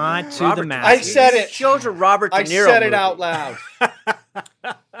 Matt. not to Robert the De masses. I said it. Shows a Robert De I Niro said it movie. out loud.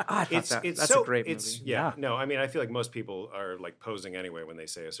 I thought that's so, a great it's, movie. Yeah, no, I mean, I feel like most people are like posing anyway when they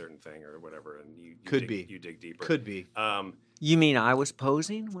say a certain thing or whatever, and you Could dig, be. you dig deeper. Could be. You mean I was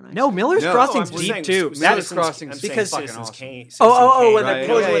posing when I? No, said Miller's No, Crossing's I'm just deep saying, too. Miller's Citizens- Crossing's I'm saying because- Citizens fucking awesome. Kane. Oh, when Right, they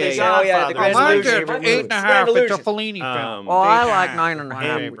pose yeah, when they yeah, oh yeah. yeah, the Oh, Grand my Illusion. God, Eight and a half. Grand It's a Illusion. Fellini Um, film. Oh, I Eight and a like half. 9 and a My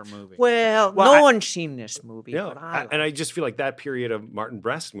half. favorite movie. Well, Well, no one's seen this movie, Yeah, but I like and I just feel like that period of Martin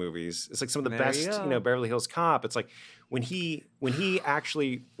Brest movies, it's like some of the There best, you go. Beverly Hills Cop. It's like when he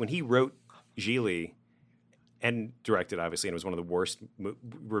wrote Gigli and directed, obviously, and it was one of the worst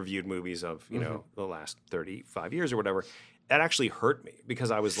reviewed movies of the last 35 years or whatever. That actually hurt me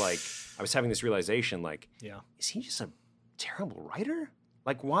because I was having this realization, like, Yeah. is he just a terrible writer?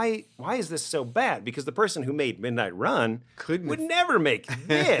 Like, why is this so bad? Because the person who made Midnight Run would never make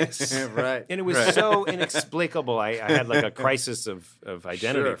this. Right. And it was so inexplicable. I had like a crisis of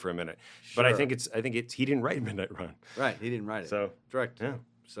identity Sure. for a minute. But I Sure. think it's he didn't write Midnight Run. Right. He didn't write it. So, direct. yeah.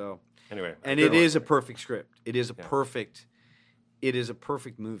 So Anyway. and good it one. is a perfect script. It is a Yeah. perfect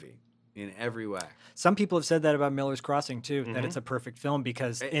movie in every way. Some people have said that about Miller's Crossing too, that it's a perfect film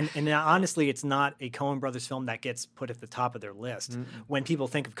because, and honestly, it's not a Coen Brothers film that gets put at the top of their list. When people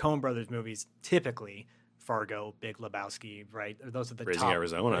think of Coen Brothers movies, typically Fargo, Big Lebowski, right? Those are the Raising top.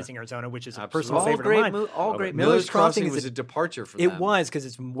 Arizona. Raising Arizona, which is a Absolutely. personal all favorite great, of mine. all great Miller's Miller's Crossing Crossing was is a departure for It them. was because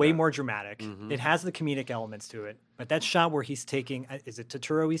it's way more dramatic. It has the comedic elements to it, but that shot where he's taking, is it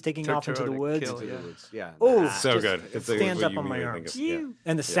Totoro? He's taking off into Turturro the to woods. kill, Into the yeah. woods. Yeah. Oh, so just- good. It It's like stands what up you on my immediately arms. think of. Yeah.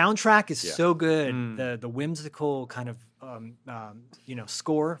 And the soundtrack is Yeah. so good. The whimsical kind of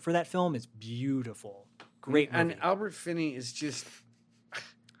score for that film is beautiful. Great movie. And Albert Finney is just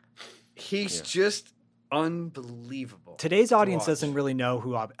he's just unbelievable. Today's to audience watch. doesn't really know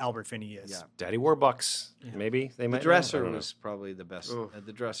who Albert Finney is. Yeah. Daddy Warbucks. Maybe they The might know. I Dresser don't know. was probably the best. Oof.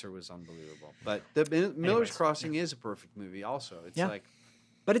 The Dresser was unbelievable. But the Miller's Anyways. Crossing is a perfect movie. Also, it's Yeah. like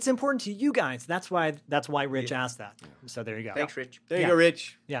But it's important to you guys. That's why Rich asked that. So there you go. Thanks, Rich. there you Yeah. go,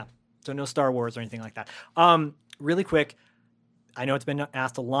 Rich. Yeah. So no Star Wars or anything like that. Really quick, I know it's been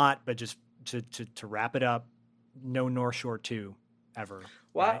asked a lot, but just to wrap it up, no North Shore 2 ever.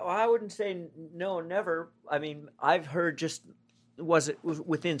 Well, right? I wouldn't say no, never. I mean, I've heard was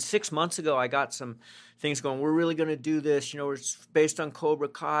within 6 months ago, I got some things going. We're really going to do this. It's based on Cobra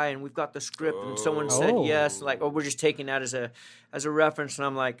Kai, and we've got the script. And someone said yes, like, we're just taking that as a reference. And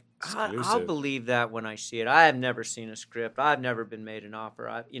I'm like, I'll Exclusive. believe that when I see it. I have never seen a script. I've never been made an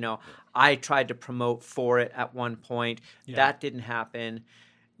offer. I tried to promote for it at one point. Yeah. That didn't happen.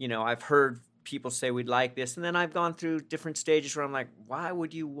 I've heard people say we'd like this, and then I've gone through different stages where I'm like, why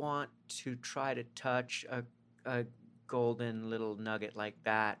would you want to try to touch a golden little nugget like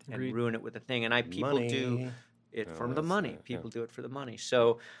that and Agreed. ruin it with a thing? And people do Money. it Oh, for the that's money. yeah. People do it for the money.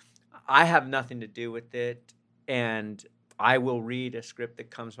 So I have nothing to do with it, and I will read a script that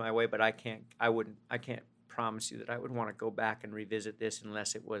comes my way, but I can't promise you that I would want to go back and revisit this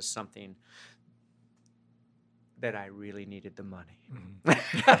unless it was something that I really needed the money.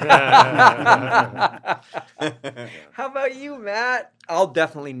 How about you, Matt? I'll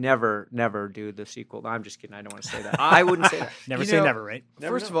definitely never do the sequel. No, I'm just kidding. I don't want to say that. I wouldn't say that. Never You say know, never, right?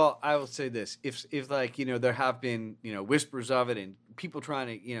 First of all, I will say this: if like there have been whispers of it and people trying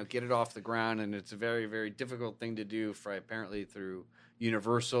to get it off the ground, and it's a very very difficult thing to do for apparently through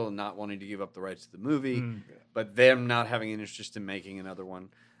Universal and not wanting to give up the rights to the movie, but them not having an interest in making another one.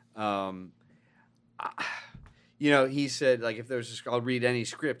 He said like if there's I'll read any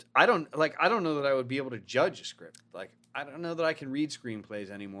script. I don't know that I would be able to judge a script. Like I don't know that I can read screenplays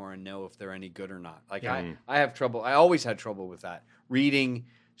anymore and know if they're any good or not. Like I have trouble. I always had trouble with that. Reading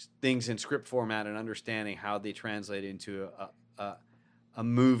things in script format and understanding how they translate into a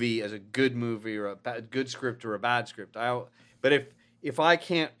movie as a good movie or a good script or a bad script. But if I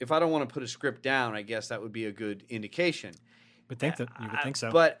don't want to put a script down, I guess that would be a good indication. But you would think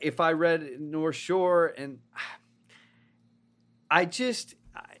so. But if I read North Shore, and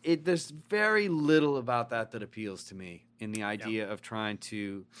there's very little about that appeals to me in the idea of trying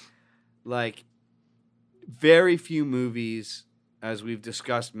to, like, very few movies, as we've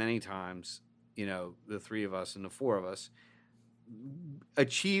discussed many times, the three of us and the four of us,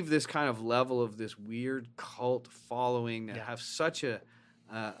 achieve this kind of level of this weird cult following that have such an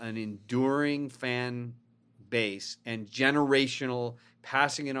enduring fan base and generational,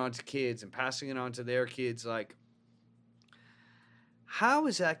 passing it on to kids and passing it on to their kids. Like, how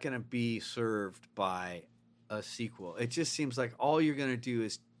is that going to be served by a sequel? It just seems like all you're going to do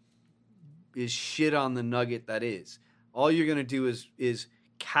is shit on the nugget that is. All you're going to do is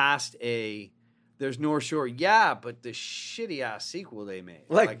cast there's North Shore, but the shitty ass sequel they made.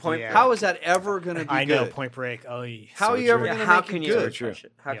 Like Point Break. How is that ever going to be I good? know, Point Break. Oh, yeah. How are you ever going to How make can it you ever good? touch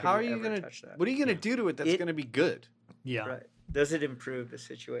it? How How are you going to touch that? What are you going to do to it that's going to be good? Yeah. Right. Does it improve the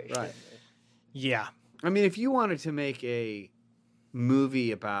situation? Right. Yeah. I mean, if you wanted to make a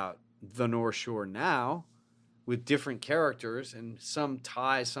movie about the North Shore now with different characters and some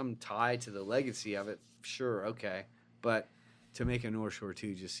tie to the legacy of it, sure, okay. But to make a North Shore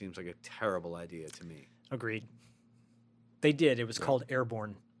 2 just seems like a terrible idea to me. Agreed. They did. It was called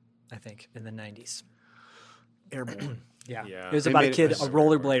Airborne, I think, in the 90s. Airborne. Yeah. Yeah. It was They about a made it- kid, I a saw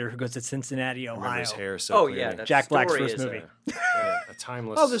rollerblader who goes to Cincinnati, I remember Ohio. his hair so Oh clearly. yeah, that Jack Black's story first is movie. A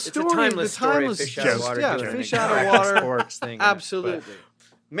timeless. Oh, the It's a story, timeless the story, timeless fish out of jokes. water, Yeah, doing fish an out of interactive water. sports thing. Absolutely.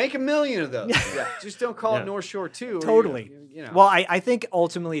 Make 1 million of those. Just don't call it North Shore 2. or Totally. you know. Well, I think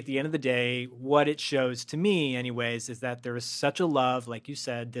ultimately at the end of the day, what it shows to me anyways, is that there is such a love, like you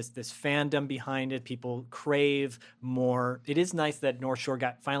said, this fandom behind it. People crave more. It is nice that North Shore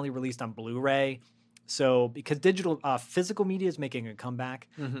got finally released on Blu-ray. So because physical media is making a comeback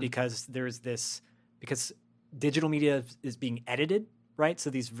because because digital media is being edited, right? So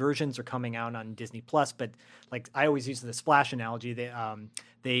these versions are coming out on Disney Plus, but like I always use the Splash analogy,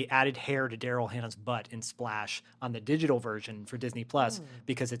 they added hair to Daryl Hannah's butt in Splash on the digital version for Disney Plus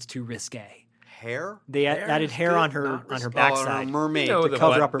because it's too risque. Hair? They added hair on her backside. mermaid. You know, to the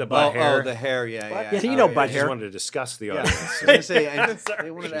cover butt- up her the butt. butt hair. the hair, yeah. Yeah, you know butt I just hair. wanted to discuss the Yeah. audience. I was gonna say, they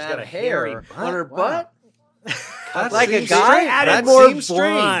wanted She's to got add a hairy hair butt. on her Wow. butt. Like a seems guy? strange. Added That more seems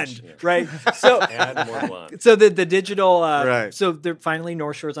blonde, strange. right? So Add more blonde. So the digital, Right. So they're finally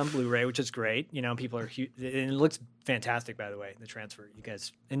North Shore's on Blu-ray, which is great. You know, people are huge, and it looks fantastic, by the way. The transfer, you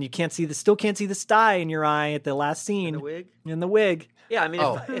guys, and you still can't see the sty in your eye at the last scene The wig. in the wig. Yeah, I mean,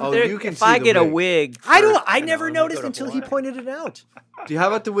 you can if see I the get a wig. wig, I for, never you know, noticed go to until he Hawaii. pointed it out. Do you how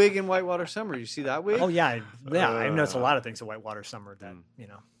about the wig in Whitewater Summer? You see that wig? Oh yeah, I've noticed a lot of things at Whitewater Summer that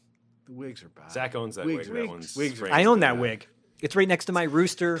The wigs are bad. Zach owns that Wigs, wig. wigs, That one's wigs. framed I own in that wig. It's right next to my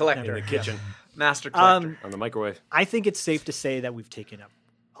rooster Collector. in the kitchen Master collector. on the microwave. I think it's safe to say that we've taken up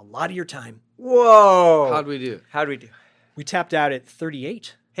a lot of your time. Whoa! How'd we do? How'd we do? We tapped out at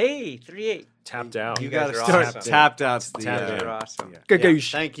 38. Hey, 38. Tapped out. You guys got to are start awesome. tapped out. The, Tapped You out. guys are awesome. Good yeah.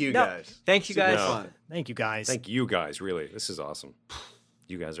 goose. Thank you No. guys. Thank you guys. No. Fun. Thank you guys. Thank you guys. Really, this is awesome.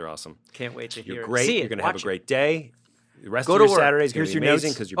 You guys are awesome. Can't wait to hear You're it. great. See You're it. going to have a Watch it. great day. The rest Go of to your work. Saturday is going Here's to be your amazing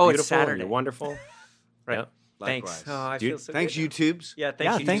notes. because you're Oh, it's beautiful and Saturday. you're wonderful. Right. Yep. Thanks. Likewise. Oh, I feel so Thanks, good. YouTubes. Yeah, Yeah,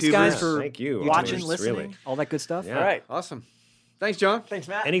 thanks. thanks YouTubers. guys for Thank you. watching, YouTubers, listening, really. all that good stuff. Yeah. All right. Awesome. Thanks, John. Thanks,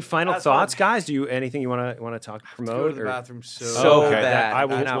 Matt. Any final That's thoughts, fun. guys? Do you anything you want to talk Go promote? to the or- bathroom so So Okay, bad. that- I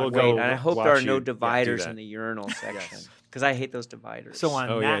will- cannot we'll wait. go And I hope there watch are no you- do dividers that. in the urinal section Yes. because I hate those dividers. So on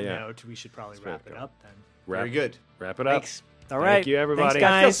Oh, that yeah. note, we should probably wrap it up then. Wrap, Very good. Wrap it up. Thanks. All Thank right. you, everybody. Thanks,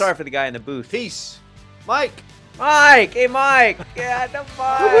 I feel guys. sorry for the guy in the booth. Peace. Mike. Mike, hey Mike. Yeah, no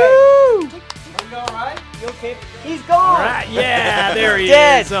Mike. Are you all right? You okay? He's gone. All right. Yeah, there he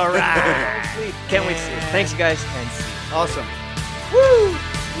Dead. is. All right. Can't wait to see it. Thanks, you guys. And see you. Awesome. Woo!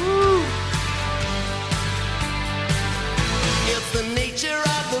 Woo! It's the nature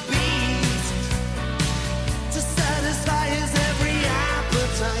of the beast to satisfy his every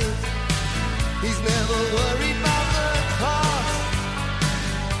appetite. He's never worried about the cost.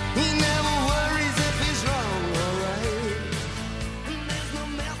 He never worries if he's wrong or right. And there's no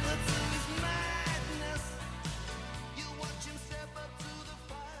method to his madness. You watch him step up to the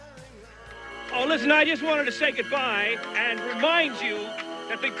firing line. Oh, listen, I just wanted to say goodbye and remind you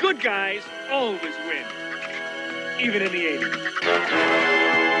that the good guys always win, even in the 80s.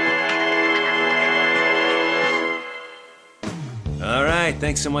 All right.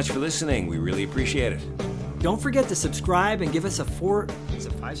 Thanks so much for listening. We really appreciate it. Don't forget to subscribe and give us a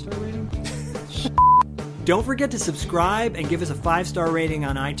 5-star rating? Don't forget to subscribe and give us a 5-star rating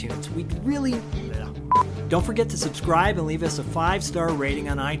on iTunes. We really Don't forget to subscribe and leave us a 5-star rating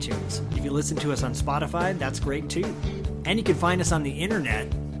on iTunes. If you listen to us on Spotify, that's great too. And you can find us on the internet.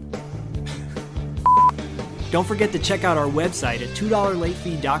 Don't forget to check out our website at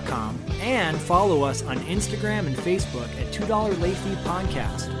 $2LateFee.com and follow us on Instagram and Facebook at $2 Late Fee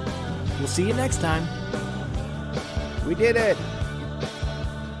Podcast. We'll see you next time. We did it.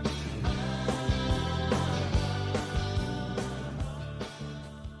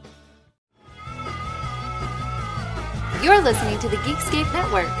 You're listening to the Geekscape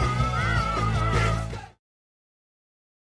Network.